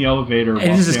like in the elevator.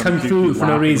 And it's just kung fu for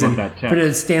no reason. But But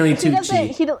it's Stanley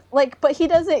Tucci. But he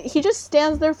doesn't. He just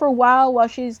stands there for a while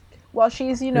she's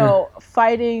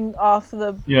fighting off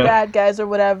the bad guys or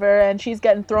whatever, and she's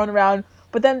getting thrown around.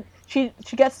 But then she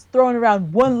gets thrown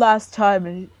around one last time,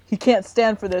 and he can't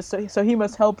stand for this, so he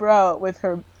must help her out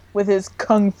with his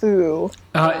kung fu.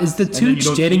 Is the Tooch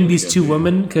dating these two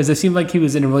women? Because it seemed like he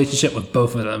was in a relationship with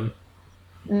both of them.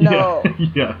 No.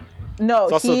 Yeah. No,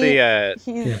 it's also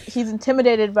he's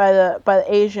intimidated by the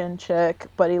Asian chick,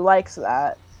 but he likes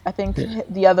that. I think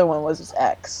the other one was his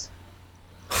ex.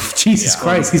 Jesus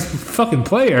Christ, he's a fucking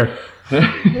player.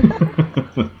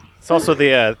 It's also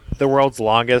the world's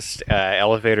longest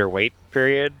elevator wait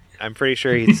period. I'm pretty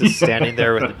sure he's just standing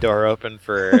there with the door open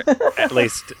for at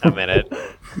least a minute,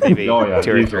 maybe 2 or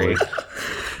 3.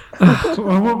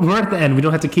 We're at the end. We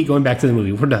don't have to keep going back to the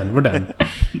movie. We're done.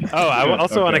 Oh, I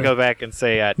also want to go back and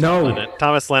say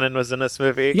Thomas Lennon was in this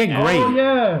movie. Yeah, great. Oh,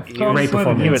 yeah. Great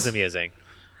performance. He was amusing.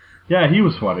 Yeah, he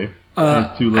was funny.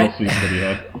 Those 2 little scenes that he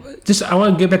had. I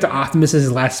want to get back to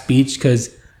Optimus's last speech,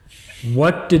 because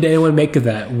what did anyone make of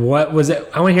that? What was it?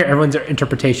 I want to hear everyone's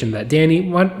interpretation of that. Danny,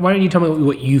 why don't you tell me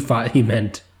what you thought he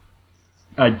meant?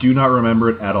 I do not remember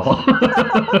it at all.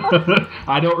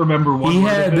 I don't remember one. He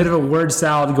had a bit of a word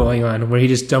salad going on, where he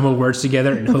just jumbled words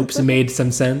together in hopes it made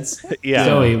some sense. Yeah.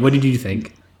 Zoe, what did you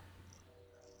think?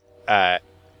 What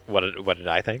did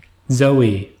I think?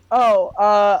 Zoe.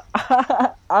 Oh,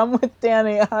 I'm with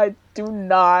Danny. I do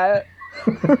not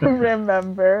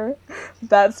remember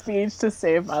that speech to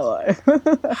save my life.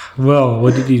 Will,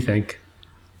 what did you think?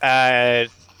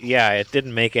 Yeah, it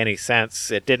didn't make any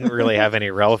sense. It didn't really have any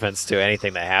relevance to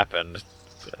anything that happened.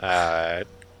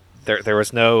 There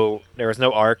was no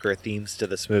arc or themes to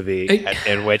this movie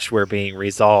in which were being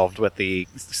resolved with the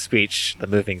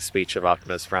moving speech of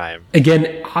Optimus Prime.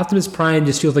 Again, Optimus Prime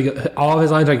just feels like all of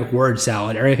his lines are like word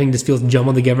salad. Everything just feels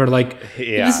jumbled together. Like,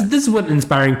 this is what an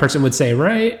inspiring person would say,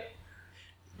 right?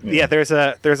 Yeah, there's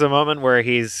a moment where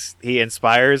he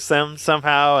inspires them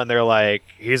somehow, and they're like,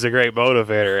 he's a great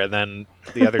motivator, and then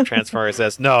the other Transformer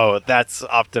says, no, that's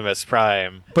Optimus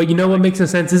Prime. But you know what makes no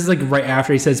sense? This is like right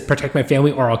after he says, protect my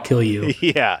family or I'll kill you.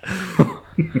 Yeah.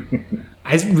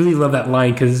 I just really love that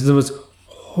line, because it's the most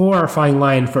horrifying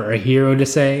line for a hero to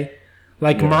say.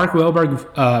 Like Mark Wahlberg,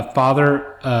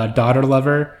 father-daughter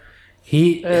lover,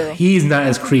 he's not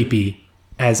as creepy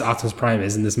as Optimus Prime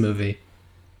is in this movie.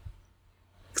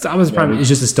 Because Optimus Prime is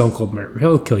just a stone cold murderer.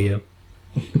 He'll kill you.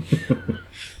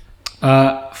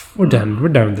 We're done. We're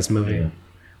done with this movie. Yeah.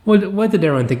 What did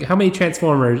everyone think? How many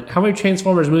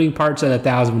Transformers moving parts out of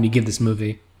 1,000 would you give this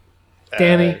movie?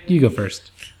 Danny, you go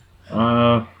first.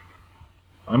 I'm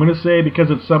gonna say,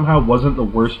 because it somehow wasn't the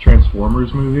worst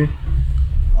Transformers movie,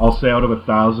 I'll say out of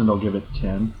 1,000, I'll give it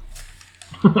 10.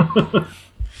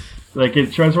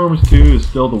 Transformers 2 is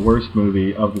still the worst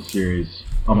movie of the series,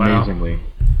 amazingly. Wow.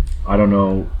 I don't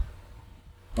know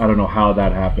how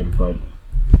that happened, but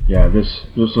yeah, this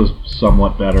was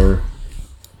somewhat better.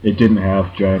 It didn't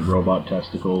have giant robot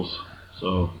testicles,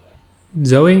 so.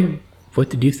 Zoe,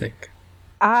 what did you think?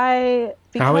 How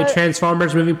many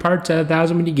Transformers moving parts out of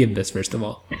 1,000 would you give this, first of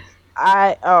all?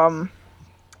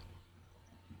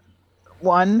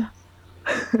 1.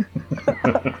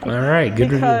 All right,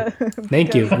 good review.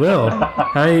 Thank you. Will,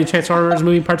 how many Transformers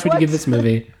moving parts would you give this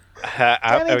movie?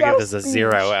 I would give this a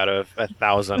 0 out of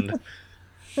 1,000.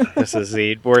 This is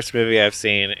the worst movie I've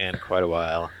seen in quite a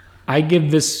while. I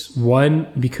give this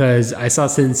 1 because I saw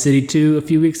Sin City 2 a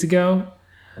few weeks ago.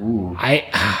 Ooh.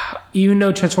 Even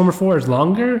though Transformer 4 is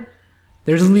longer,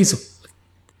 it's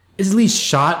at least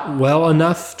shot well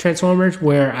enough, Transformers,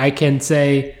 where I can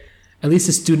say at least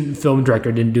a student film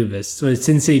director didn't do this. So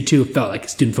Sin City 2 felt like a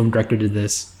student film director did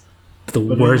this. But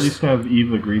worst. At least have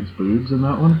Eva Green's boobs in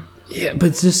that one? Yeah, but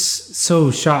it's just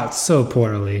so shot so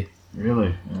poorly.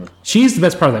 Really? Yeah. She's the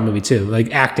best part of that movie too,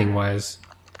 like acting wise.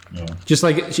 Yeah. Just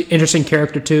like interesting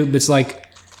character too, but it's like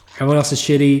everyone else is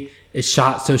shitty. It's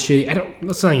shot so shitty.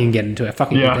 Let's not even get into it. I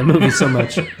fucking hate that movie so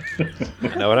much. I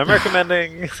know what I'm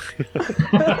recommending.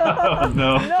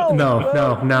 No.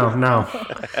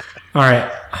 All right,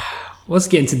 let's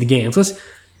get into the games.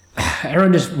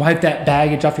 Everyone just wipe that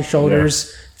baggage off your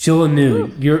shoulders. Yeah. Feel anew.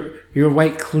 You're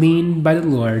wiped clean by the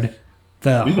Lord.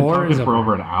 The We've been horror talking is for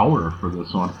over an hour for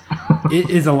this one. it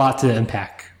is a lot to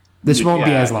unpack. This won't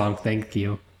be Yeah. as long. Thank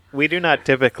you. We do not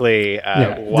typically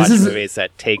Yeah, watch this is- movies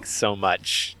that take so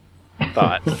much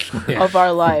thought. Of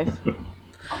our life.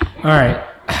 All right.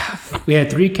 We had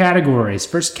 3 categories.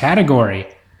 First category.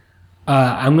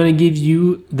 I'm going to give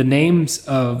you the names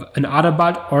of an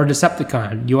Autobot or a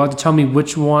Decepticon. You have to tell me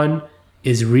which one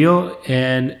is real,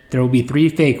 and there will be 3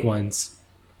 fake ones.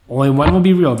 Only one will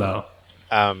be real, though.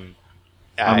 Um,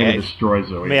 I'm going I- to destroy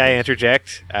Zoe. May I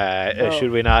interject? No.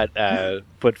 Should we not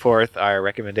put forth our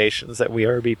recommendations that we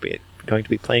are going to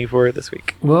be playing for this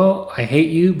week? Well, I hate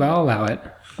you, but I'll allow it.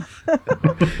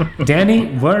 Danny,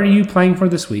 what are you playing for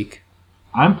this week?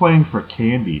 I'm playing for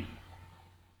Candy.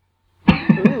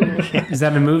 Is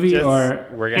that a movie Just- or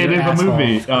we're It gonna is a asshole.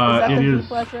 movie. that It the is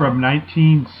pleasure? from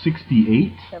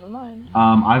 1968. Never mind.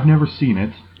 I've never seen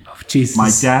it. Oh, Jesus. My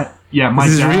dad. Yeah, my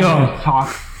This is dad real.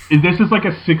 talked. This is like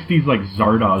a 60s like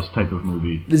Zardoz type of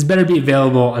movie. This better be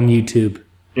available on YouTube.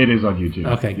 It is on YouTube.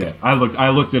 Okay, yeah. good. I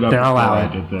looked it up Then before I'll allow I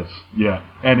it. did this. Yeah,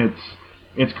 and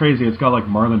it's crazy. It's got like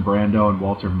Marlon Brando and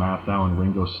Walter Matthau and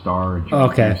Ringo Starr. And John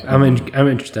Okay, Huston. I'm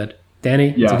interested. Danny,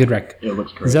 it's Yeah, a good rec. It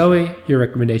looks great. Zoe, your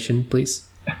recommendation, please.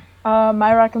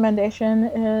 My recommendation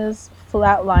is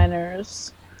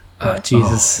Flatliners. Oh,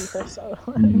 Jesus. Super so-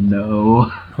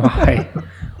 No. Why?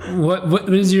 What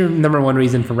is your number one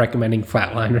reason for recommending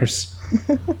Flatliners?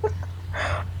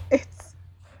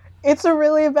 It's a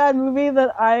really bad movie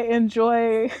that I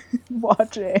enjoy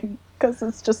watching because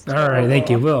it's just. All right, thank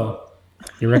you. terrible. Will,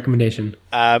 your recommendation.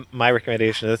 My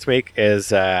recommendation this week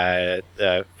is a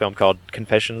film called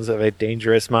Confessions of a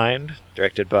Dangerous Mind,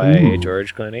 directed by Ooh.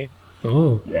 George Clooney,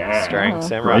 Oh. Yeah. starring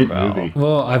Sam Great Rockwell. movie.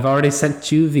 Well, I've already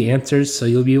sent you the answers, so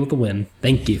you'll be able to win.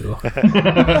 Thank you.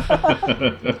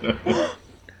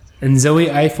 And Zoe,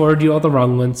 I forwarded you all the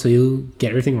wrong ones, so you'll get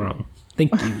everything wrong.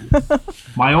 Thank you.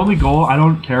 My only goal, I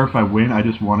don't care if I win, I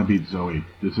just want to beat Zoe.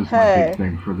 This is my Hey. big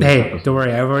thing for this Hey, episode. don't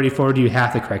worry. I've already forwarded you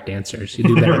half the correct answers. You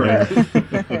do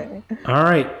better. All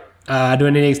right. Do I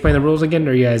need to explain the rules again,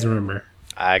 or you guys remember?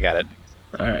 I got it.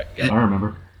 All right. I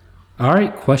remember. All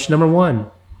right. Question number 1.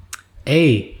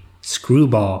 A.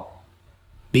 Screwball.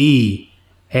 B.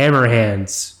 Hammer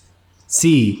hands.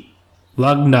 C.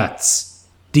 Lug nuts.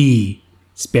 D.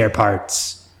 Spare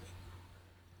parts.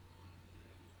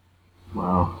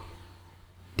 Wow.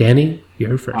 Danny,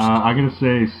 you're first. I'm going to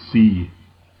say C.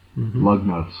 Mm-hmm. Lug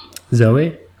nuts.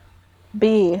 Zoe.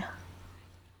 B.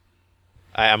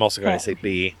 I'm also going to say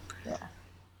B.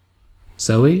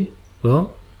 Zoe.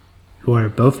 Will. You are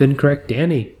both incorrect.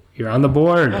 Danny, you're on the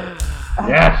board.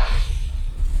 Yes!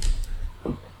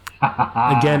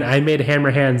 Again, I made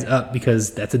Hammer Hands up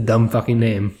because that's a dumb fucking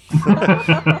name.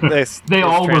 They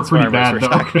all were pretty Transformers bad, we're though.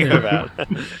 talking about.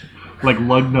 Like,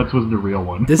 lug nuts was the real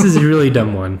one. This is a really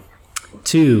dumb one.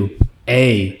 2.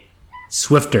 A.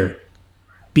 Swifter.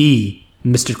 B.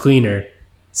 Mr. Cleaner.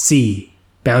 C.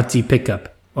 Bounty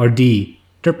Pickup. Or D.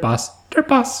 Dirt Boss. Dirt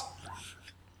Boss.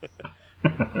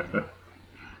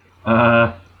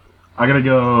 I gotta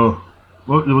go.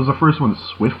 What was the first one?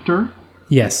 Swifter?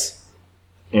 Yes.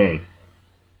 A.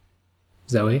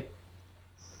 Zoe.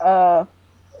 The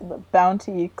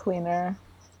Bounty Cleaner.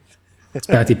 It's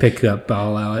Bounty Pickup. I'll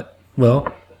allow it. Will.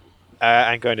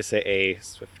 I'm going to say A.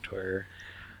 Swiftor.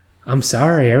 I'm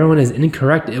sorry. Everyone is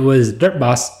incorrect. It was Dirt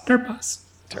Boss. Dirt Boss.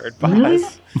 Turd Boss. Really?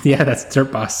 Yeah, that's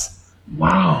Dirt Boss.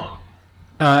 Wow.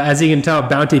 As you can tell,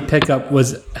 Bounty Pickup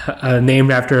was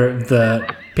named after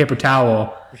the paper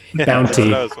towel Bounty.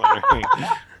 That's what I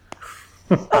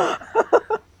was wondering.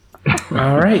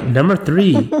 All right, number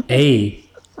 3, A,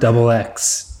 double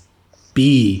X,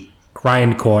 B,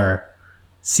 grindcore,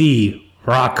 C,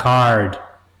 rock hard,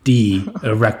 D,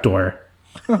 erector.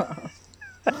 I'm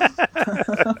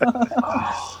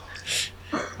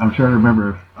trying to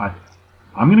remember.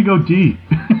 I'm gonna go D.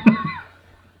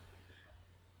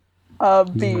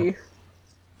 B.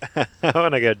 I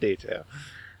want to go D too.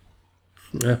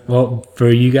 Well, for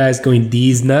you guys going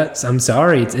D's nuts, I'm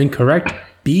sorry, it's incorrect.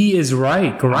 B is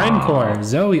right, grindcore.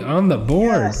 Zoe on the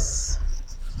board. Yes.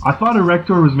 I thought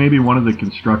Erector was maybe one of the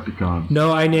Constructicons.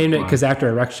 No, I named it because after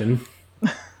erection.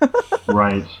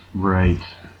 Right, right.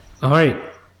 All right,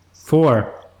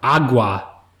 4, agua,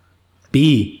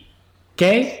 B,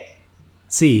 K,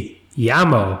 C,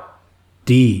 Yamo,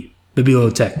 D,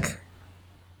 bibliotech.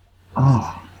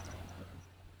 Oh.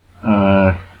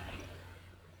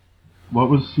 What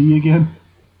was C again?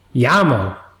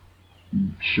 Yamo.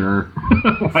 Sure.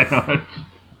 Why not?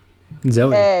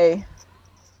 Zoe. A.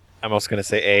 I'm also going to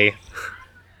say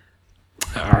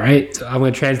A. All right, so I'm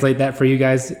going to translate that for you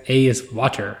guys. A is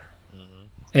water,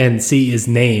 and C is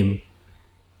name.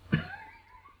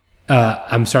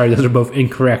 I'm sorry, those are both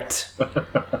incorrect.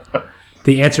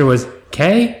 The answer was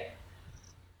K?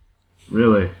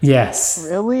 Really? Yes.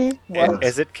 Really? What?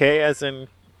 Is it K as in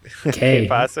K. K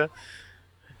pasa?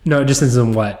 No, just as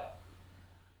in what?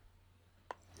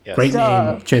 Yes. Great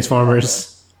Duh. name,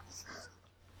 Transformers.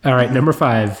 All right, number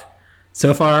 5.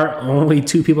 So far, only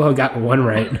 2 people have got one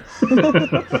right.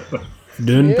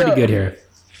 Doing pretty good here.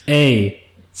 A.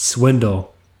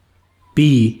 Swindle.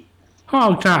 B.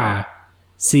 Hog tie.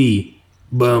 C.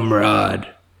 Bumrod.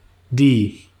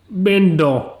 D.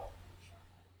 Bindle.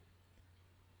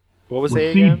 What was Was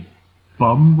A C again?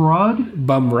 Bumrod?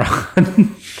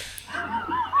 Bumrod.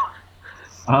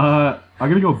 I'm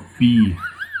gonna go B.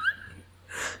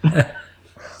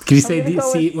 Can you say gonna D,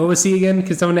 go C? with- What was C again?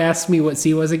 Because someone asked me what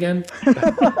C was again.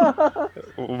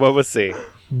 What was C?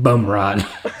 Bumrod.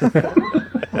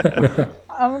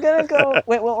 I'm gonna go.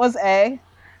 Wait, what was A?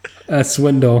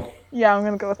 Swindle. Yeah, I'm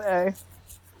gonna go with A.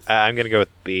 I'm gonna go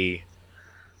with B.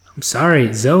 I'm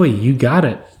sorry, Zoe, you got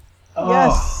it.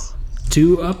 Yes.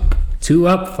 2 up. 2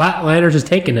 up. Flatliners is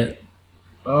taking it.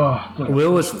 Oh,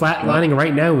 Will is flatlining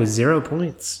right now with 0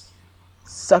 points.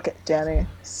 Suck it, Danny.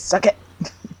 Suck it.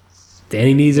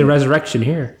 Danny needs a resurrection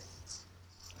here.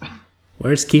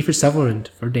 Where's Kiefer Sutherland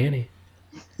for Danny?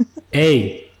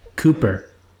 A. Cooper.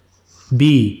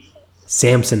 B.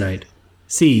 Samsonite.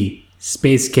 C.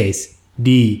 Space Case.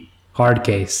 D. Hard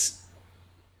Case.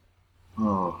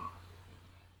 oh.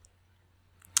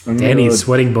 Danny is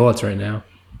sweating bullets right now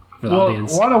for the Well,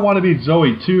 audience. one, I want to be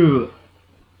Zoe too.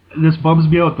 This bums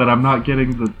me out that I'm not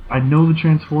getting the. I know the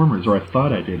Transformers, or I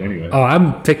thought I did anyway. Oh,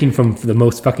 I'm picking from the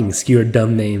most fucking obscure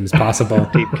dumb names possible.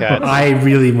 Deep cut. I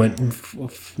really went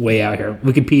way out here.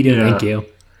 Wikipedia, Yeah. thank you.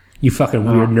 You fucking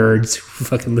weird nerds who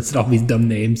fucking listed all these dumb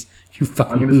names. You I'm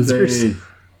fucking gonna losers. say.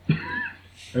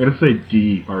 I'm gonna say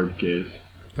D. Hard case.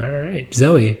 All right,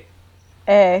 Zoe.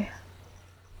 A.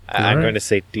 I'm Alright. going to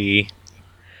say D.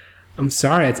 I'm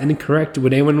sorry, that's incorrect.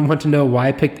 Would anyone want to know why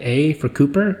I picked A for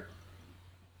Cooper?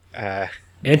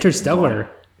 Interstellar.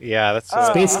 Yeah, that's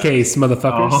Space Case,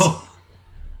 motherfuckers. Oh.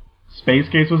 Space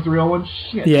Case was the real one.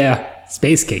 Shit. Yeah,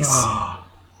 Space Case. Ah.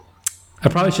 I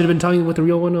probably should have been telling you what the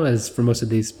real one was for most of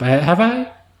these. But have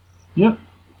I? Yep.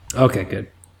 Okay, good.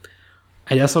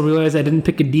 I also realized I didn't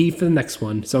pick a D for the next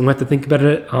one, so I'm going to have to think about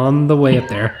it on the way up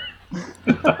there.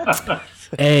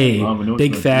 A. Well, we know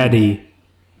Big it's Fatty.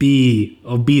 B.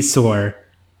 Obesor.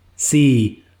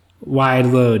 C. Wide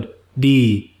Load.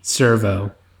 D.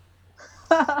 Servo.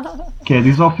 Okay,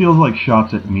 these all feel like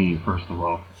shots at me. First of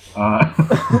all.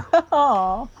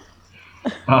 Aw.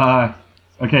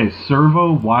 Okay,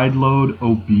 Servo, Wide Load,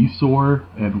 Obesor,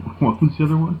 and what was the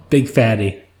other one? Big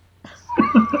Fatty.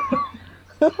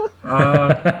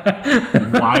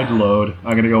 Wide Load.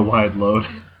 I'm gonna go Wide Load.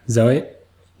 Zoe?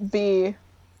 B.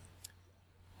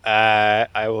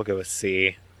 I will go with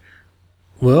C.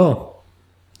 Will.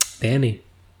 Danny.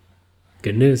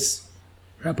 Good news.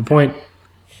 You're up a point.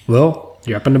 Will,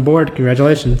 you're up on the board.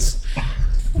 Congratulations.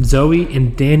 Zoe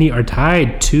and Danny are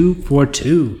tied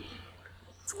 2-2.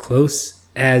 It's close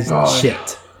as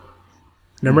shit.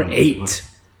 Number 8.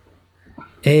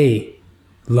 A.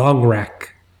 Long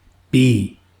rack.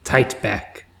 B. Tight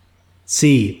back.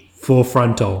 C. Full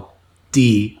frontal.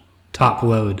 D. Top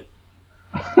load.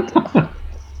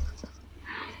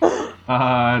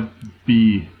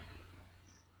 B.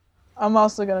 I'm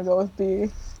also gonna go with B.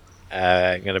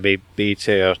 I'm going to be B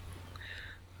too.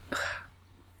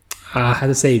 I have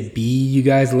to say B you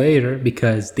guys later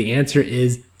because the answer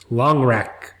is long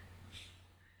rack.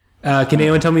 Can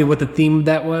anyone tell me what the theme of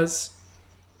that was?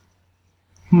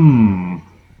 I'm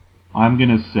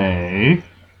gonna say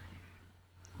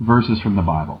verses from the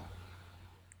Bible.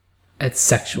 It's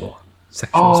sexual.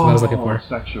 Sexual is what I was looking for.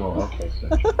 Sexual. Okay,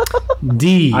 sexual.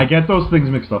 D. I get those things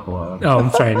mixed up a lot. Oh,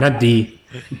 I'm sorry, not D.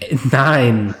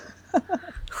 9.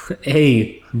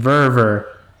 A. Verver.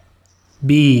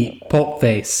 B. Pulp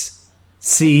face.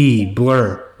 C.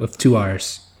 Blur with 2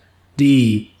 R's.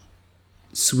 D.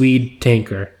 Swede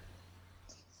tanker.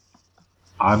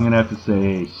 I'm gonna have to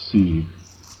say C.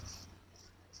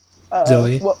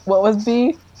 Zoe. What was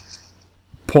B?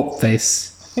 Pulp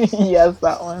face. Yes,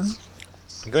 that one.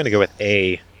 I'm going to go with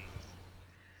A.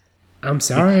 I'm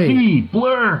sorry. C.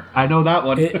 Blur. I know that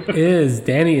one. It is.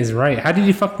 Danny is right. How did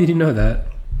you know that?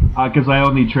 Because I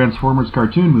own the Transformers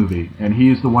cartoon movie, and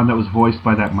he's the one that was voiced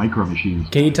by that Micro Machines.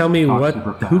 Can you tell me Talk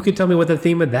super fast. who could tell me what the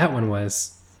theme of that one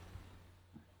was?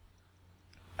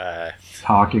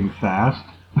 Talking fast.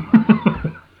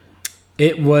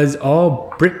 It was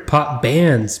all Britpop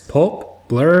bands. Pulp,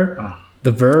 Blur,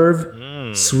 The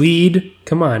Verve, Swede.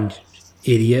 Come on,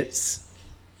 idiots.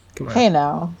 Come on. Hey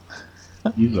now.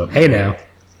 He's up. Hey now.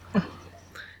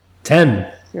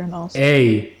 10. You're an awesome.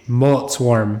 A. Mullet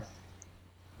swarm.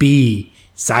 B.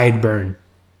 Sideburn.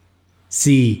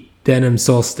 C. Denim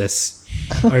solstice.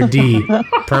 Or D.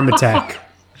 Permatech.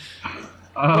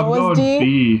 I'm was going D?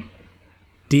 B.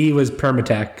 D was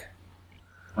Permatech.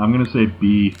 I'm gonna say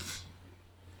B.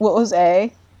 What was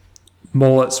A?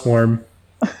 Mullet swarm.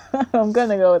 I'm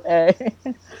gonna go with A.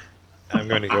 I'm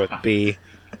going to go with B.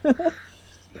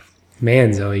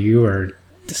 Man, Zoe, you are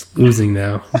just losing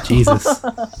now. Jesus.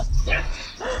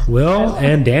 Will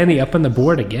and Danny up on the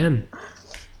board again.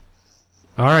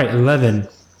 All right, 11.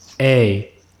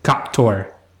 A.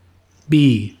 Coptor.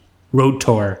 B.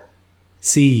 Rotor.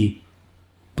 C.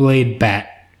 Blade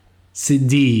bat.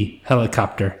 D.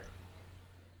 Helicopter.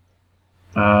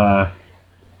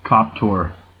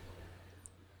 Coptor.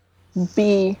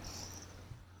 B.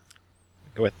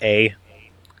 Go with A.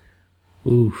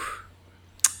 Oof.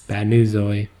 Bad news,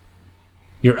 Zoe.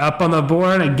 You're up on the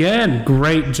board again.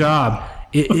 Great job.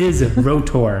 It is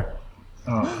Rotor.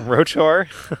 Rotor?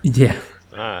 Yeah.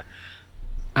 Ah,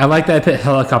 I like that I put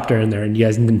helicopter in there and you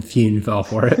guys didn't fell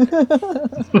for it.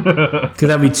 Because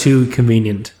that'd be too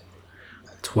convenient.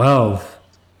 12.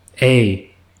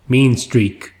 A. Mean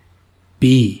streak.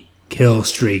 B. Kill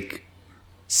streak.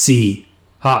 C.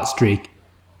 Hot streak.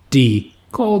 D.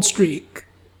 Cold streak.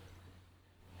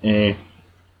 A.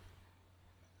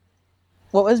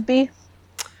 What was B?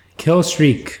 Kill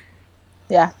streak.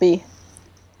 Yeah, B.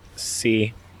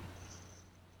 C.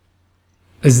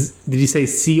 Did you say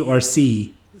C or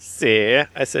C? C.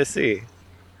 I say C.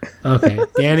 Okay.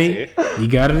 Danny, you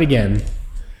got it again.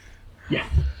 Yeah.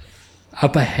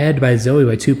 Up ahead by Zoe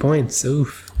by 2 points.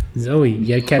 Oof. Zoe, you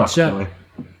gotta catch Fuck,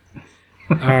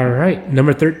 up. All right.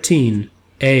 Number 13.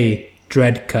 A.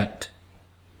 Dread cut.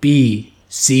 B.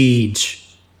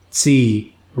 Siege.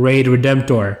 C. Raid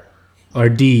Redemptor. Or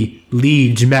D.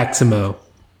 Liege Maximo.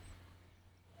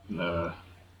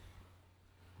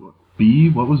 B?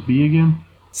 What was B again?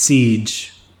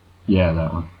 Siege. Yeah,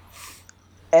 that one.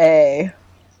 A.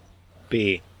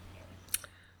 B.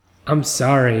 I'm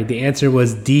sorry. The answer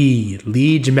was D.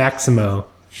 Liege Maximo.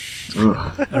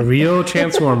 Ugh. A real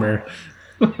Transformer.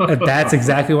 That's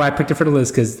exactly why I picked it for the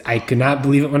list, because I could not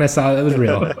believe it when I saw it was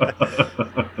real.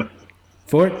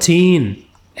 14.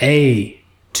 A.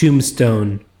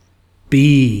 Tombstone.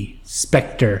 B.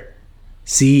 Spectre.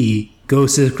 C.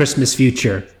 Ghost of Christmas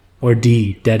Future. Or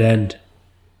D. Dead End.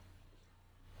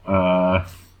 I'm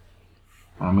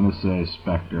gonna say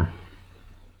Spectre.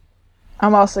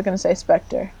 I'm also gonna say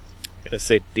Spectre. I'm going to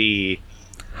say D.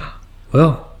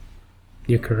 Well,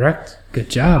 you're correct. Good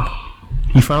job.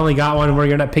 You finally got one where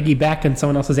you're not piggybacking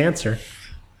someone else's answer.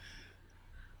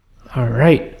 All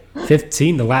right.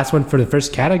 15, the last one for the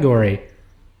first category.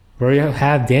 Where you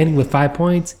have Danny with 5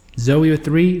 points, Zoe with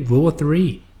 3, Will with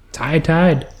 3.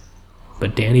 Tied.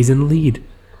 But Danny's in the lead.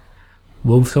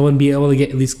 Will someone be able to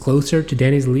get at least closer to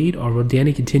Danny's lead, or will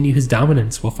Danny continue his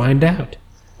dominance? We'll find out.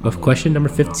 With question number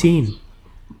 15.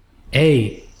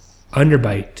 A.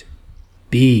 Underbite.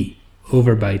 B.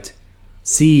 Overbite.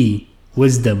 C.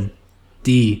 Wisdom.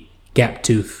 D. Gap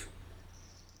tooth.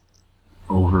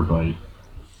 Overbite.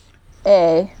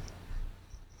 A. I'm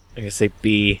going to say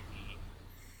B.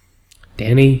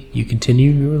 Danny, you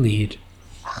continue your lead.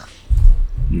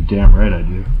 You're damn right I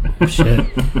do. Shit.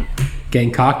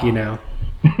 Getting cocky now.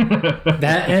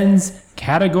 That ends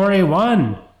category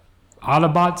 1.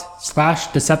 Autobot /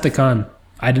 Decepticon.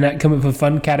 I did not come up with a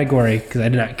fun category because I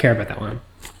did not care about that one.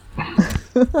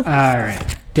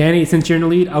 Alright. Danny, since you're in the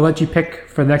lead, I'll let you pick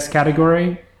for the next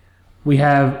category. We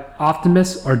have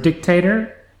Optimus or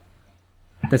Dictator.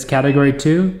 That's category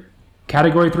 2.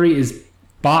 Category 3 is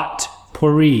Bot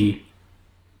Pourri.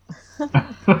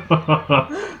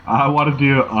 I want to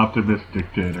do Optimus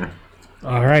Dictator.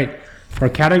 Alright. For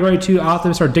category 2,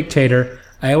 Optimus or Dictator,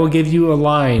 I will give you a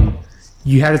line.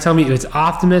 You have to tell me if it's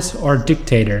Optimus or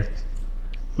Dictator.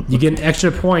 You get an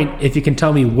extra point if you can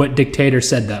tell me what Dictator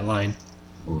said that line.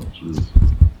 Oh, jeez.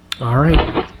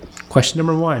 Alright. Question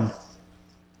number 1.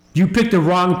 You picked the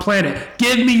wrong planet.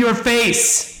 Give me your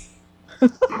face!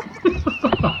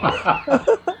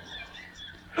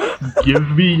 Give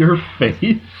me your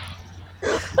face?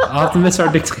 Optimus or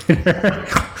Dictator?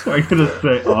 I'm gonna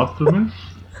say Optimus.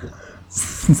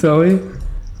 Zoe?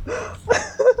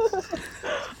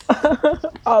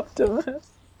 Optimus.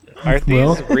 Are these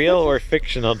Will? real or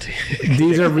fictional?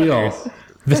 These are real.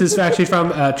 This is actually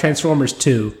from Transformers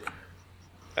 2.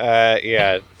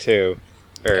 Yeah, 2.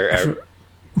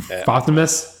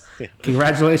 Optimus?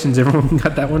 Congratulations, everyone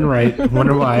got that one right. I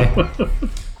wonder why.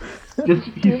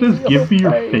 He says, give me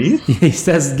your face? He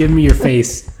says, give me your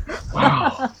face.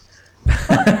 Wow.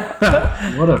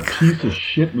 What What a piece of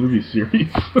shit movie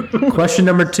series. Question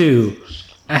number 2.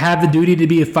 I have the duty to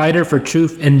be a fighter for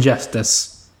truth and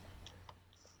justice.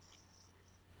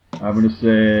 I'm gonna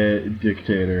say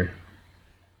Dictator.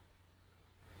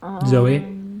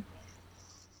 Zoe?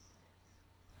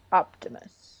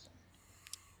 Optimus.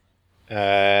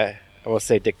 I will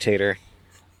say dictator.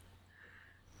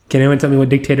 Can anyone tell me what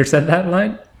dictator said that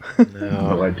line?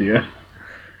 No idea.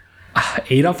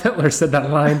 Adolf Hitler said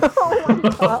that line.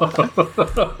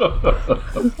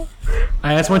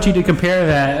 I just want you to compare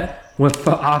that with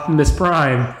Optimus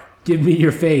Prime. Give me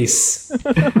your face.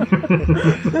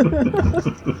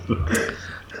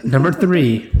 Number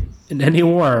 3. In any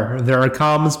war, there are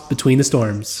calms between the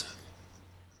storms.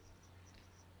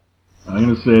 I'm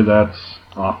gonna say that's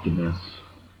Optimus.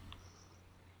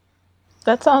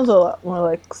 That sounds a lot more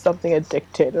like something a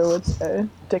dictator would say.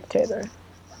 Dictator.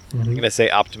 I'm going to say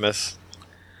Optimus.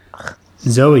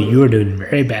 Zoe, you are doing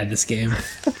very bad this game.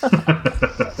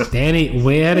 Danny,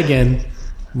 way ahead again.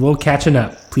 We're catching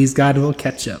up. Please, God, we'll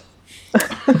catch up.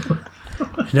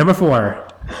 Number 4.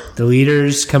 The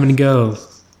leaders come and go,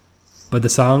 but the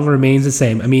song remains the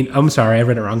same. I'm sorry, I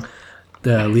read it wrong.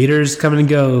 The leaders come and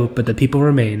go, but the people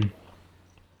remain.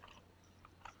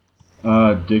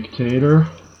 Dictator.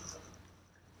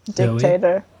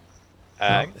 Dictator.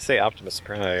 I'm going to say Optimus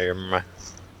Prime.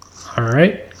 All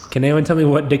right. Can anyone tell me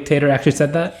what dictator actually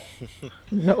said that?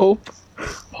 Nope.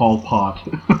 Pol Pot.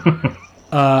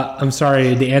 I'm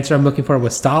sorry. The answer I'm looking for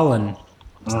was Stalin.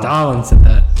 Stalin said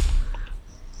that.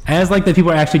 As like the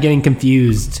people are actually getting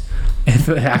confused if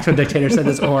the actual dictator said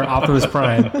this or Optimus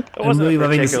Prime. It wasn't a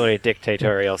particularly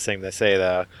dictatorial thing to say,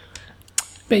 though.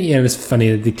 But yeah, it was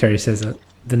funny the dictator says it.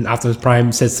 Then Optimus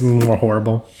Prime says something more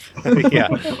horrible. Yeah.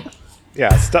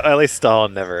 Yeah, at least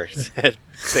Stalin never said,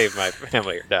 save my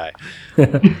family or die.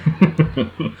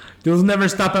 You'll never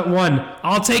stop at 1.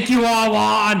 I'll take you all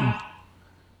on!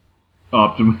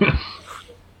 Optimus.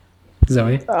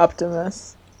 Zoe?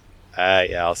 Optimus.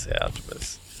 Yeah, I'll say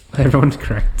Optimus. Everyone's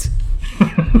correct.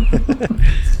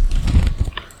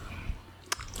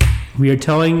 We are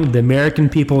telling the American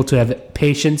people to have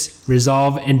patience,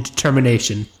 resolve, and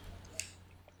determination.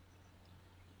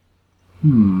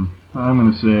 I'm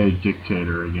gonna say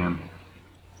Dictator again.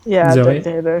 Yeah, Zoe?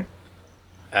 dictator.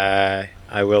 I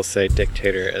will say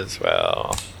dictator as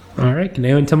well. All right. Can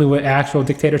anyone tell me what actual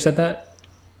dictator said that?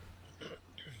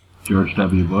 George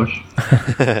W. Bush.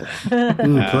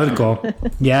 Ooh, political.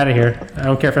 Get out of here. I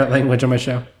don't care for that language on my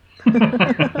show.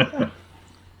 I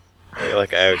feel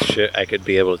like I could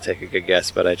be able to take a good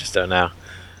guess, but I just don't know.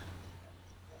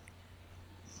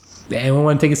 Anyone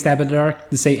want to take a stab at the dark?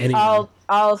 To say anyone.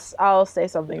 I'll say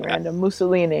something random.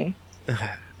 Mussolini.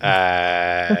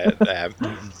 Mao.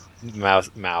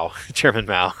 Chairman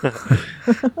Mao.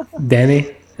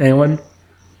 Danny? Anyone?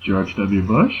 George W.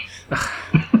 Bush.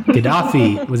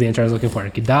 Gaddafi was the answer I was looking for.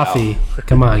 Gaddafi.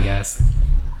 Come on, guys.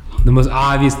 The most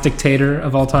obvious dictator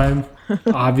of all time.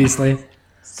 Obviously.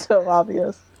 So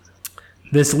obvious.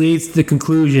 This leads to the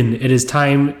conclusion. It is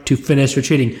time to finish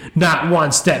retreating. Not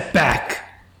one step back.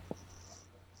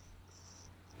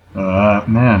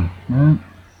 Man.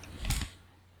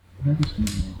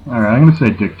 Alright, I'm gonna say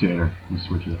Dictator. Let's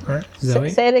switch it. All right, Zoe.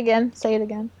 Say it again. Say it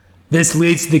again. This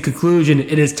leads to the conclusion.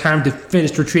 It is time to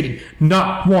finish retreating.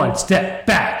 Not one step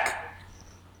back.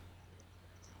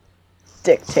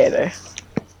 Dictator.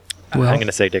 Well, I'm going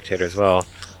to say dictator as well.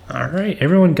 all right.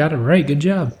 Everyone got it right. Good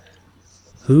job.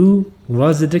 Who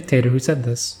was the dictator who said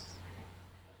this?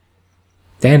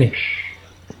 Danny.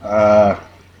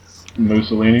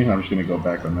 Mussolini. I'm just gonna go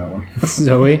back on that one.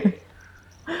 Zoe.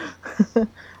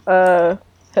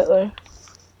 Hitler.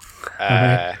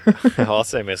 I'll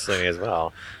say Mussolini as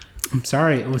well. I'm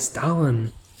sorry. It was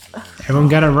Stalin. Everyone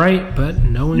got it right, but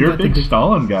no one You're got a big the...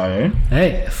 Stalin guy, eh?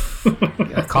 Hey.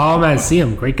 Call him as see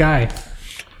him. Great guy.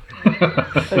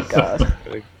 Oh God.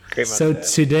 Great So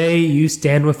mustache. today you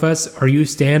stand with us or you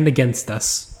stand against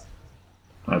us.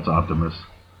 That's Optimus.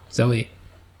 Zoe.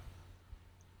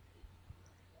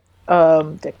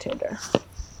 Dictator.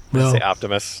 Will. Say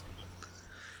Optimus.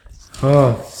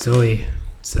 Oh, Zoe.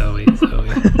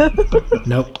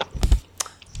 Nope.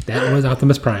 That was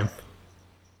Optimus Prime.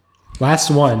 Last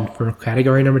one for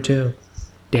category number 2.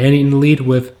 Danny in the lead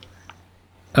with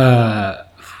I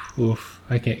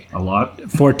can't. A lot.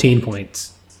 14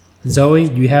 points. Zoe,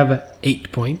 you have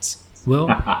 8 points. Will,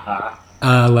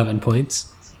 11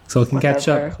 points. So we can catch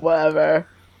up. Whatever.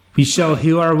 We shall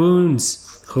heal our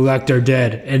wounds, collect our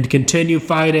dead, and continue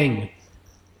fighting.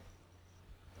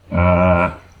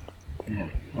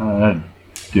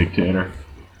 Dictator.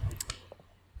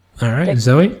 All right,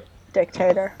 Zoe.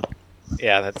 Dictator.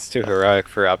 Yeah, that's too heroic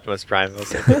for Optimus Prime. We'll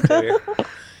say dictator.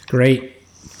 Great.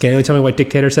 Can anyone tell me what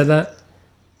dictator said that?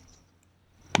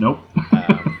 Nope.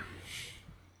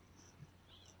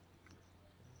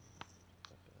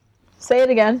 Say it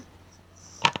again.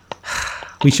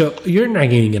 You're not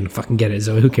even gonna fucking get it,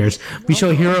 Zoe. Who cares? We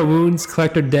show hero wounds,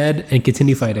 collector dead, and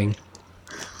continue fighting.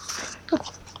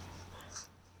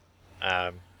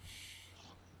 I'll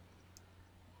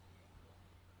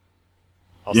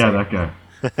Yeah, say that guy.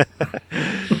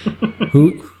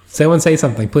 Who? Someone say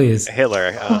something, please.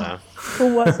 Hitler. I don't know.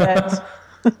 Who was it?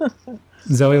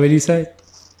 Zoe, what do you say?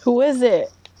 Who is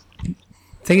it?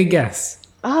 Take a guess.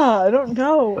 I don't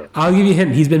know. I'll give you a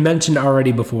hint. He's been mentioned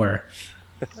already before.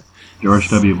 George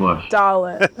W. Bush.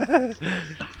 Stalin.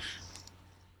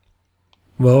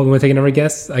 Well, you want to take another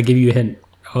guess? I give you a hint.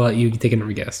 I'll let you take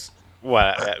another guess.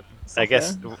 What? I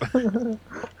guess.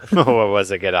 What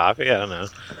was it? Gaddafi? I don't know.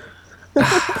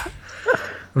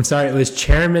 I'm sorry, it was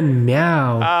Chairman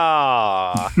Mao.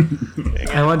 Oh.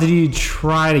 I wanted you to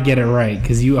try to get it right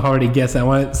because you already guessed. I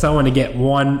wanted someone to get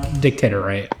one dictator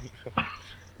right.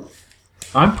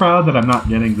 I'm proud that I'm not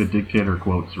getting the dictator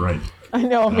quotes right. I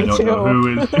know, me I don't too. know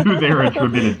who they're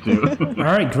attributed to. All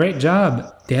right, great job.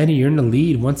 Danny, you're in the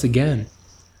lead once again.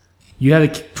 You have a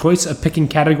choice of picking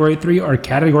category 3 or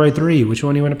category 3. Which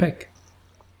one do you want to pick?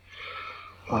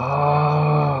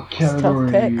 Oh,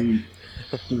 category category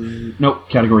 3. Nope,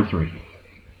 category 3.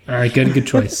 All right, good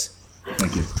choice.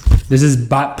 Thank you. This is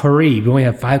Potpourri. We only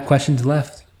have 5 questions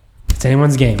left. It's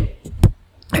anyone's game.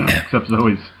 Except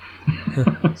Zoe's.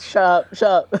 Shut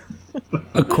up.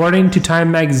 According to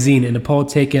Time Magazine, in a poll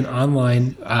taken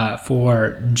online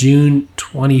for June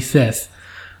 25th,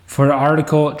 for the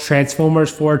article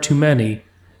Transformers 4 Too Many,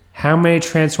 how many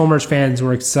Transformers fans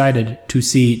were excited to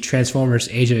see Transformers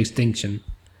Age of Extinction?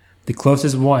 The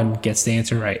closest one gets the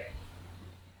answer right.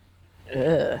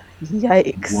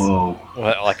 Yikes. Whoa.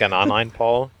 What, like an online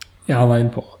poll? Yeah, online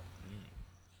poll.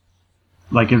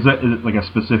 Like, is it like a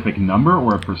specific number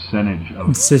or a percentage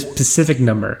of... It's a specific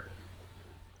number.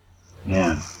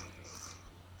 Man.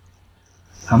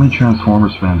 How many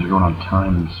Transformers fans are going on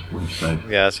Time's website?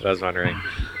 Yeah, that's what I was wondering.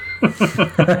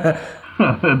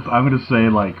 I'm going to say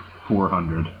like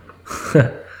 400.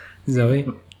 Zoe?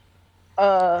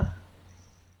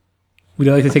 Would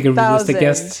you like to take a realistic 1,000.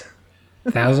 guess?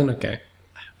 1,000? Okay.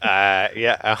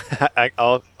 Yeah,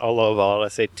 I'll lowball.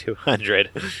 Let's say 200.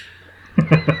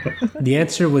 The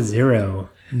answer was 0.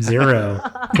 0.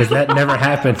 Because that never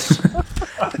happened.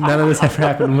 None of this ever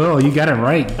happened. Will, you got it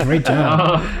right. Great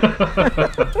job.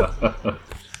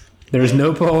 There was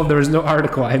no poll. There was no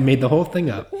article. I made the whole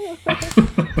thing up.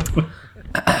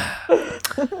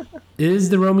 Is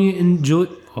the Romeo and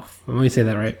Juliet... Oh, let me say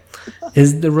that right.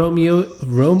 Is the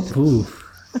Ooh.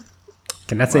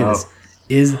 Cannot say this.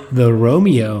 Is the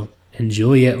Romeo and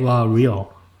Juliet law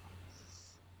real?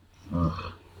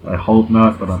 I hope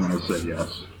not, but I'm going to say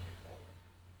yes.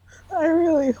 I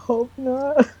really hope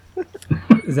not.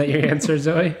 Is that your answer,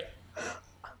 Zoe?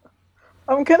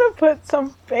 I'm gonna put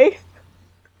some faith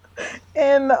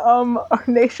in our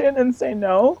nation and say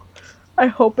no. I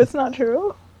hope it's not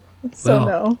true. So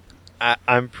Well. no.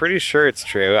 I'm pretty sure it's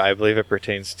true. I believe it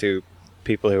pertains to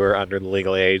people who are under the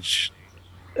legal age.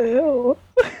 Ew.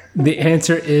 The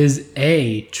answer is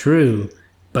A, true.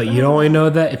 But you only know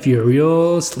that if you're a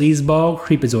real sleazeball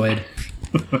creepazoid.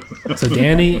 So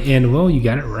Danny and Will, you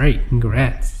got it right.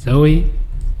 Congrats. Zoe,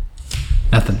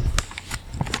 nothing.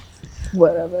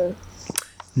 Whatever.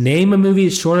 Name a movie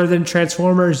shorter than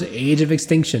Transformers Age of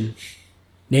Extinction.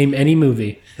 Name any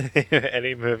movie.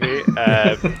 Any movie?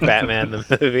 Batman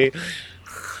the movie.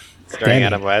 Starring Danny.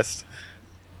 Adam West.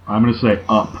 I'm going to say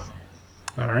Up.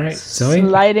 All right, Zoe.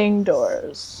 Sliding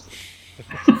doors.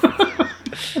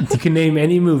 You can name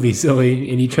any movie,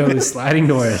 Zoe, and you chose Sliding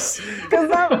Doors.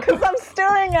 Because I'm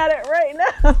staring at it right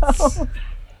now.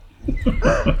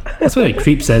 That's what a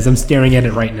creep says. I'm staring at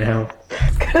it right now.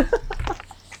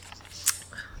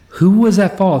 Who was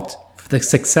at fault for the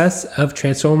success of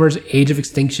Transformers Age of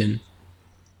Extinction?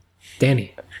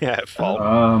 Danny. Yeah, fault.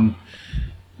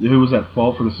 Who was at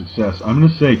fault for the success? I'm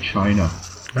going to say China.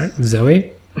 All right,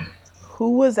 Zoe.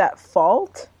 Who was at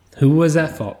fault? Who was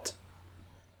at fault?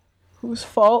 Whose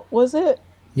fault was it?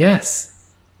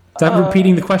 Yes. Stop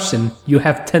repeating the question. You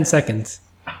have 10 seconds.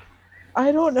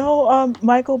 I don't know.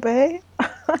 Michael Bay?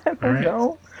 I don't right.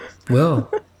 know. Will.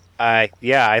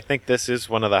 Yeah, I think this is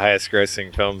one of the highest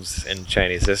grossing films in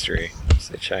Chinese history.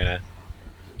 Say China.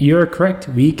 You're correct.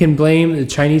 We can blame the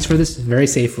Chinese for this very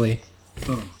safely.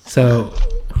 So,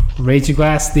 raise your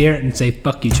glass there and say,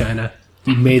 fuck you, China.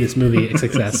 You made this movie a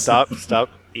success. Stop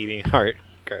eating heart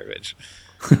garbage.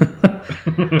 All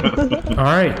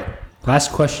right.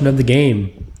 Last question of the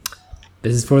game.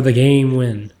 This is for the game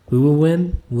win. Who will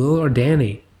win? Will or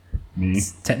Danny? Me.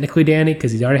 It's technically Danny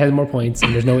because he already has more points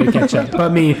and there's no way to catch up.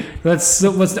 But me, let's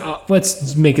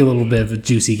make it a little bit of a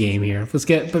juicy game here. Let's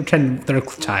pretend they're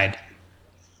tied.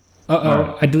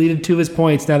 Right. I deleted 2 of his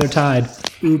points. Now they're tied.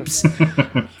 Oops.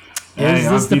 Hey,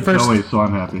 I'm beat Zoe, so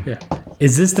I'm happy. Yeah.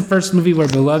 Is this the first movie where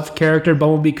beloved character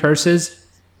Bumblebee curses?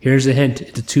 Here's a hint.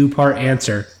 It's a 2-part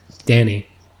answer. Danny.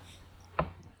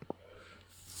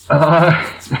 When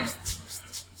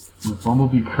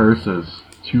Bumblebee curses,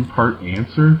 2-part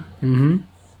answer? Mm-hmm.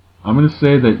 I'm going to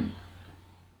say that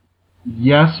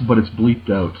yes, but it's bleeped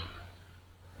out.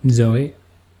 Zoe.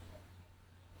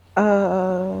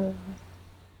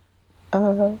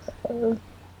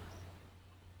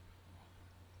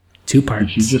 2 parts.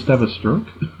 Did she just have a stroke?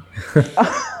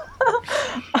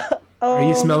 Are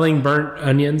you smelling burnt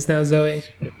onions now, Zoe?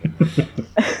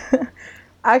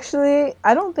 Actually,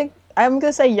 I don't think... I'm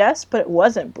going to say yes, but it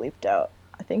wasn't bleeped out.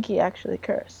 I think he actually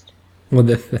cursed. Well,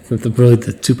 that's not really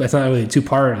the 2... That's not really a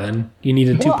 2-parter then. You need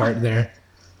a 2-part there.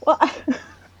 Well,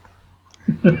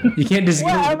 You can't just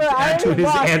whatever. I add to already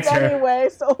his lost answer. anyway,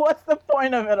 so what's the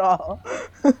point of it all?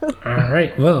 All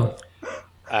right, well...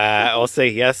 I'll say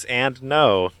yes and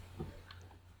no.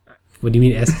 What do you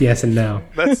mean yes and no?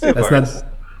 That's 2 That's parts. not...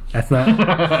 That's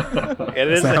not... It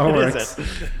isn't. not how it It works.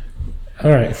 isn't.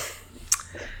 All right.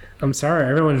 I'm sorry,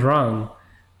 everyone's wrong.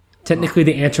 Technically,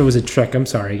 the answer was a trick. I'm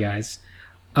sorry, guys.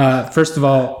 First of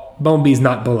all, Bumblebee's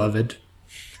not beloved.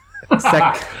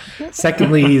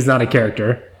 Secondly, he's not a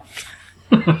character.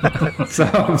 So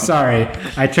I'm sorry,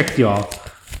 I tricked you all.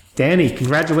 Danny,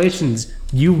 congratulations.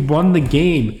 You won the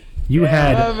game. You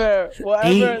had Whatever.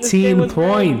 This game 18 was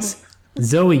points.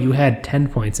 Zoe, you had 10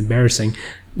 points. Embarrassing.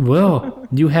 Will,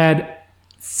 you had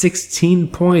 16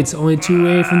 points, only 2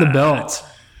 away from the belt.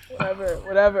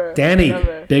 Whatever. Danny,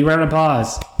 Whatever. big round of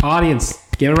applause. Audience,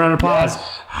 give a round of applause.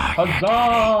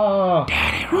 Huzzah!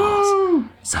 Danny rules.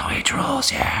 Zoe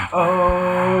rules, yeah.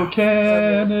 Oh,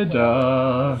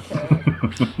 Canada.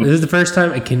 This is the first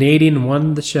time a Canadian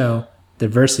won the show.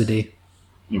 Diversity.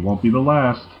 It won't be the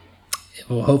last. It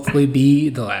will hopefully be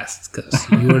the last because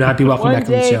you will not be welcome One back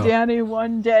on the day, show. Danny,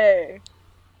 one day.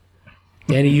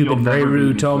 Danny, you've You'll been very never be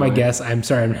rude to all my Zoe. guests. I'm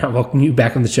sorry, I'm not welcoming you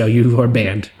back on the show. You are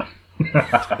banned.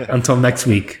 Until next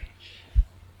week.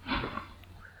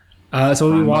 So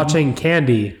we'll be watching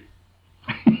Candy.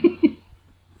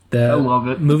 The I love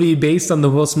it. movie based on the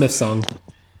Will Smith song.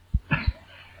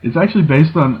 It's actually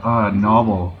based on a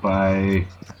novel by...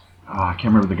 I can't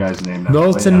remember the guy's name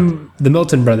now. The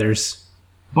Milton Brothers.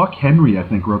 Buck Henry, I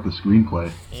think, wrote the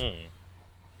screenplay.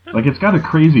 Like, it's got a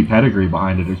crazy pedigree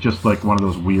behind it. It's just like one of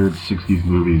those weird 60s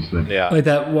movies that... Yeah. Like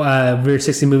that weird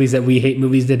 60 movies that We Hate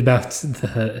Movies did about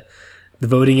the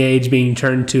voting age being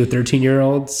turned to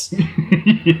 13-year-olds.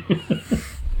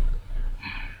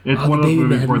 It's Oh, one of the those baby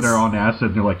movies where mans. they're on acid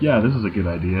and they're like, yeah, this is a good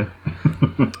idea.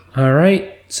 All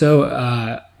right.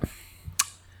 So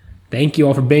thank you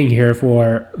all for being here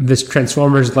for this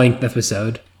Transformers length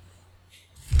episode.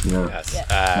 Yeah. Yes.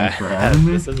 Thanks for having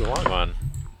me. This is a long one.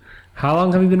 How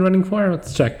long have you been running for?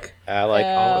 Let's check.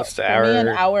 Almost for hour. me, an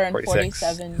hour and 46.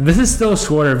 47. This is still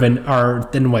shorter than our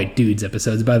Thin White Dudes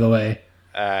episodes, by the way.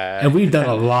 And we've done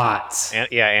a lot.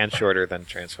 And shorter than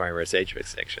Transformers: Age of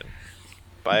Extinction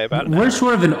by about an We're hour.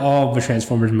 shorter than all the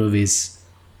Transformers movies.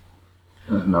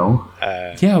 No.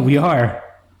 Yeah, we are.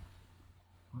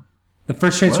 The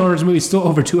first Transformers movie is still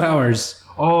over 2 hours.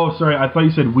 Oh, sorry. I thought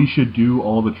you said we should do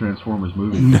all the Transformers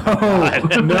movies. No.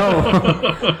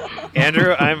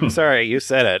 Andrew, I'm sorry, you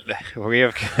said it. We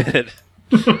have committed.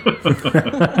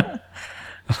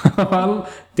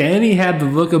 Danny had the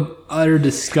look of utter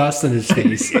disgust on his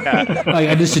face. Like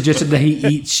I just suggested that he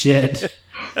eat shit.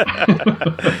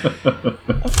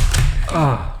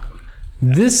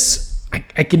 This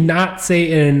I cannot say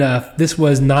it enough. This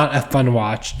was not a fun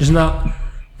watch.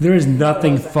 There is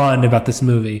nothing fun about this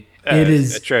movie. It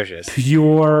is atrocious.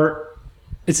 pure.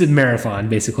 It's a marathon,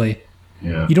 basically.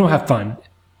 Yeah. You don't have fun.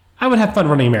 I would have fun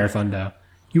running a marathon, though.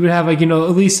 You would have at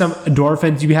least some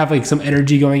endorphins. You would have some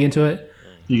energy going into it.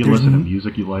 You can listen to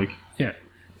music you like. Yeah.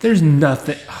 There's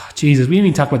nothing. Oh, Jesus, we didn't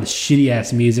even talk about the shitty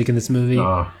ass music in this movie.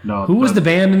 No. Who was the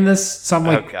band in this? Some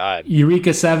God.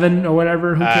 Eureka 7 or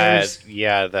whatever. Who cares?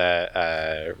 Yeah,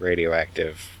 the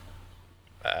radioactive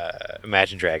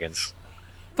Imagine Dragons.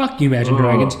 Fuck you, Imagine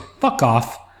Dragons. Fuck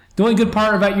off. The only good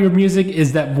part about your music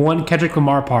is that one Kendrick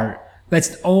Lamar part. That's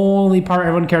the only part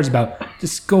everyone cares about.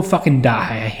 Just go fucking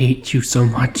die. I hate you so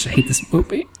much. I hate this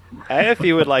movie. If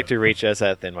you would like to reach us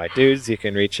at Thin White Dudes, you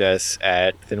can reach us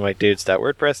at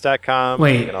thinwhitedudes.wordpress.com. You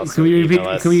Wait, can also can we repeat? email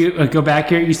us. Can we go back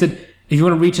here? You said If you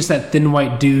want to reach us at Thin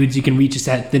White Dudes, you can reach us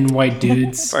at Thin White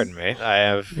Dudes. Pardon me. I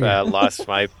have lost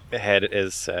my head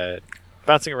is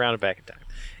bouncing around and back in time.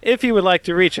 If you would like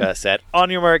to reach us at On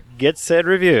Your Mark Get Set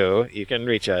Review, you can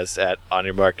reach us at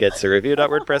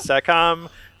onyourmarkgetsetreview.wordpress.com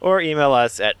or email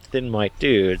us at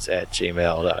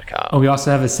thinwhitedudes@gmail.com. Oh, we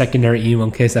also have a secondary email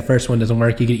in case that first one doesn't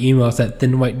work. You can email us at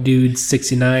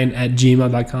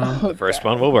thinwhitedudes69@gmail.com. The first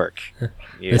one will work.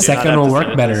 You The do second not have will to work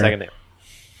send it to better. the second name.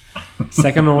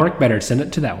 Second will work better. Send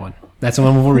it to that one. That's the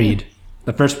one we'll read.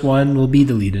 The first one will be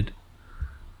deleted.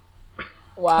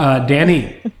 Wow.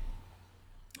 Danny,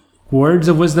 words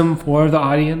of wisdom for the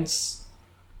audience?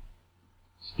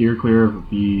 Steer clear of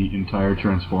the entire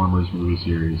Transformers movie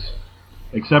series.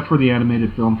 Except for the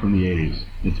animated film from the 80s.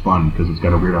 It's fun because it's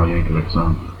got a Weird Al Yankovic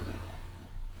song.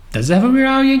 Does it have a Weird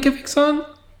Al Yankovic song?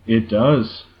 It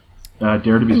does.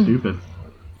 Dare to be stupid.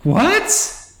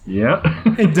 What? Yeah.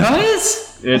 It does?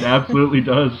 It absolutely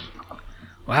does.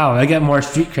 Wow, I got more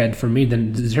street cred for me than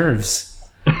it deserves.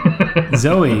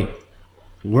 Zoe,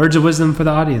 words of wisdom for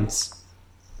the audience.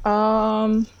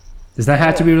 Does that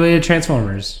have to be related to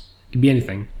Transformers? It can be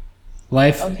anything.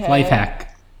 Life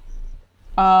hack.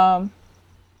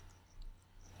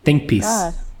 Think piece.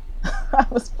 God. I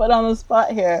was put on the spot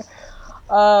here.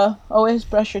 Always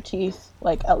brush your teeth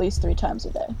like at least 3 times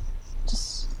a day.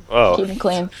 Just keep them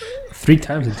clean. 3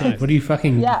 times a day? What are you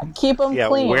fucking... Yeah, keep them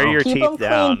clean. Wear your keep teeth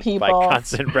down clean, by people.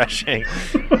 constant brushing.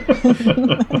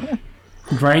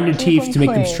 Grind your teeth them to make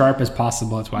them clean. sharp as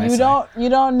possible. That's why I You say.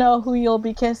 don't know who you'll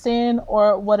be kissing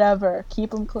or whatever.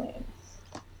 Keep them clean.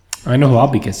 I know who I'll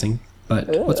be kissing, but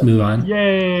let's move on.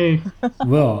 Yay!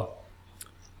 Will.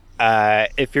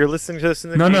 If you're listening to this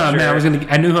in the No, future... man,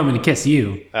 I knew who I'm going to kiss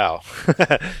you. Oh.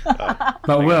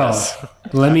 But Will,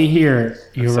 let me hear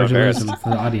your so words of embarrassed. wisdom for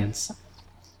the audience.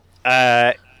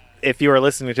 If you are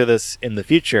listening to this in the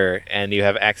future and you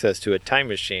have access to a time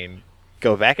machine,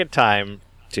 go back in time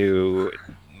to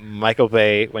Michael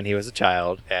Bay when he was a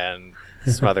child and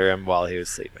smother him while he was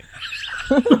sleeping.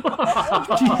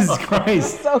 Jesus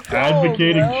Christ. So cool,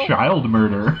 Advocating bro. child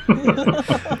murder.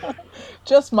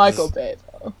 Just Michael Bay,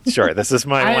 though. Sure, this is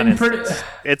my one I'm pretty... instance.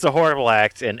 It's a horrible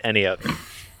act in any other.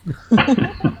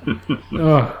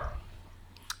 Ugh.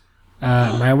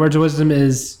 My words of wisdom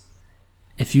is,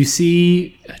 if you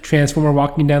see a Transformer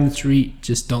walking down the street,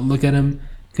 just don't look at him,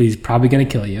 because he's probably going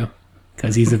to kill you.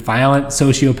 Because he's a violent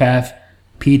sociopath,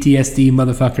 PTSD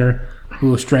motherfucker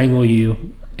who will strangle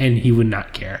you, and he would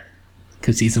not care.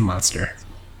 Because he's a monster.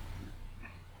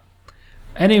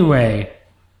 Anyway,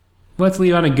 let's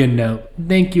leave on a good note.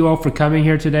 Thank you all for coming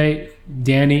here today.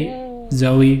 Danny,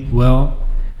 Zoe, Will,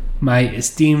 my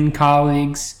esteemed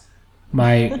colleagues,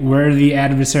 my worthy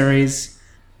adversaries,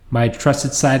 my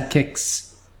trusted sidekicks,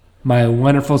 my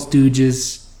wonderful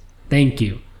stooges. Thank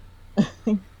you.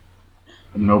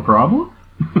 No problem.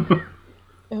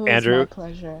 It was Andrew? my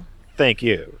pleasure. Thank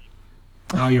you.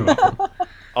 Oh, you're welcome.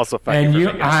 Also, fuck And you you,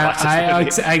 for making us watch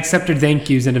this movie. I accepted thank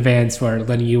yous in advance for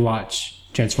letting you watch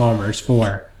Transformers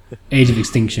 4, Age of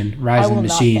Extinction, Rise I of will the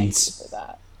not thank you Machines, for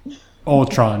that.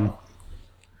 Ultron.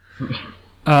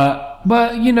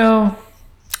 But, you know,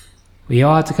 we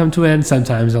all have to come to an end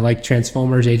sometimes. I like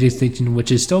Transformers Age of Extinction,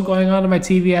 which is still going on my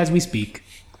TV as we speak.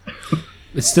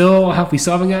 We still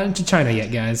haven't gotten to China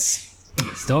yet, guys.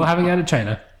 Still haven't gotten to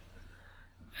China.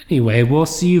 Anyway, we'll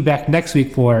see you back next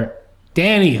week for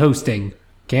Danny hosting.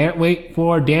 Can't wait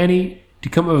for Danny to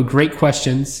come up with great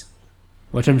questions,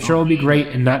 which I'm sure will be great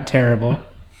and not terrible.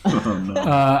 On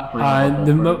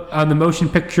the motion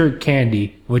picture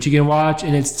Candy, which you can watch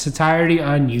in its entirety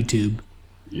on YouTube.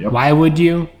 Yep. Why would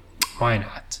you? Why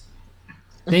not?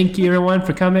 Thank you everyone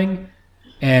for coming,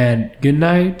 and good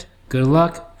night, good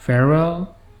luck,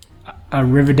 farewell,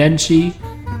 arrivederci,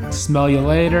 smell you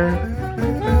later,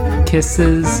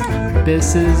 kisses,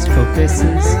 bisses,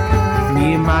 focusses,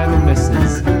 me and my little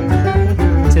misses,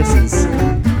 tisses. The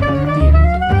end.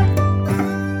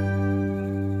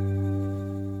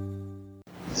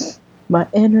 My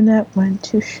internet went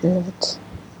to shit.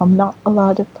 I'm not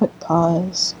allowed to put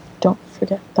pause. Don't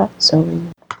forget that, Zoe.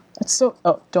 That's so.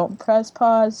 Oh, don't press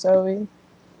pause, Zoe.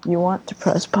 You want to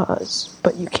press pause,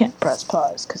 but you can't press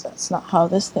pause because that's not how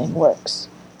this thing works.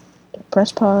 Don't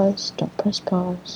press pause. Don't press pause.